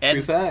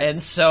 and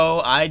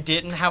so I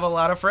didn't have a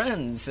lot of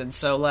friends, and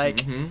so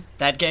like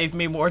that gave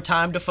me more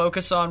time to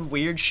focus on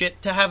weird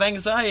shit to have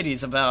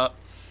anxieties about.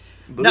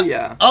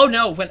 Booyah.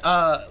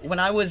 When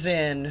I was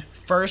in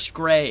first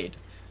grade,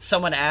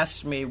 someone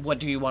asked me, "What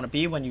do you want to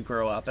be when you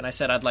grow up?" And I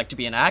said, "I'd like to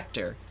be an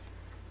actor."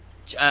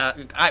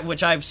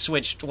 Which I've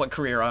switched what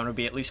career I want to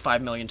be at least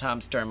 5 million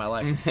times during my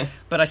life.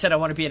 But I said I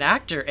want to be an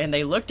actor, and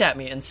they looked at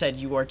me and said,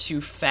 "You are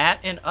too fat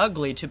and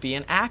ugly to be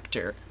an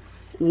actor."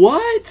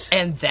 What?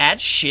 And that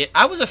shit,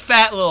 I was a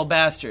fat little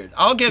bastard.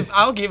 I'll give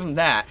him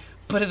that.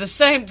 But at the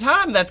same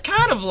time, that's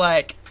kind of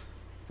like,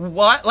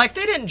 what? Like,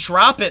 they didn't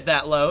drop it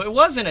that low. It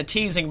wasn't a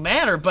teasing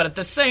manner, but at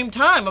the same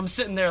time, I'm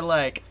sitting there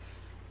like,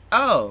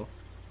 oh,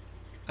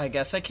 I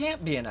guess I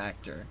can't be an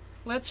actor.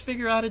 Let's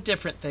figure out a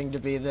different thing to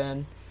be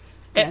then.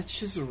 That's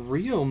just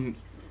real.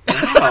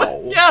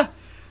 Wow. Yeah.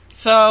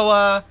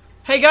 So,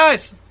 hey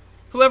guys,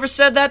 whoever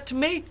said that to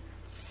me,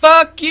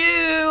 fuck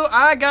you!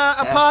 I got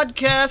a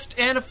podcast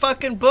and a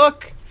fucking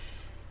book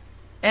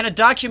and a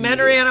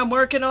documentary and I'm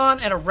working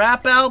on and a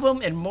rap album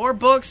and more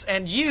books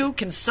and you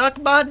can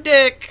suck my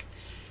dick.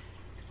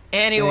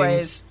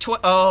 Anyways,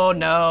 oh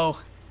no.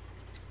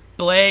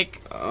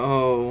 Blake.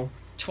 Oh.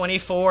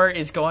 24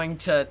 is going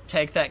to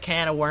take that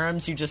can of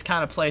worms you just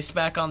kind of placed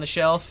back on the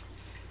shelf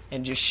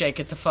and just shake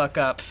it the fuck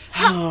up.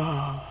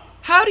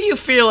 How do you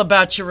feel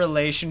about your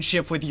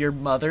relationship with your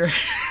mother?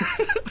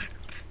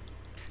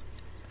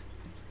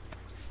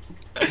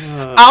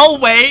 I'll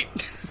wait.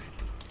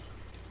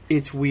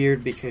 It's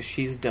weird because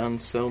she's done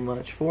so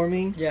much for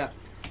me. Yeah.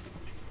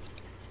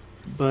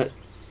 But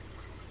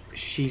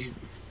she's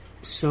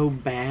so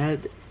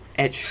bad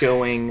at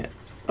showing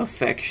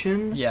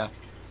affection. Yeah.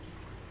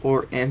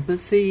 Or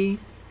empathy.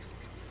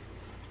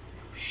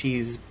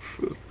 She's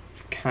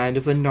kind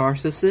of a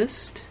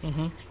narcissist.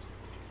 Mm-hmm.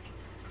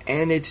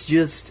 And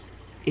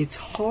it's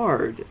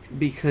hard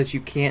because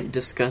you can't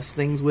discuss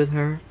things with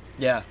her.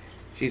 Yeah.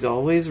 She's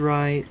always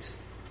right.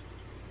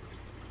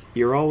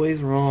 You're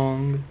always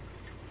wrong.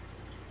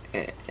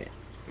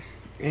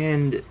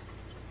 And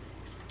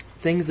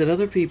things that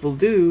other people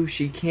do,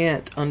 she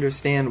can't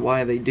understand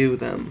why they do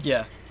them.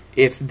 Yeah.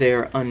 If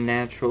they're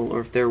unnatural, or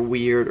if they're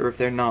weird, or if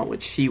they're not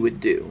what she would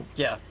do.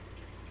 Yeah.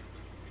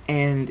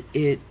 And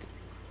it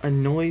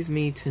annoys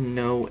me to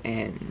no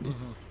end.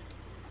 Mm-hmm.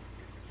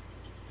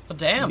 Well,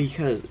 damn.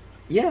 Because,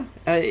 yeah,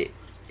 I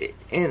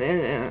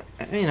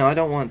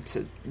don't want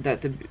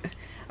that to be...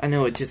 I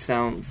know it just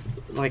sounds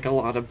like a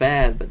lot of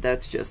bad, but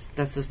that's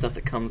the stuff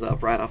that comes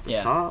up right off the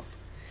top.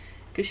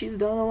 Because she's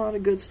done a lot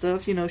of good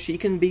stuff. You know, she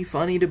can be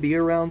funny to be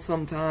around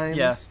sometimes.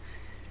 Yeah.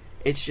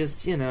 It's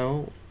just,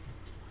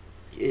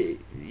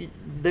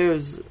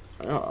 there's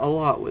a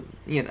lot with,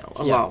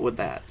 lot with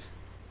that.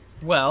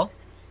 Well,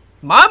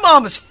 my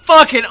mom is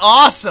fucking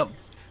awesome.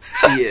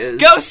 She is.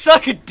 Go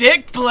suck a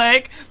dick,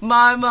 Blake.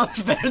 My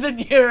mom's better than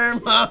your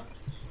mom.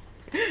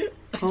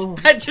 Oh.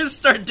 I just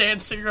start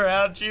dancing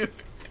around you.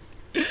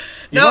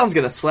 Your mom's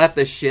gonna slap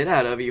the shit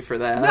out of you for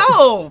that.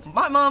 No!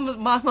 My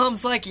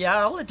mom's like, yeah,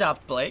 I'll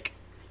adopt Blake.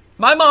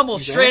 My mom will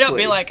straight up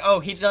be like,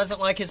 oh, he doesn't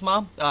like his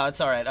mom? It's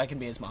alright, I can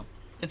be his mom.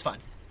 It's fine.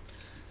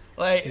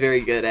 Like, she's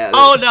very good at it.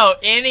 Oh, no,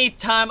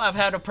 anytime I've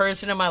had a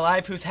person in my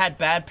life who's had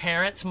bad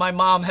parents, my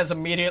mom has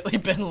immediately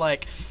been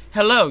like,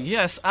 hello,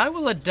 yes, I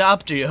will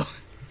adopt you.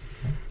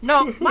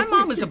 No, my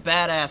mom is a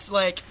badass.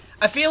 Like,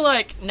 I feel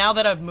like now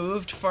that I've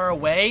moved far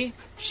away,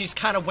 she's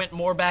kind of went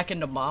more back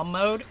into mom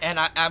mode, and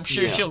I'm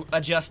sure she'll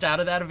adjust out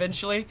of that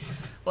eventually.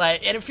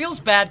 Like, and it feels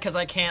bad because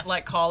I can't,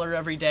 like, call her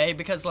every day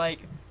because, like,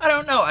 I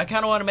don't know. I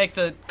kind of want to make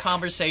the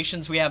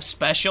conversations we have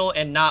special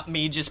and not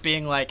me just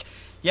being like,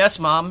 yes,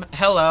 Mom,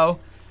 hello.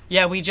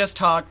 Yeah, we just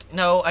talked.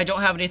 No, I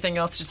don't have anything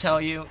else to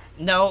tell you.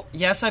 No,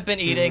 yes, I've been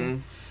eating.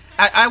 Mm-hmm.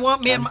 I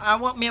want me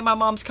and my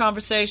mom's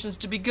conversations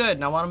to be good,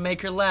 and I want to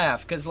make her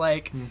laugh because,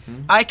 like,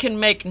 I can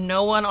make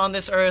no one on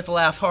this earth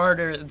laugh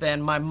harder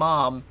than my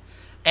mom,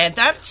 and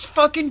that's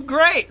fucking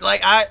great.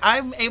 Like,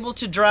 I'm able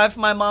to drive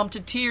my mom to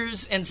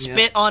tears and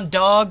spit on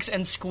dogs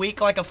and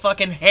squeak like a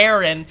fucking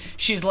heron.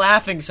 She's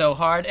laughing so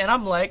hard, and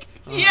I'm like,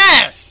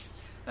 yes,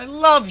 I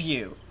love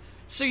you.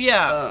 So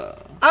yeah,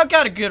 I've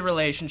got a good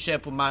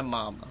relationship with my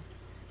mama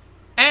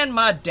and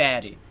my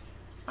daddy.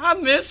 I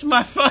miss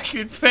my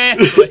fucking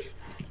family.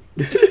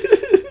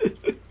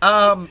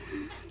 Well,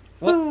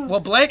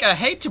 Blake, I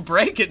hate to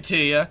break it to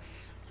you,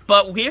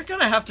 but we're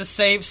gonna have to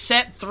save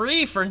set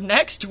 3 for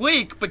next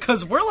week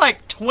because we're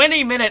like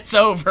 20 minutes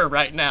over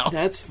right now.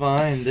 That's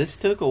fine. This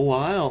took a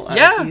while.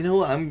 Yeah,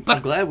 I'm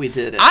glad we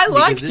did it. I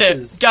liked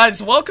it,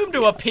 guys. Welcome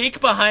to a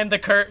peek behind the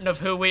curtain of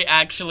who we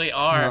actually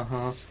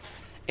are.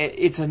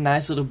 It's a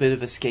nice little bit of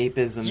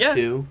escapism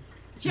too.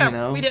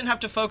 Yeah, we didn't have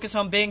to focus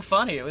on being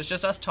funny. It was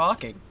just us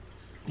talking.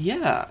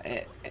 Yeah.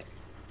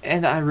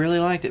 And I really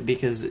liked it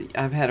because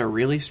I've had a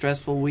really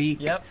stressful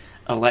week. Yep.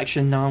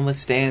 Election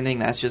notwithstanding,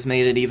 that's just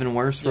made it even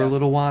worse for a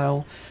little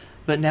while.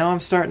 But now I'm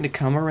starting to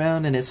come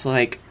around and it's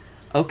like,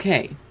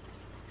 okay,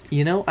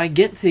 I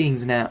get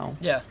things now.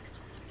 Yeah.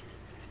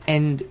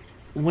 And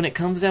when it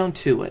comes down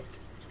to it,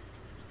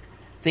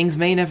 things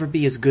may never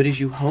be as good as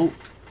you hope,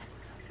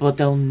 but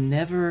they'll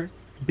never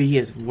be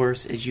as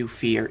worse as you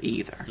fear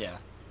either. Yeah.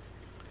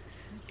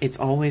 It's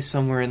always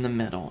somewhere in the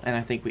middle, and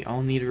I think we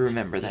all need to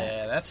remember that.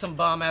 Yeah, that's some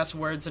bomb-ass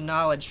words of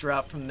knowledge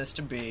dropped from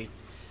Mr. B.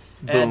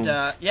 Boom.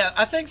 And, yeah,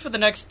 I think for the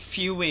next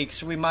few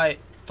weeks, we might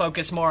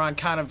focus more on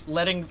kind of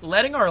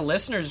letting our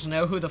listeners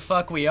know who the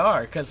fuck we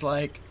are, because,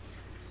 like,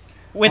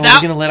 without... Are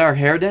we going to let our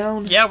hair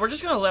down? Yeah, we're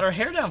just going to let our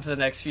hair down for the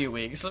next few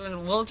weeks.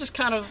 And we'll just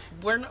kind of...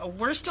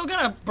 We're still going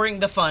to bring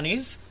the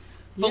funnies,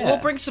 but we'll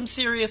bring some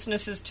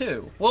seriousnesses,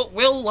 too.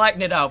 We'll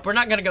lighten it up. We're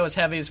not going to go as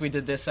heavy as we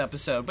did this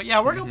episode, but,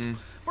 yeah, we're going to...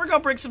 We're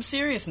going to bring some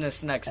seriousness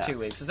the next 2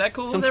 weeks. Is that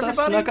cool with everybody? Some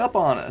stuff snuck up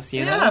on us,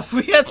 you know? Yeah,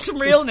 we had some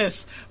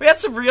realness. We had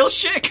some real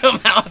shit come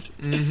out.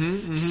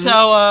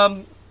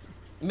 So,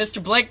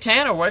 Mr. Blake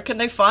Tanner, where can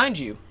they find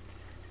you?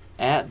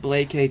 At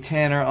Blake A.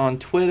 Tanner on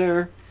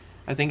Twitter.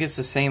 I think it's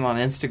the same on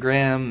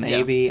Instagram,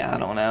 maybe. Yeah. I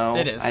don't know.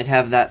 It is. I'd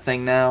have that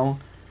thing now.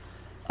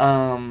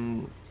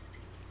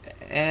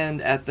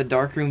 And at the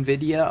Darkroom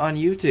Vidya on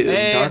YouTube.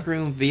 Hey.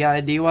 Darkroom Vidya.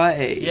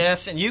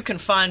 Yes, and you can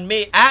find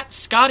me at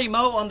Scotty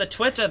Mo on the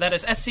Twitter. That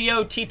is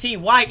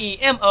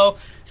SCOTTYEMO.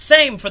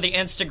 Same for the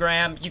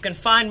Instagram. You can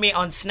find me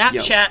on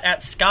Snapchat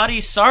at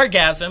Scotty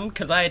Sargasm,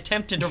 because I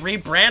attempted to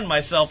rebrand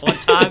myself one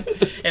time,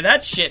 and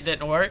that shit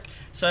didn't work.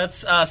 So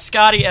it's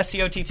Scotty,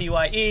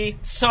 SCOTTYE,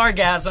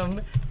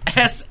 Sargasm,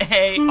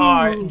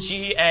 SARGASM.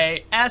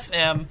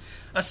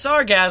 A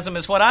sargasm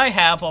is what I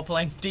have while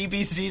playing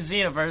DBZ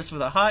Xenoverse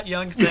with a hot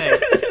young thing.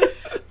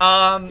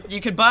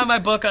 You can buy my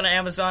book on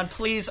Amazon.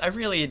 Please, I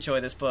really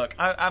enjoy this book.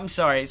 I'm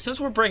sorry.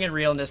 Since we're bringing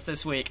realness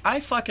this week, I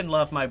fucking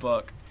love my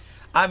book.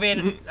 I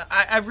mean,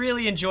 I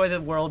really enjoy the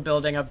world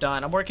building I've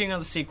done. I'm working on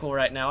the sequel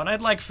right now, and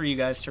I'd like for you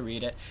guys to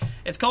read it.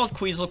 It's called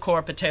Queasel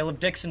Corp, A Tale of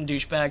Dicks and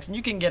Douchebags, and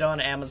you can get it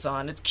on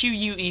Amazon. It's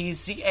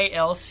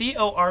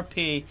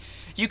QUEZALCORP.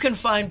 You can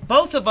find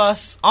both of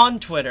us on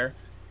Twitter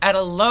at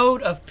a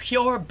load of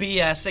pure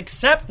BS,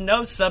 except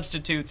no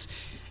substitutes.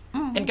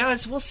 And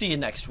guys, we'll see you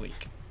next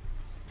week.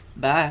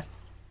 Bye.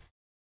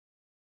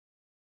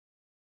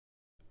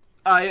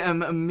 I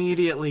am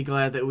immediately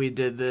glad that we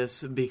did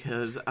this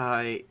because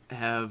I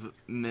have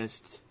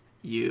missed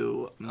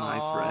you, my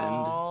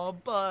friend. Oh,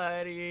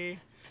 buddy.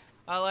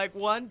 I like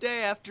one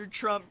day after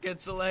Trump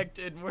gets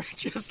elected, we're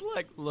just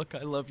like, look,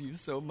 I love you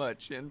so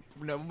much, and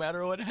no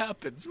matter what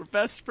happens, we're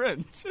best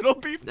friends. It'll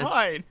be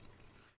fine.